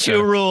poster. There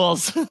are 2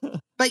 rules.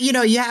 But, you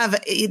know,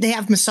 they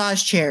have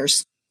massage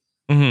chairs.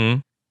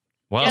 Mm-hmm.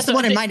 Well, That's the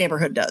one in my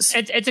neighborhood does.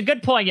 It's a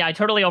good point. Yeah, I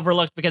totally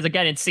overlooked because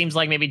again, it seems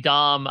like maybe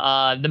Dom,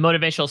 the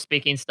motivational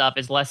speaking stuff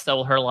is less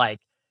so her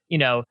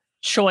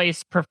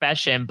choice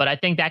profession, but I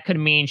think that could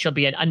mean she'll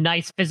be a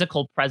nice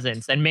physical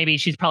presence, and maybe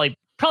she's probably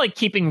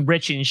keeping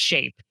Rich in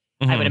shape.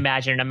 I would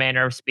imagine, in a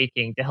manner of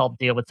speaking, to help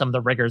deal with some of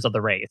the rigors of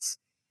the race.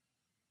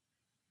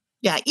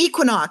 Yeah,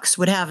 Equinox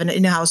would have an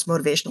in-house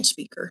motivational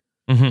speaker.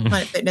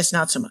 Planet Fitness,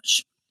 not so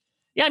much.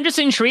 Yeah, I'm just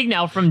intrigued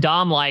now from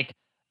Dom. Like,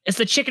 it's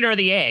the chicken or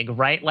the egg,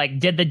 right? Like,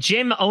 did the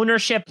gym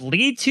ownership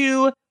lead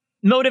to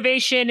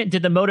motivation?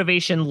 Did the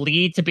motivation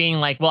lead to being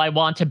like, well, I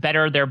want to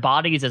better their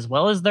bodies as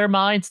well as their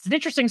minds? It's an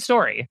interesting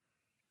story.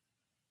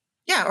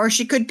 Yeah, or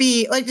she could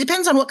be, like, it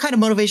depends on what kind of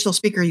motivational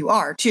speaker you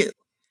are, too.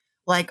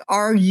 Like,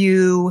 are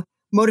you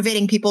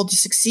motivating people to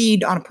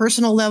succeed on a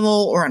personal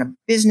level or on a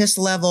business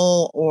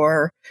level,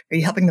 or are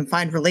you helping them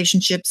find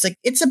relationships? Like,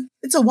 it's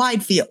a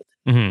wide field.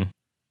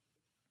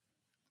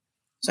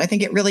 So I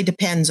think it really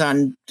depends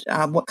on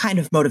what kind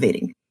of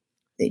motivating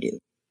they do.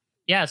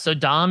 Yeah, so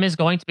Dom is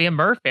going to be a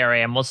Murph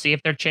area, and we'll see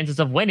if their chances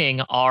of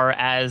winning are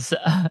as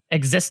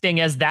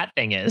existing as that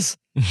thing is.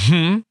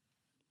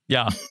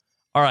 Yeah.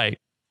 All right.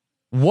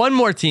 One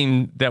more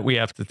team that we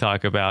have to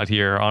talk about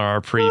here on our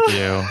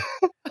preview.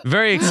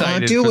 Very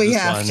excited. Do for we this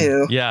have one.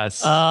 to?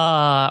 Yes.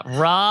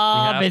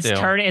 Rob is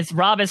turning.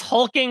 Rob is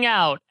hulking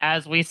out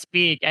as we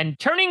speak, and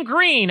turning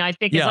green. I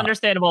think is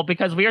understandable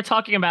because we are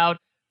talking about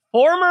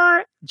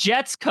former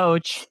Jets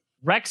coach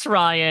Rex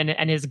Ryan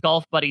and his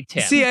golf buddy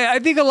Tim. See, I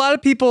think a lot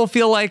of people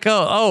feel like,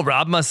 oh,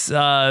 Rob must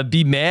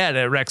be mad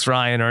at Rex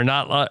Ryan or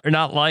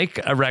not like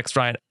a Rex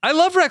Ryan. I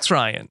love Rex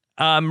Ryan.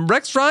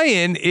 Rex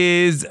Ryan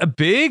is a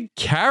big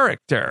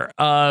character.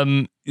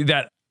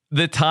 That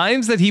the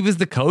times that he was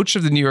the coach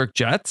of the New York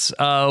Jets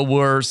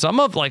were some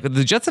of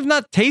the Jets have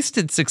not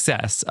tasted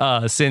success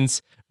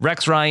since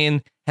Rex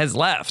Ryan has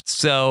left.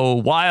 So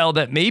while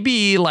that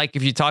maybe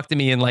if you talk to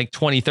me in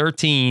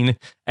 2013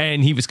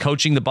 and he was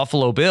coaching the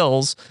Buffalo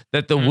Bills,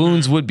 that the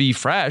wounds would be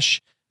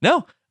fresh.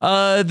 No,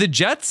 the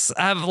Jets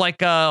have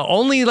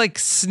only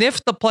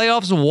sniffed the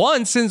playoffs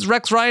once since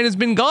Rex Ryan has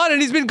been gone,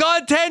 and he's been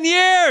gone 10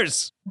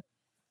 years.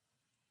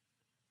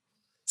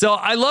 So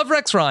I love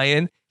Rex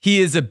Ryan. He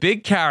is a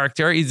big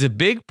character. He's a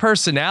big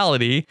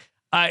personality.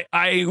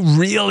 I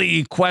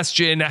really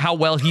question how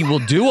well he will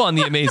do on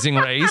The Amazing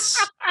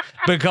Race,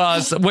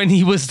 because when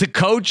he was the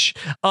coach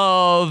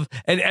of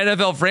an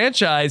NFL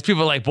franchise,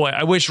 people are like, boy,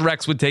 I wish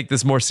Rex would take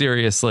this more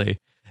seriously.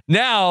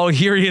 Now,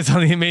 here he is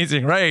on The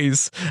Amazing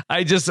Race.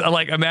 I just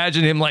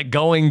imagine him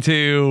going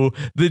to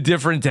the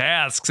different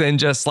tasks and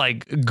just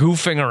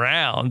goofing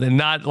around and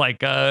not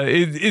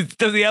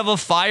does he have a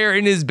fire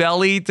in his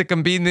belly to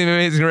compete in The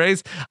Amazing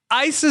Race?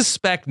 I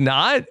suspect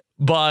not.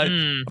 But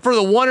for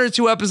the 1 or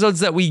 2 episodes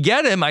that we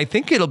get him, I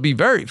think it'll be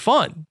very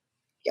fun.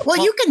 Well,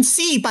 you can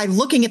see by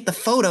looking at the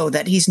photo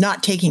that he's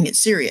not taking it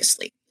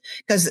seriously,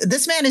 because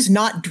this man is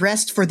not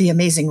dressed for The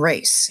Amazing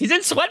Race. He's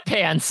in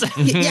sweatpants.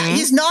 Yeah,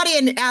 he's not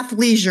in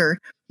athleisure.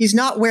 He's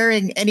not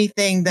wearing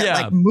anything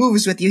that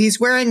moves with you. He's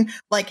wearing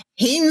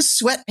Hanes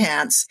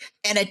sweatpants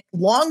and a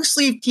long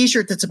sleeve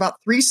t-shirt that's about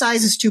 3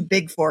 sizes too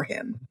big for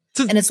him.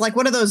 And it's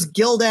one of those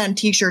Gildan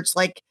t-shirts,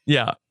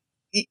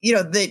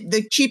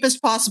 the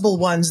cheapest possible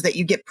ones that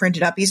you get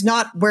printed up. He's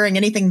not wearing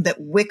anything that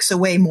wicks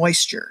away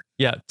moisture.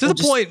 Yeah. To the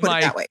point,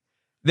 Mike,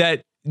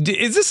 that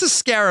is this a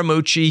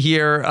Scaramucci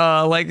here?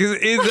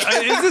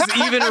 Is this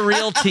even a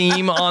real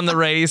team on the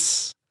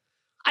race?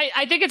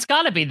 I think it's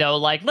got to be, though.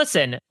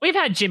 Listen, we've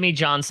had Jimmy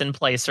Johnson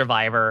play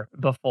Survivor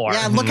before.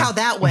 Yeah, look how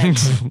that went.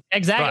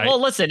 Exactly. Right. Well,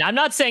 listen, I'm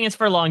not saying it's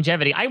for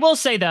longevity. I will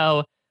say,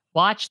 though,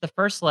 watch the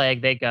first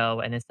leg they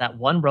go, and it's that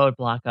one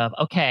roadblock of,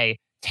 okay,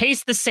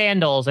 taste the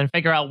sandals and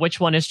figure out which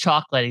one is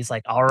chocolate. He's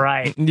like, all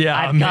right,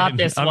 I've got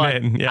this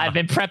one. Yeah. I've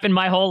been prepping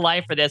my whole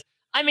life for this.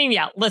 I mean,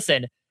 yeah,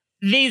 listen,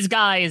 these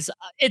guys,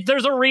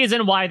 there's a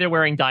reason why they're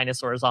wearing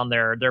dinosaurs on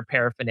their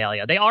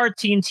paraphernalia. They are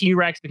Team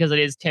T-Rex because it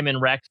is Tim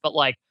and Rex, but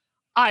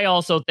I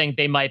also think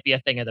they might be a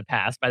thing of the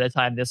past by the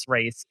time this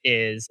race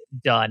is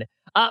done.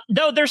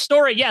 Though their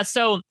story,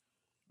 so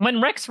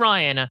when Rex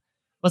Ryan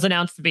was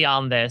announced to be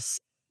on this,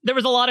 there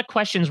was a lot of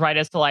questions, right,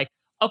 as to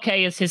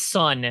okay, is his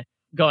son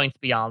going to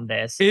be on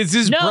this? Is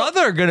his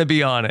brother going to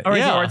be on it? Or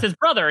it's his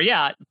brother,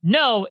 yeah.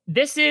 No,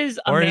 this is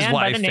a man his wife,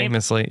 by the name...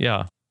 famously,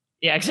 yeah.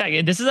 Yeah,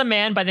 exactly. This is a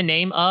man by the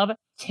name of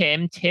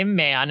Tim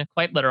Man,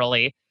 quite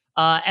literally.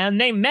 And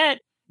they met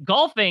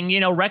golfing.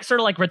 Rex sort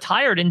of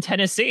retired in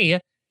Tennessee,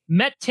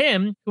 met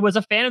Tim, who was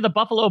a fan of the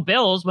Buffalo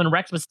Bills when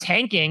Rex was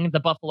tanking the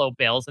Buffalo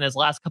Bills in his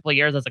last couple of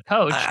years as a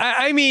coach.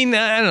 I mean,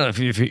 I don't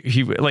know if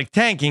he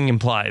tanking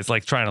implies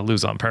trying to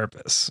lose on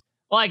purpose.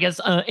 Well, I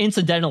guess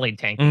incidentally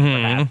tanking,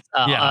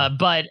 perhaps.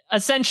 But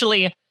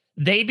essentially,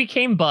 they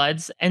became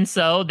buds, and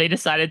so they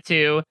decided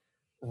to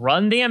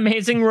run The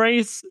Amazing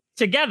Race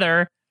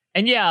together.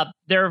 And yeah,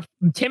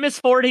 Tim is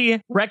 40,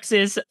 Rex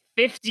is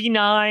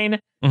 59.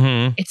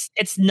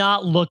 It's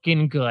not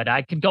looking good.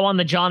 I could go on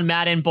the John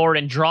Madden board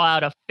and draw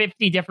out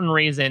 50 different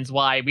reasons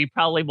why we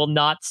probably will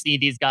not see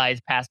these guys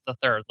past the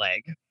third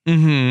leg.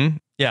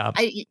 Yeah.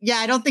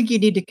 I don't think you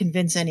need to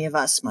convince any of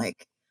us,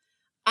 Mike.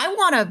 I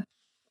want to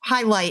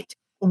highlight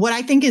what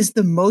I think is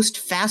the most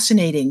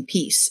fascinating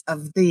piece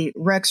of the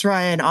Rex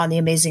Ryan on The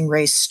Amazing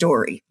Race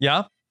story.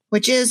 Yeah.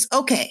 Which is,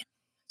 okay,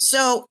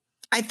 so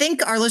I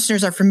think our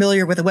listeners are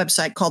familiar with a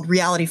website called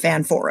Reality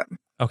Fan Forum.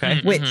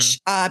 Okay. Which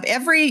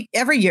every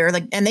year,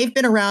 like, and they've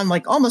been around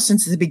like almost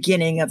since the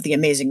beginning of The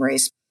Amazing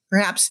Race,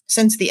 perhaps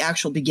since the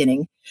actual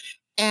beginning.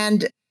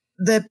 And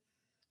the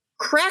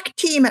crack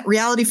team at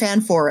Reality Fan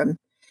Forum,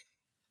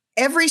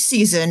 every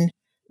season,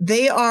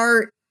 they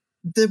are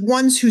the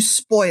ones who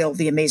spoil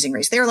The Amazing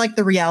Race. They're like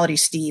the reality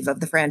Steve of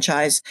the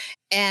franchise.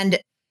 And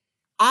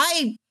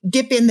I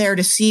dip in there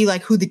to see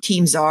like who the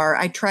teams are.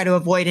 I try to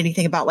avoid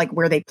anything about like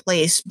where they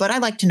place, but I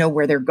like to know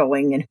where they're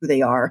going and who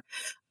they are.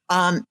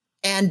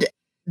 And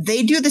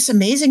they do this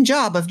amazing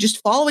job of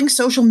just following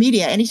social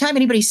media. Anytime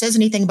anybody says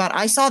anything about,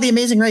 I saw The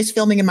Amazing Race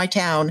filming in my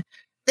town,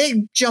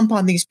 they jump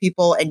on these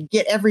people and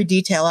get every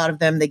detail out of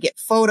them. They get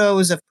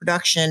photos of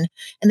production,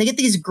 and they get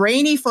these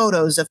grainy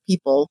photos of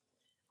people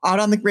out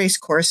on the race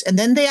course. And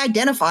then they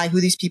identify who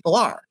these people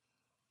are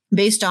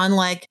based on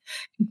like,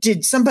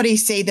 did somebody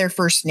say their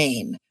first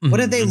name? What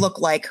do they look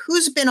like?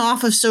 Who's been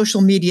off of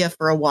social media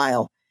for a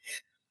while?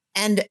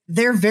 And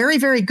they're very,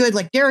 very good.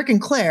 Like Derek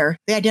and Claire,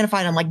 they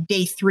identified on like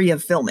day 3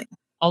 of filming.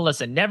 Oh,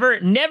 listen,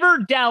 never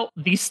doubt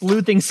the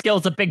sleuthing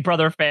skills of Big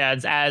Brother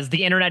fans, as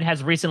the internet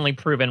has recently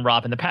proven,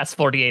 Rob, in the past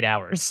 48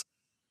 hours.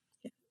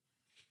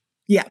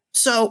 Yeah.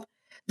 So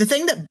the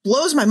thing that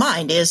blows my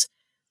mind is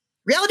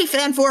Reality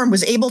Fan Forum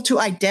was able to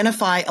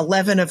identify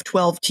 11 of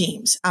 12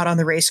 teams out on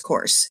the race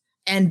course.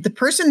 And the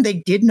person they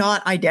did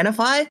not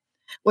identify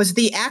was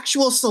the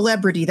actual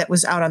celebrity that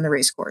was out on the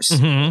race course.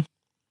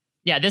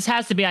 Yeah, this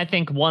has to be, I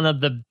think, one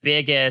of the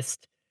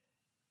biggest,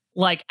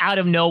 like, out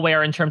of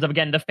nowhere in terms of,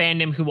 again, the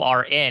fandom who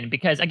are in.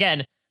 Because,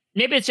 again,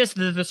 maybe it's just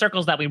the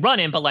circles that we run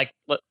in, but, like,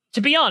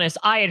 to be honest,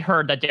 I had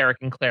heard that Derek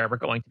and Claire were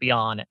going to be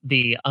on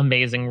The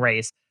Amazing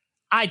Race.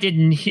 I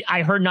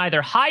heard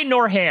neither hide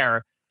nor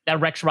hair that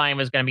Rex Ryan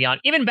was going to be on.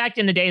 Even back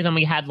in the days when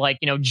we had, like,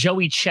 you know,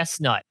 Joey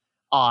Chestnut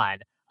on.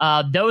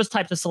 Those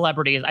types of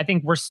celebrities, I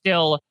think, were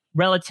still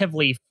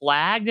relatively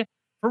flagged.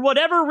 For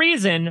whatever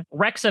reason,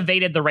 Rex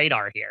evaded the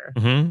radar here.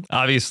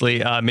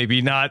 Obviously,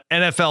 maybe not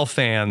NFL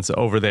fans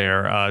over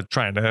there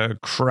trying to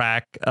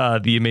crack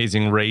the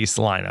Amazing Race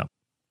lineup.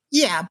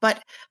 Yeah,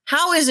 but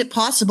how is it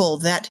possible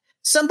that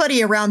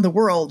somebody around the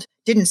world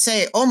didn't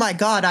say, oh my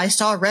God, I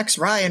saw Rex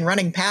Ryan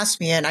running past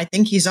me and I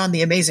think he's on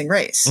The Amazing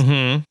Race?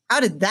 How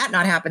did that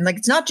not happen? Like,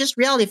 it's not just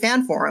Reality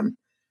Fan Forum.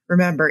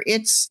 Remember,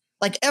 it's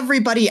like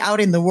everybody out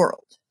in the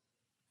world.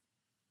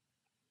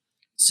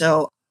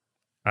 So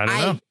I don't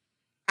know.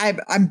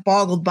 I'm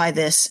boggled by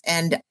this,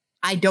 and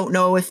I don't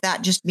know if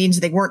that just means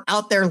they weren't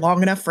out there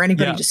long enough for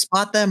anybody to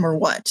spot them or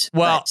what.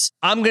 Well,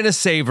 I'm going to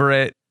savor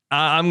it.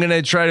 I'm going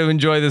to try to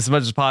enjoy this as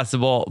much as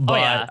possible.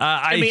 But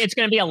it's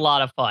going to be a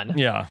lot of fun.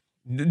 Yeah.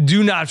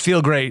 Do not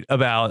feel great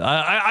about.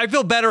 I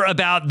feel better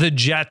about the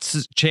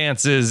Jets'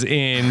 chances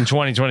in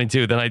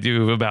 2022 than I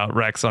do about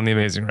Rex on The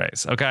Amazing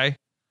Race. Okay.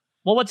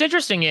 Well, what's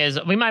interesting is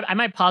I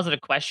might posit a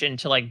question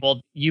to like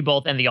both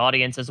and the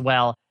audience as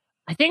well.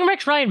 I think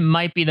Rex Ryan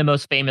might be the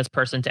most famous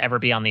person to ever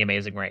be on The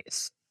Amazing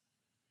Race.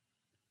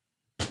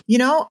 You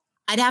know,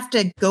 I'd have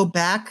to go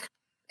back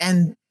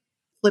and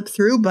flip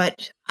through,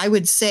 but I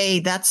would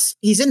say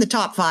he's in the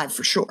top 5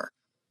 for sure.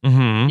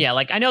 Yeah,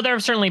 like I know there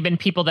have certainly been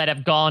people that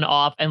have gone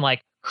off and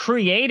like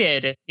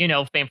created, you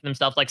know, fame for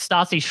themselves. Like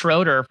Stassi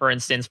Schroeder, for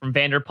instance, from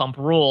Vanderpump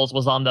Rules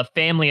was on the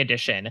Family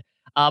Edition.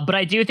 But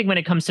I do think when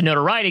it comes to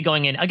notoriety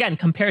going in, again,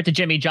 compared to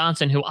Jimmy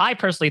Johnson, who I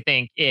personally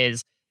think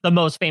is the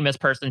most famous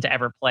person to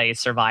ever play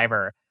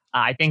Survivor.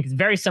 I think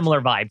very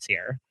similar vibes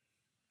here.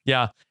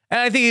 Yeah. And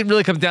I think it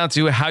really comes down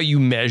to how you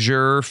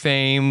measure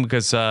fame,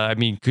 because,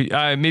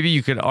 maybe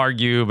you could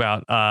argue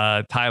about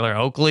Tyler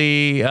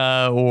Oakley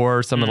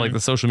or some of like the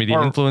social media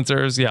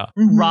influencers. Yeah.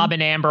 Rob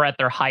and Amber at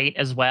their height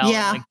as well.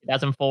 Yeah. In, like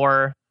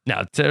 2004.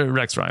 No,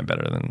 Rex Ryan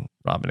better than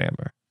Rob and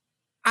Amber.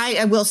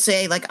 I will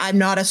say, like, I'm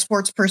not a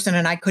sports person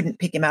and I couldn't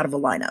pick him out of a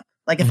lineup.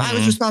 Like, if I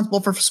was responsible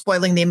for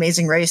spoiling The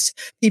Amazing Race,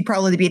 he'd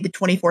probably be the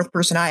 24th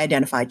person I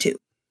identified to.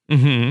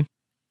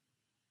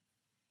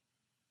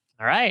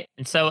 All right.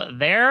 And so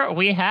there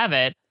we have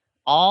it.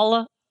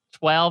 All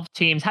 12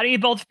 teams. How do you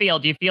both feel?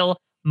 Do you feel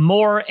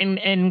more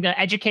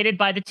educated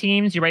by the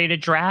teams? You ready to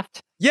draft?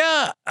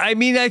 Yeah, I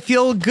mean, I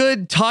feel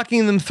good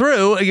talking them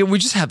through. Again, we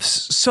just have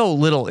so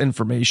little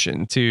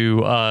information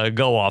to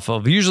go off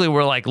of. Usually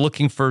we're like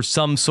looking for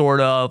some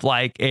sort of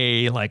like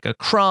a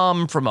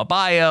crumb from a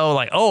bio,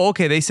 like, oh,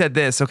 okay, they said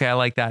this. Okay, I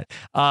like that.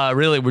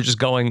 Really, we're just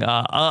going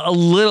a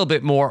little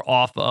bit more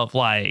off of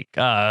like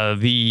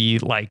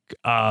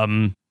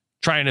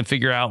trying to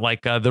figure out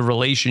like the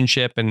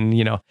relationship and,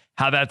 you know,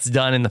 how that's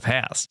done in the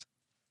past.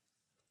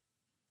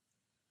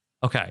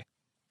 Okay.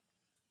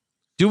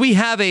 Do we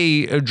have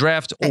a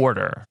draft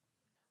order?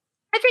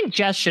 I think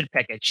Jess should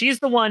pick it. She's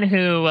the one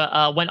who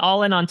went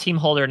all in on Team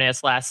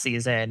Holderness last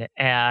season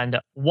and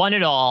won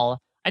it all.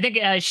 I think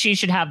she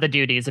should have the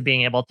duties of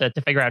being able to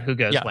figure out who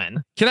goes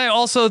when. Can I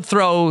also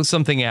throw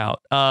something out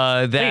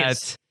that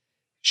Please.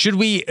 Should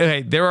we?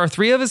 Okay, there are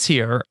 3 of us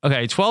here.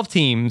 Okay, 12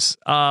 teams.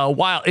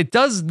 While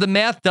the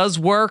math does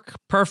work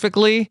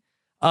perfectly.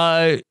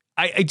 I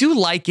do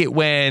like it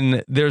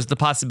when there's the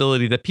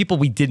possibility that people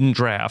we didn't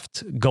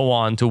draft go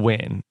on to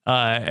win,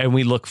 and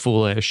we look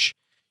foolish.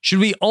 Should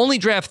we only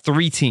draft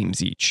 3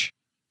 teams each?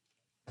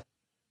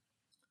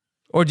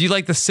 Or do you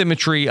like the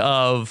symmetry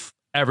of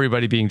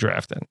everybody being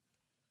drafted?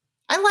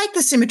 I like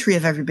the symmetry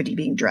of everybody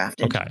being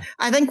drafted. Okay.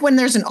 I think when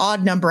there's an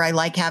odd number, I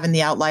like having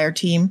the outlier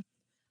team.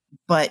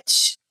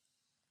 But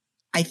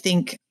I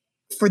think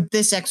for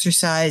this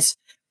exercise,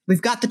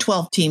 we've got the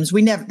 12 teams.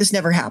 This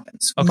never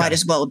happens. We might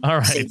as well. All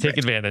right. Take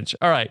advantage.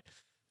 All right.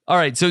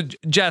 So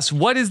Jess,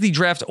 what is the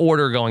draft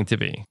order going to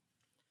be?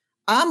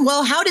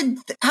 Well, how did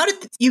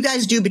you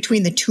guys do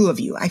between the 2 of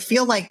you? I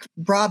feel like,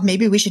 Rob,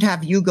 maybe we should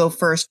have you go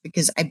first,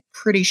 because I'm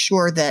pretty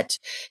sure that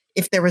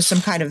if there was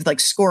some kind of like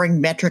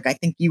scoring metric, I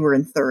think you were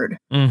in 3rd.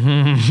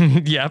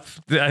 Mm-hmm. Yep.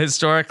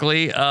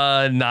 Historically,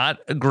 not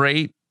a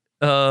great.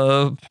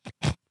 This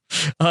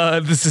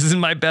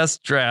isn't my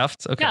best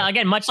draft. Okay. Yeah,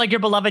 again, much like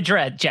your beloved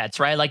Jets,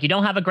 right? Like, you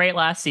don't have a great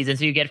last season,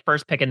 so you get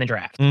first pick in the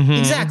draft. Mm-hmm.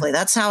 Exactly.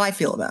 That's how I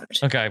feel about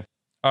it. Okay.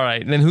 All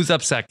right. And then who's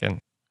up second?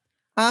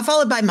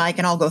 Followed by Mike,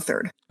 and I'll go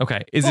 3rd.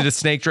 Okay. Is it a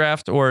snake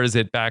draft, or is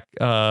it back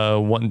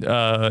 1,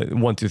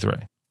 2, 3?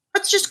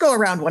 Let's just go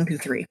around 1, 2,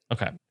 3.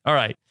 Okay. All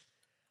right.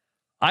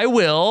 I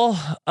will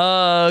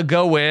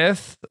go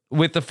with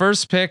the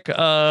first pick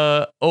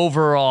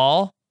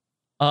overall.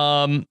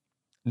 I'm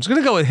just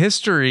gonna go with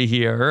history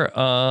here.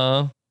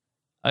 I'm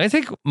gonna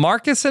take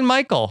Marcus and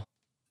Michael.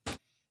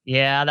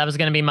 Yeah, that was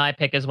gonna be my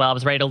pick as well. I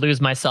was ready to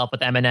lose myself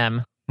with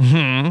Eminem.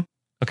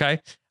 Okay.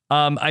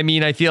 I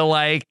mean, I feel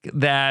like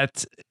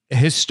that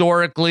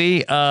historically,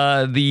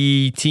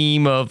 the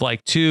team of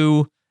like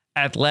 2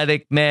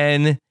 athletic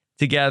men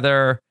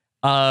together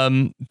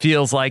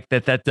feels like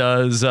that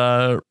does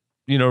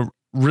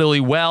really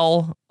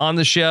well on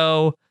the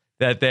show.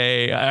 That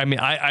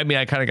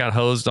I kind of got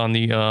hosed on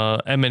the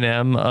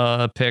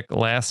Eminem pick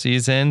last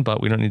season,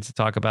 but we don't need to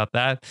talk about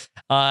that.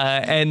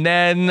 And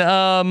then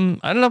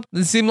I don't know.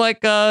 It seemed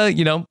like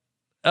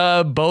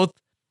both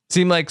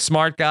seem like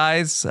smart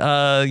guys.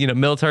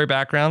 Military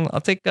background.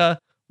 I'll take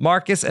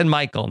Marcus and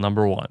Michael,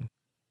 number 1.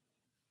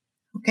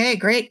 Okay,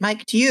 great,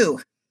 Mike. To you.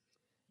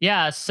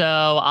 Yeah,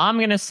 so I'm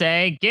gonna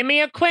say, give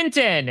me a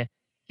Quentin,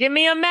 give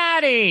me a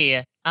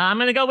Maddie. I'm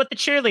going to go with the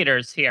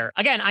cheerleaders here.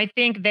 Again, I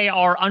think they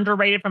are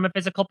underrated from a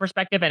physical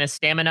perspective and a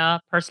stamina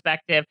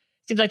perspective.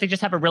 Seems like they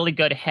just have a really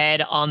good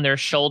head on their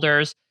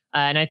shoulders.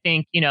 And I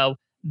think,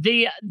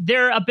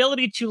 their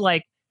ability to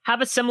like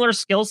have a similar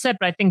skill set,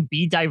 but I think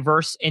be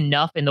diverse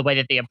enough in the way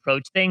that they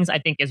approach things, I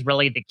think is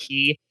really the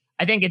key.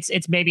 I think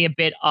it's maybe a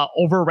bit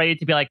overrated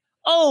to be like,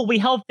 oh, we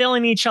help fill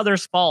in each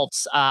other's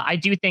faults. I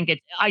do think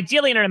it's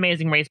ideally in an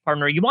Amazing Race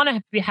partner, you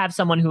want to have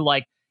someone who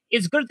like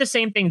is good at the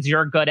same things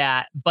you're good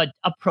at, but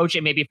approach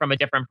it maybe from a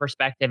different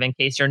perspective in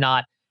case you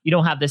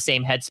don't have the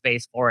same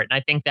headspace for it. And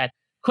I think that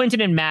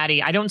Quentin and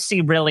Maddie, I don't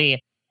see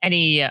really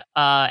any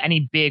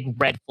big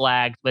red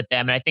flags with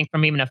them. And I think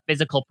from even a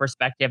physical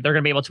perspective, they're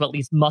going to be able to at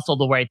least muscle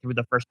the way through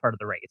the first part of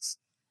the race.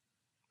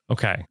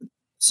 Okay.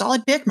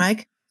 Solid pick,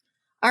 Mike.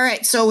 All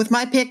right. So with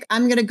my pick,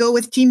 I'm going to go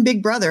with Team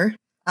Big Brother.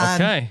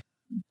 Okay.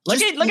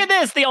 Look at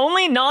this. The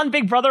only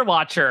non-Big Brother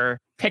watcher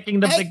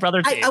picking the Big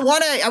Brother team. I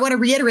want to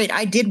reiterate,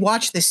 I did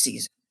watch this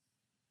season.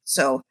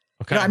 So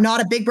I'm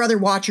not a Big Brother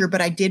watcher,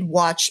 but I did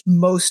watch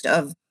most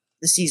of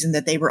the season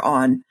that they were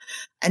on.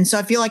 And so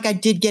I feel like I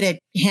did get a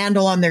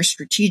handle on their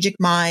strategic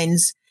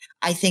minds.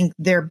 I think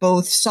they're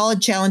both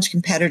solid challenge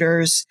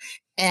competitors,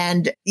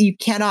 and you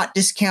cannot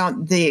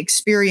discount the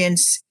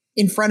experience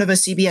in front of a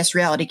CBS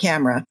reality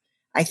camera.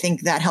 I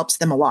think that helps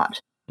them a lot.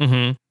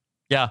 Mm-hmm.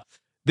 Yeah,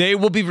 they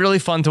will be really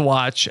fun to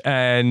watch.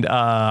 And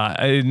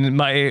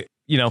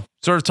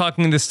sort of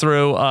talking this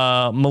through,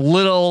 I'm a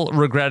little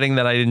regretting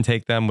that I didn't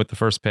take them with the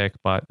first pick,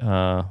 but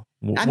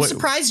I'm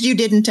surprised you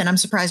didn't, and I'm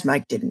surprised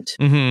Mike didn't.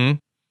 Mm-hmm.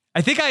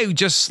 I think I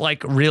just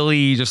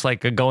really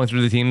going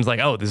through the teams like,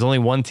 oh, there's only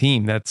one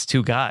team that's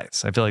 2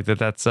 guys. I feel like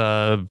that's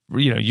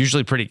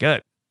usually pretty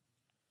good.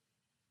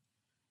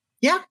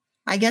 Yeah,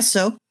 I guess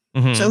so.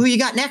 Mm-hmm. So who you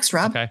got next,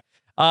 Rob? Okay.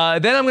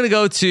 Then I'm going to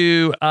go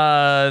to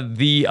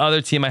the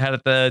other team I had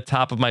at the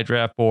top of my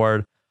draft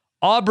board.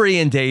 Aubrey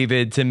and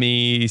David, to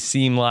me,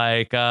 seem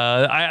like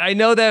I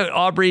know that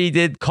Aubrey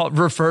did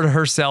refer to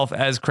herself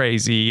as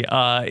crazy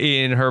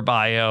in her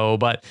bio,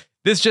 but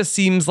this just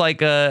seems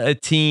like a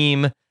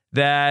team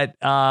that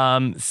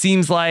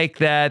seems like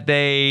that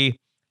they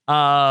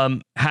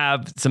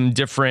have some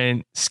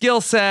different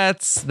skill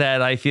sets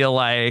that I feel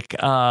like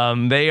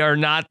they are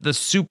not the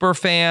super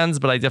fans,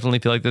 but I definitely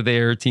feel like that they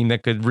are a team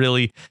that could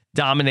really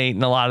dominate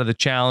in a lot of the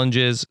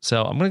challenges.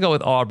 So I'm going to go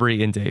with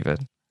Aubrey and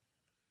David.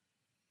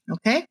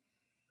 Okay.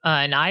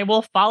 And I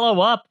will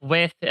follow up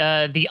with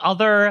the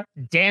other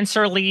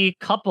dancerly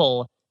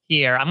couple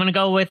here. I'm going to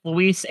go with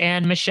Luis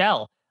and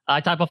Michelle. I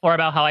talked before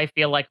about how I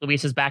feel like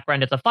Luis's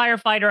background as a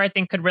firefighter, I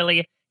think, could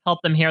really help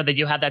them here. They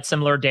do have that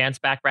similar dance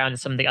background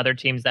as some of the other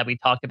teams that we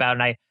talked about.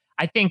 And I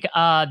think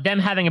them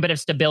having a bit of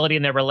stability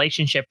in their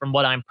relationship from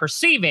what I'm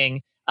perceiving,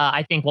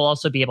 I think will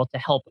also be able to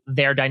help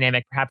their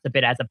dynamic perhaps a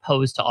bit as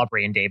opposed to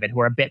Aubrey and David, who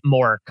are a bit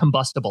more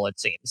combustible, it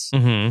seems.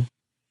 Mm-hmm.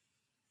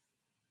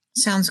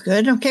 Sounds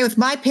good. Okay, with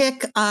my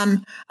pick,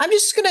 I'm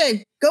just going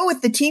to go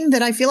with the team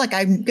that I feel like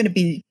I'm going to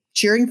be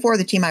cheering for,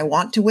 the team I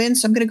want to win.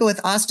 So I'm going to go with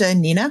Asta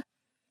and Nina.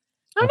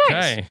 Oh,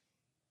 nice.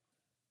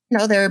 You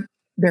know, they're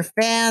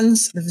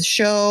fans of the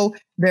show.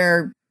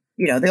 They're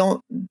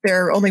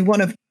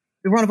one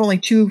of only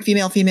two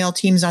female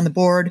teams on the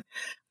board.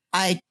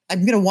 I'm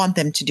going to want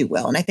them to do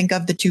well. And I think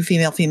of the two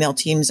female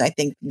teams, I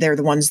think they're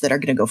the ones that are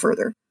going to go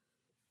further.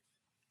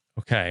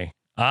 Okay.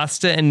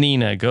 Asta and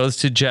Nina goes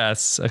to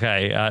Jess.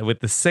 Okay. With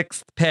the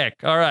 6th pick.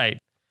 All right.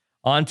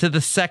 On to the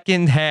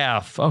second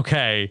half.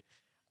 Okay.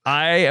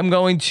 I am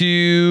going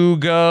to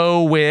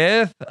go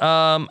with,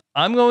 I'm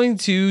going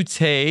to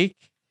take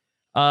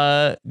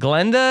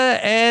Glenda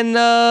and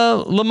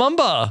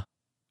Lumumba.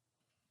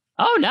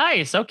 Oh,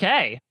 nice.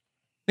 Okay. I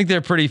think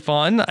they're pretty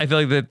fun. I feel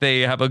like that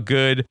they have a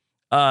good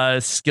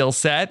skill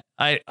set.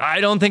 I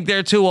don't think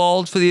they're too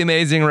old for the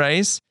Amazing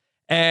Race.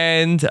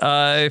 And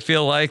I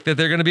feel like that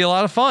they're going to be a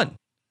lot of fun.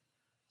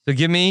 So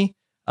give me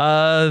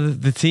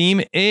the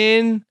team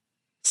in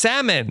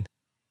salmon.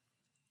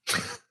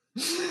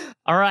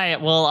 All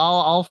right. Well,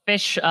 I'll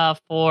fish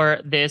for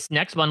this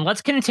next one.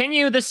 Let's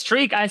continue the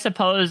streak, I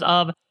suppose,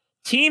 of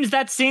teams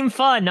that seem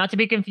fun, not to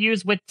be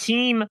confused with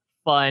team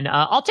fun.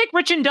 I'll take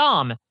Rich and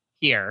Dom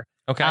here.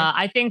 Okay.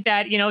 I think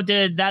that,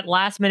 that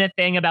last minute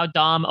thing about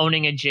Dom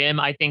owning a gym,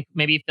 I think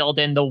maybe filled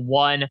in the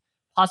one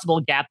possible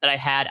gap that I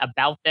had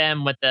about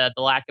them with the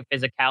lack of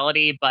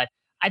physicality. But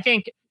I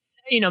think,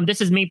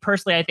 this is me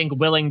personally, I think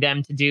willing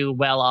them to do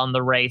well on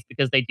the race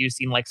because they do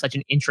seem like such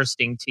an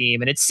interesting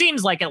team. And it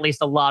seems like at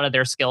least a lot of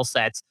their skill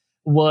sets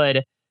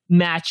would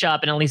match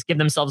up and at least give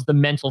themselves the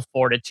mental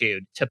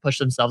fortitude to push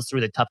themselves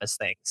through the toughest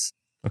things.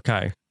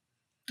 Okay.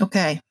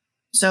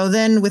 So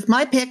then with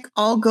my pick,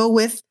 I'll go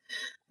with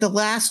the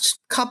last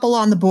couple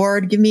on the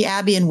board. Give me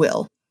Abby and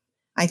Will.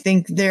 I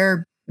think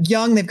they're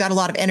young. They've got a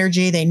lot of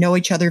energy. They know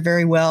each other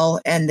very well,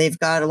 and they've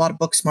got a lot of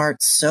book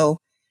smarts. So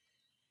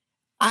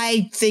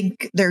I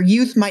think their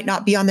youth might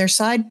not be on their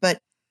side, but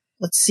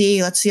let's see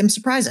them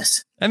surprise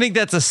us. I think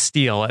that's a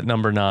steal at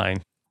number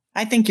 9.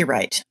 I think you're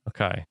right.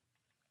 Okay.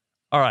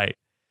 All right.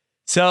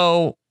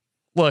 So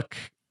look,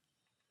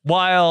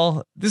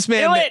 while this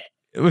man may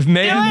have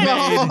made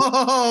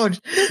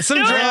some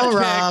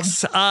draft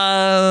picks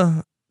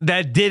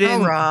that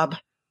didn't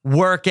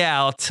work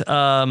out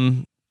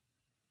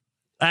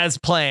as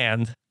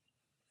planned,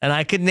 and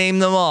I could name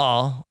them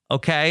all,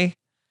 okay?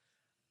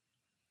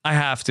 I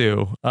have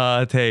to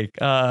take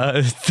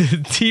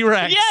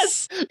T-Rex.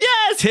 Yes,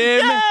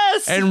 Tim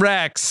and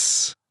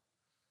Rex.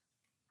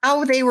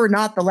 How they were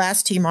not the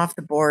last team off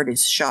the board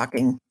is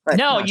shocking. But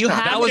no, you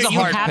have that was a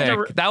hard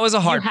pick. That was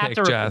a hard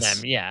pick, Jess.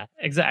 Them. Yeah,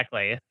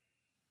 exactly.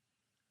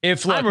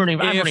 I'm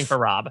rooting for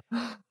Rob.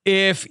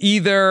 If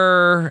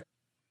either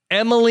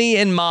Emily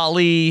and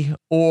Molly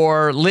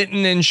or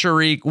Linton and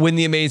Sharik win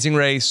the Amazing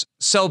Race,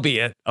 so be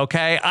it.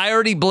 Okay, I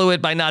already blew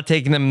it by not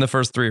taking them in the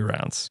first 3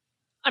 rounds.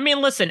 I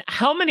mean, listen,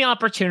 how many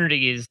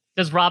opportunities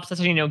does Rob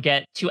Cesternino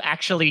get to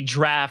actually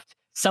draft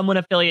someone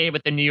affiliated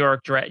with the New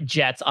York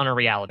Jets on a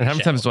reality show? How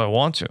many times do I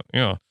want to?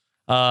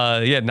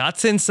 Not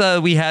since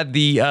we had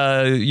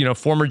the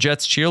former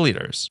Jets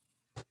cheerleaders.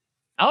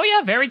 Oh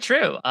yeah, very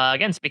true.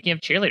 Again, speaking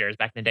of cheerleaders,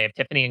 back in the day of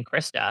Tiffany and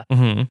Krista.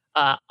 Mm-hmm.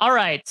 All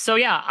right, so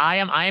yeah, I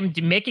am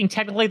making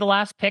technically the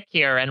last pick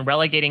here and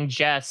relegating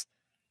Jess.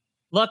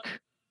 Look,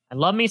 I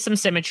love me some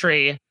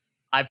symmetry.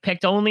 I've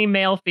picked only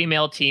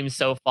male-female teams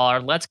so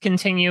far. Let's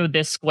continue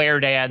this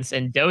square dance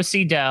and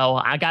do-si-do.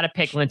 I got to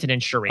pick Linton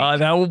and Sharik.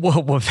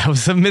 That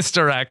was a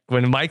misdirect.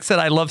 When Mike said,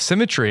 I love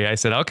symmetry, I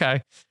said,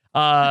 okay.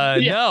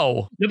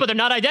 No. But they're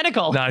not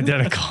identical. Not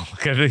identical.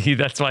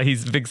 That's why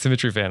he's a big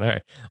symmetry fan. All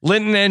right.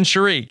 Linton and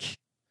Sharik.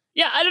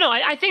 Yeah, I don't know.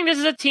 I think this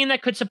is a team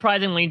that could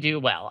surprisingly do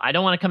well. I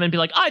don't want to come in and be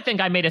like, I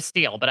think I made a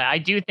steal, but I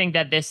do think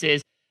that this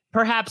is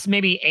perhaps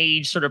maybe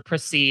age sort of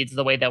precedes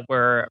the way that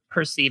we're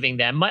perceiving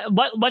them.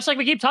 Much like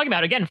we keep talking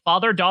about, again,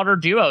 father-daughter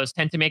duos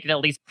tend to make it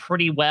at least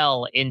pretty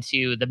well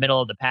into the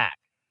middle of the pack.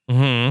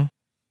 Mm-hmm.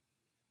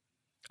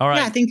 All right.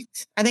 Yeah, I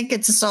think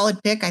it's a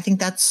solid pick. I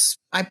think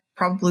I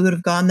probably would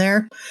have gone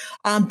there.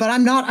 But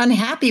I'm not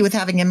unhappy with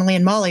having Emily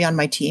and Molly on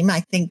my team. I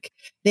think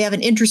they have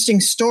an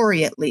interesting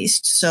story at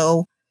least.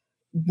 So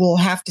we'll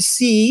have to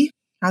see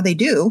how they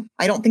do.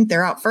 I don't think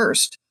they're out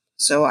first.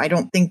 So I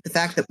don't think the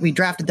fact that we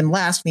drafted them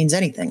last means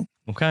anything.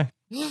 Okay.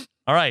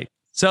 All right.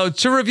 So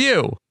to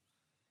review,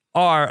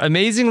 our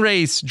Amazing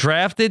Race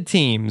drafted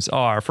teams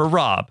are for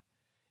Rob.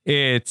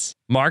 It's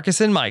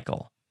Marcus and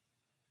Michael.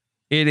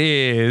 It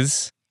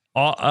is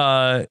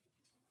I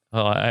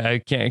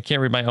can't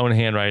read my own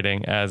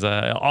handwriting as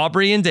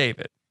Aubrey and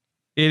David.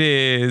 It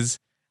is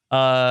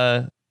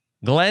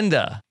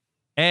Glenda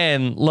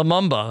and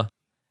Lumumba,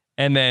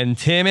 and then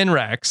Tim and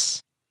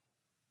Rex.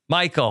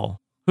 Michael,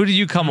 who did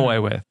you come away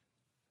with?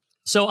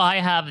 So I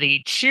have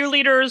the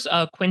cheerleaders,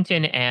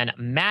 Quentin and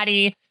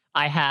Maddie.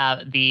 I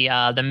have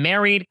the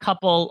married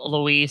couple,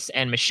 Luis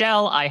and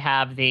Michelle. I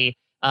have the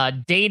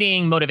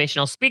dating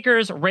motivational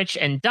speakers, Rich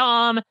and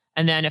Dom,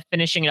 and then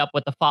finishing it up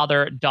with the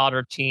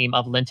father-daughter team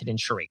of Linton and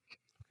Sharik.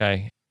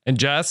 Okay. And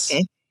Jess?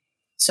 Okay.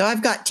 So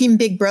I've got Team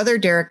Big Brother,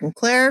 Derek and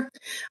Claire.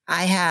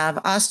 I have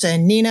Asta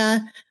and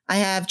Nina. I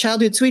have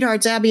childhood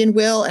sweethearts, Abby and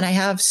Will. And I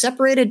have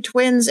separated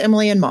twins,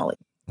 Emily and Molly.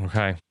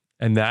 Okay.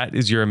 And that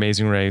is your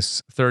Amazing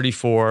Race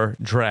 34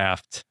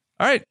 draft.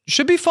 All right.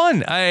 Should be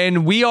fun.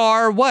 And we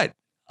are what?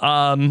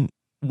 1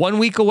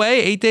 week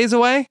away, 8 days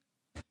away?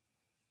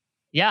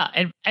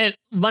 Yeah. And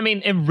I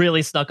mean, it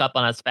really snuck up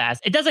on us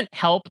fast. It doesn't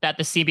help that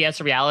the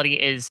CBS reality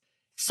is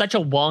such a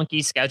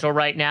wonky schedule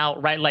right now,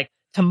 right? Like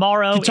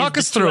tomorrow. Talk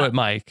us through it,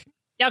 Mike.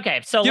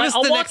 Okay. So give us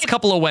the next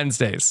couple of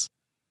Wednesdays.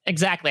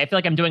 Exactly. I feel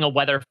like I'm doing a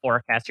weather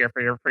forecast here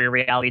for your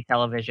reality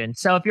television.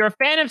 So if you're a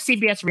fan of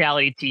CBS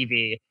reality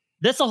TV,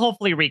 this will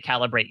hopefully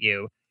recalibrate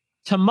you.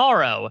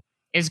 Tomorrow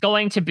is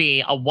going to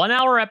be a 1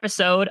 hour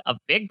episode of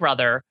Big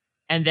Brother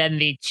and then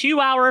the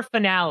 2 hour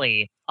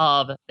finale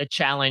of the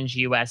Challenge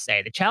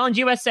USA. The Challenge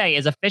USA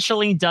is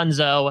officially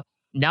Dunzo,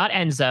 not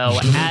Enzo,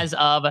 as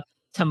of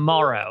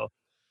tomorrow.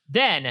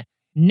 Then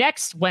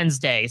next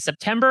Wednesday,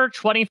 September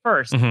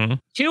 21st,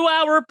 2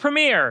 hour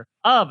premiere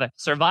of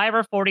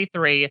Survivor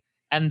 43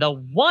 and the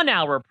 1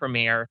 hour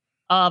premiere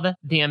of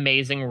The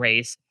Amazing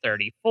Race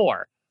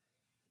 34,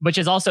 which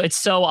is also, it's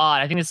so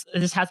odd. I think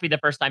this has to be the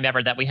first time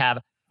ever that we have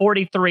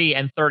 43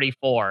 and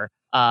 34,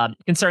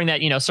 considering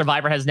that,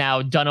 Survivor has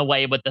now done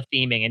away with the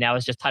theming and now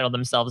has just titled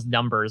themselves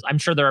numbers. I'm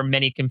sure there are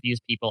many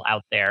confused people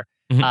out there.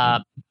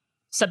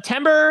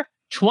 September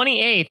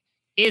 28th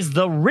is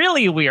the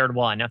really weird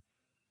one,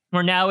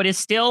 where now it is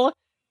still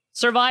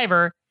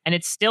Survivor and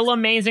it's still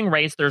Amazing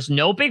Race. There's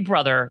no Big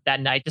Brother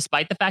that night,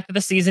 despite the fact that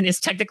the season is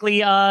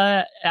technically,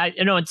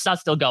 it's not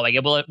still going.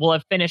 It will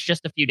have finished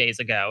just a few days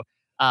ago.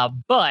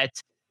 But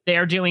they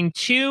are doing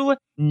 2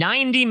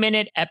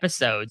 90-minute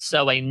episodes.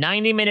 So a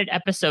 90-minute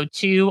episode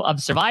 2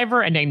 of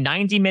Survivor and a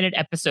 90-minute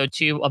episode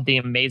 2 of The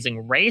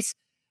Amazing Race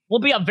will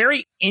be a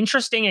very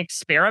interesting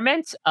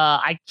experiment.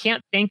 I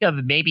can't think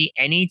of maybe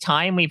any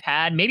time we've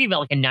had maybe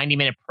like a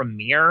 90-minute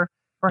premiere,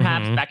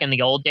 perhaps back in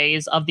the old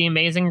days of The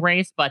Amazing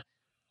Race, but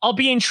I'll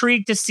be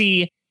intrigued to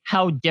see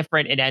how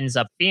different it ends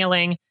up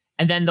feeling.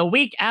 And then the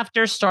week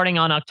after, starting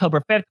on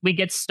October 5th, we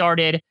get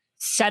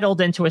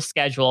settled into a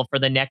schedule for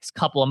the next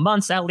couple of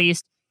months at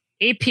least.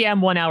 8 p.m.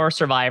 1 hour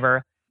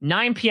Survivor,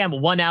 9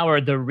 p.m. 1 hour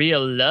The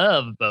Real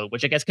Love Boat,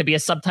 which I guess could be a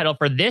subtitle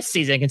for this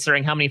season,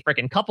 considering how many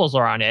freaking couples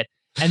are on it.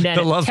 And then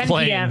the Love 10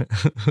 Plane. p.m.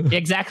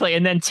 Exactly.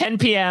 And then 10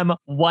 p.m.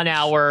 1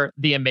 hour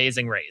The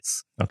Amazing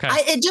Race. Okay.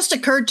 It just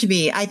occurred to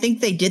me, I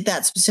think they did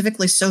that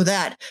specifically so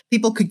that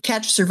people could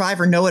catch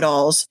Survivor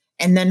know-it-alls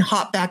and then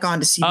hop back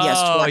onto CBS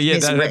to watch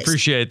Amazing Race. I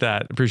appreciate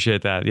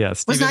that.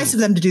 Yes. It was nice of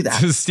them to do that.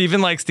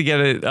 Stephen likes to get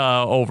it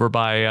over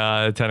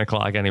by 10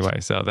 o'clock anyway,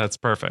 so that's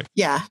perfect.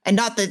 Yeah, and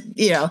not that,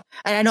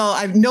 and I know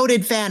I'm a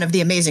noted fan of The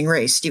Amazing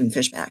Race, Stephen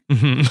Fishback.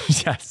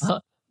 Yes.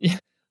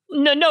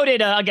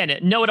 Noted, again,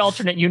 noted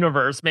alternate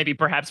universe, maybe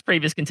perhaps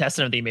previous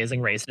contestant of The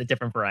Amazing Race in a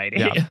different variety.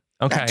 Yeah.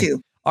 Okay. That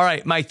too. All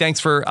right, Mike, thanks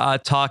for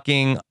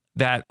talking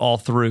that all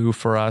through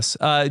for us.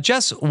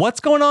 Jess,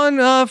 what's going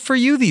on for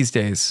you these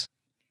days?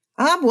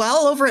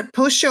 Well, over at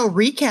Post Show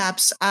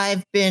Recaps,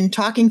 I've been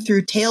talking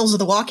through Tales of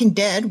the Walking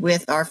Dead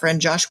with our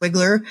friend Josh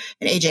Wigler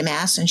and AJ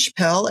Mass and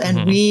Chappelle,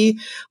 and we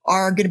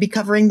are going to be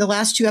covering the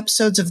last 2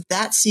 episodes of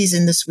that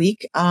season this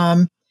week.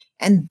 And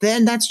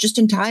then that's just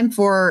in time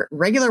for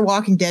regular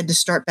Walking Dead to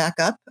start back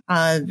up.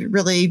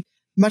 Really,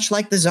 much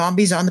like the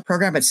zombies on the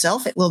program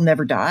itself, it will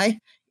never die,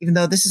 even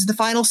though this is the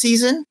final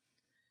season.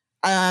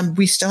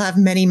 We still have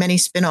many, many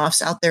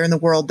spinoffs out there in the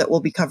world that we'll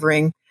be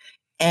covering.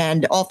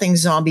 And all things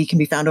zombie can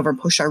be found over at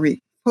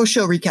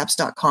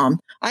postshowrecaps.com.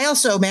 I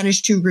also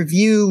managed to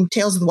review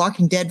Tales of the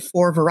Walking Dead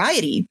for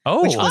Variety,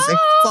 which was a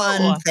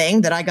fun thing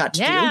that I got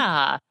to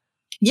do.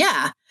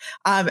 Yeah.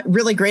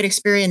 Really great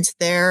experience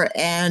there.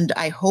 And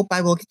I hope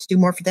I will get to do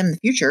more for them in the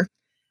future.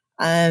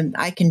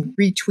 I can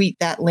retweet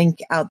that link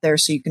out there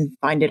so you can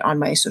find it on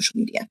my social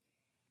media.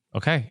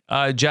 Okay.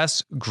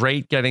 Jess,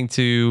 great getting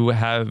to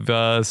have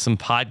some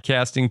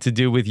podcasting to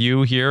do with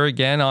you here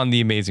again on The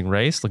Amazing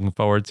Race. Looking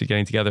forward to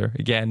getting together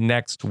again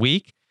next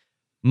week.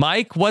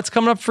 Mike, what's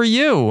coming up for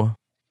you?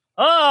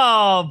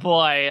 Oh,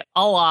 boy.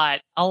 A lot.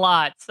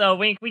 So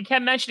we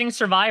kept mentioning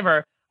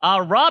Survivor.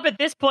 Rob, at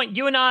this point,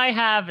 you and I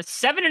have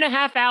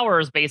 7.5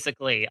 hours,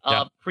 basically,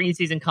 of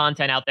preseason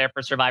content out there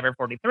for Survivor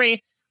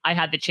 43. I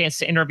had the chance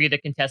to interview the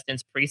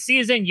contestants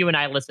preseason. You and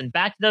I listened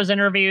back to those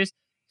interviews,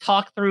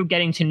 talk through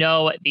getting to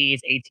know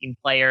these 18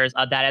 players.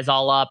 That is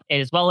all up,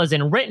 as well as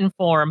in written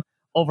form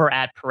over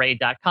at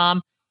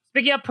parade.com.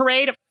 Speaking of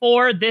Parade,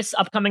 for this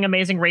upcoming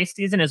Amazing Race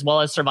season, as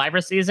well as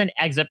Survivor season,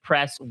 Exit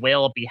Press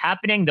will be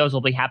happening. Those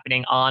will be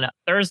happening on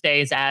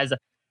Thursdays, as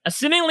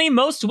assumingly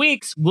most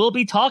weeks we'll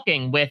be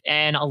talking with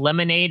an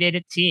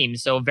eliminated team.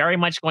 So very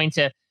much going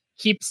to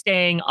keep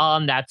staying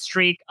on that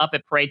streak up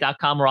at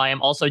parade.com, where I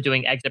am also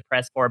doing Exit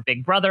Press for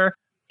Big Brother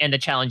and the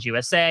Challenge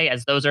USA,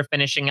 as those are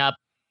finishing up.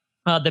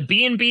 The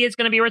B&B is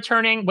going to be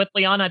returning with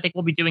Liana. I think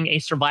we'll be doing a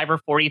Survivor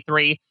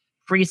 43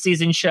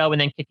 preseason show, and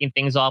then kicking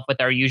things off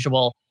with our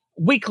usual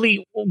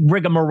weekly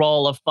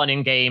rigmarole of fun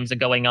and games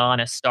going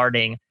on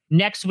starting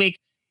next week.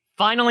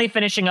 Finally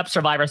finishing up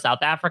Survivor South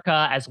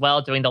Africa as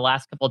well, doing the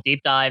last couple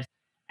deep dives.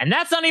 And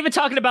that's not even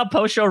talking about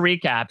post-show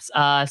recaps.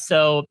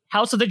 So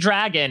House of the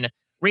Dragon,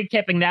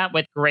 recapping that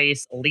with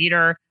Grace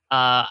Leader.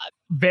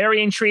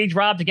 Very intrigued,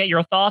 Rob, to get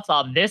your thoughts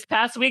on this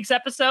past week's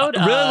episode.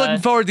 Really looking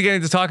forward to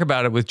getting to talk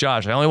about it with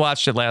Josh. I only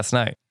watched it last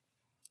night.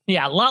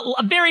 Yeah,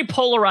 a very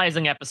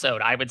polarizing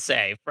episode, I would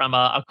say, from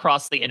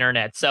across the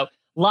internet. So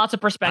lots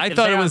of perspectives. I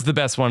thought it was the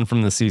best one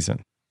from the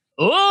season.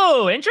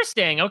 Oh,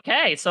 interesting.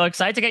 Okay, so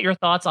excited to get your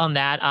thoughts on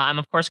that. I'm,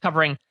 of course,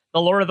 covering The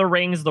Lord of the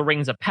Rings, The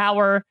Rings of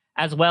Power,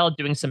 as well,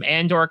 doing some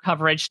Andor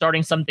coverage,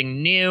 starting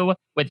something new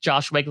with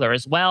Josh Wigler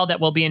as well that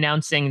we'll be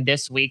announcing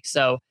this week.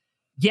 So,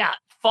 yeah,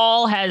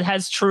 fall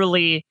has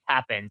truly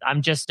happened.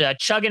 I'm just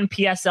chugging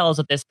PSLs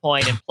at this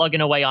point and plugging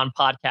away on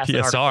podcasts.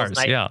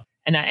 PSRs, yeah.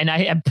 And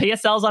I have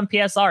PSLs on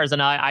PSRs,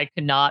 and I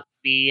could not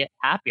be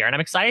happier. And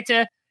I'm excited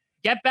to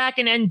get back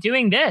and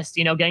doing this,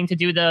 getting to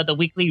do the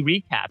weekly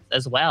recaps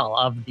as well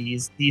of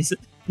these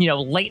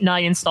late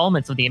night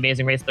installments of The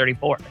Amazing Race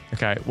 34.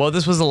 Okay. Well,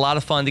 this was a lot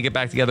of fun to get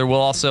back together.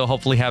 We'll also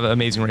hopefully have an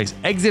Amazing Race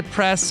exit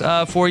press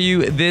for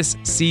you this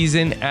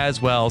season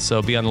as well.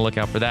 So be on the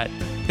lookout for that.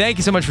 Thank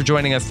you so much for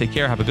joining us. Take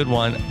care. Have a good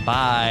one.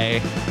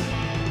 Bye.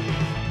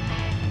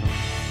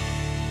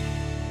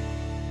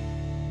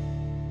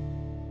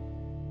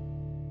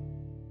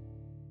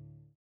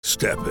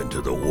 Step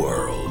into the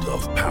world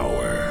of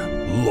power,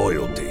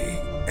 loyalty,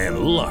 and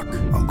luck.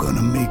 I'm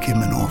gonna make him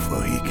an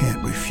offer he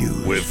can't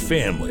refuse. With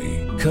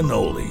family,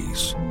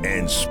 cannolis,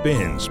 and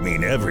spins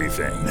mean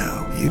everything.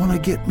 Now, you wanna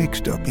get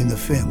mixed up in the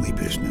family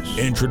business.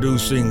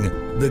 Introducing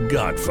The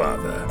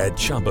Godfather at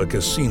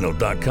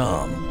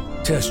ChumbaCasino.com.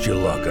 Test your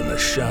luck in the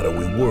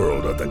shadowy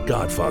world of The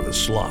Godfather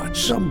slot.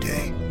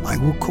 Someday, I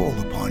will call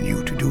upon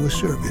you to do a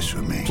service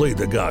for me. Play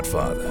The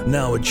Godfather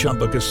now at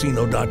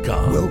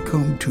ChumbaCasino.com.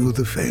 Welcome to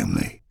the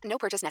family. No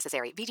purchase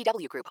necessary.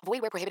 VGW Group.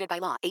 Void where prohibited by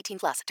law.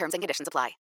 18+. Terms and conditions apply.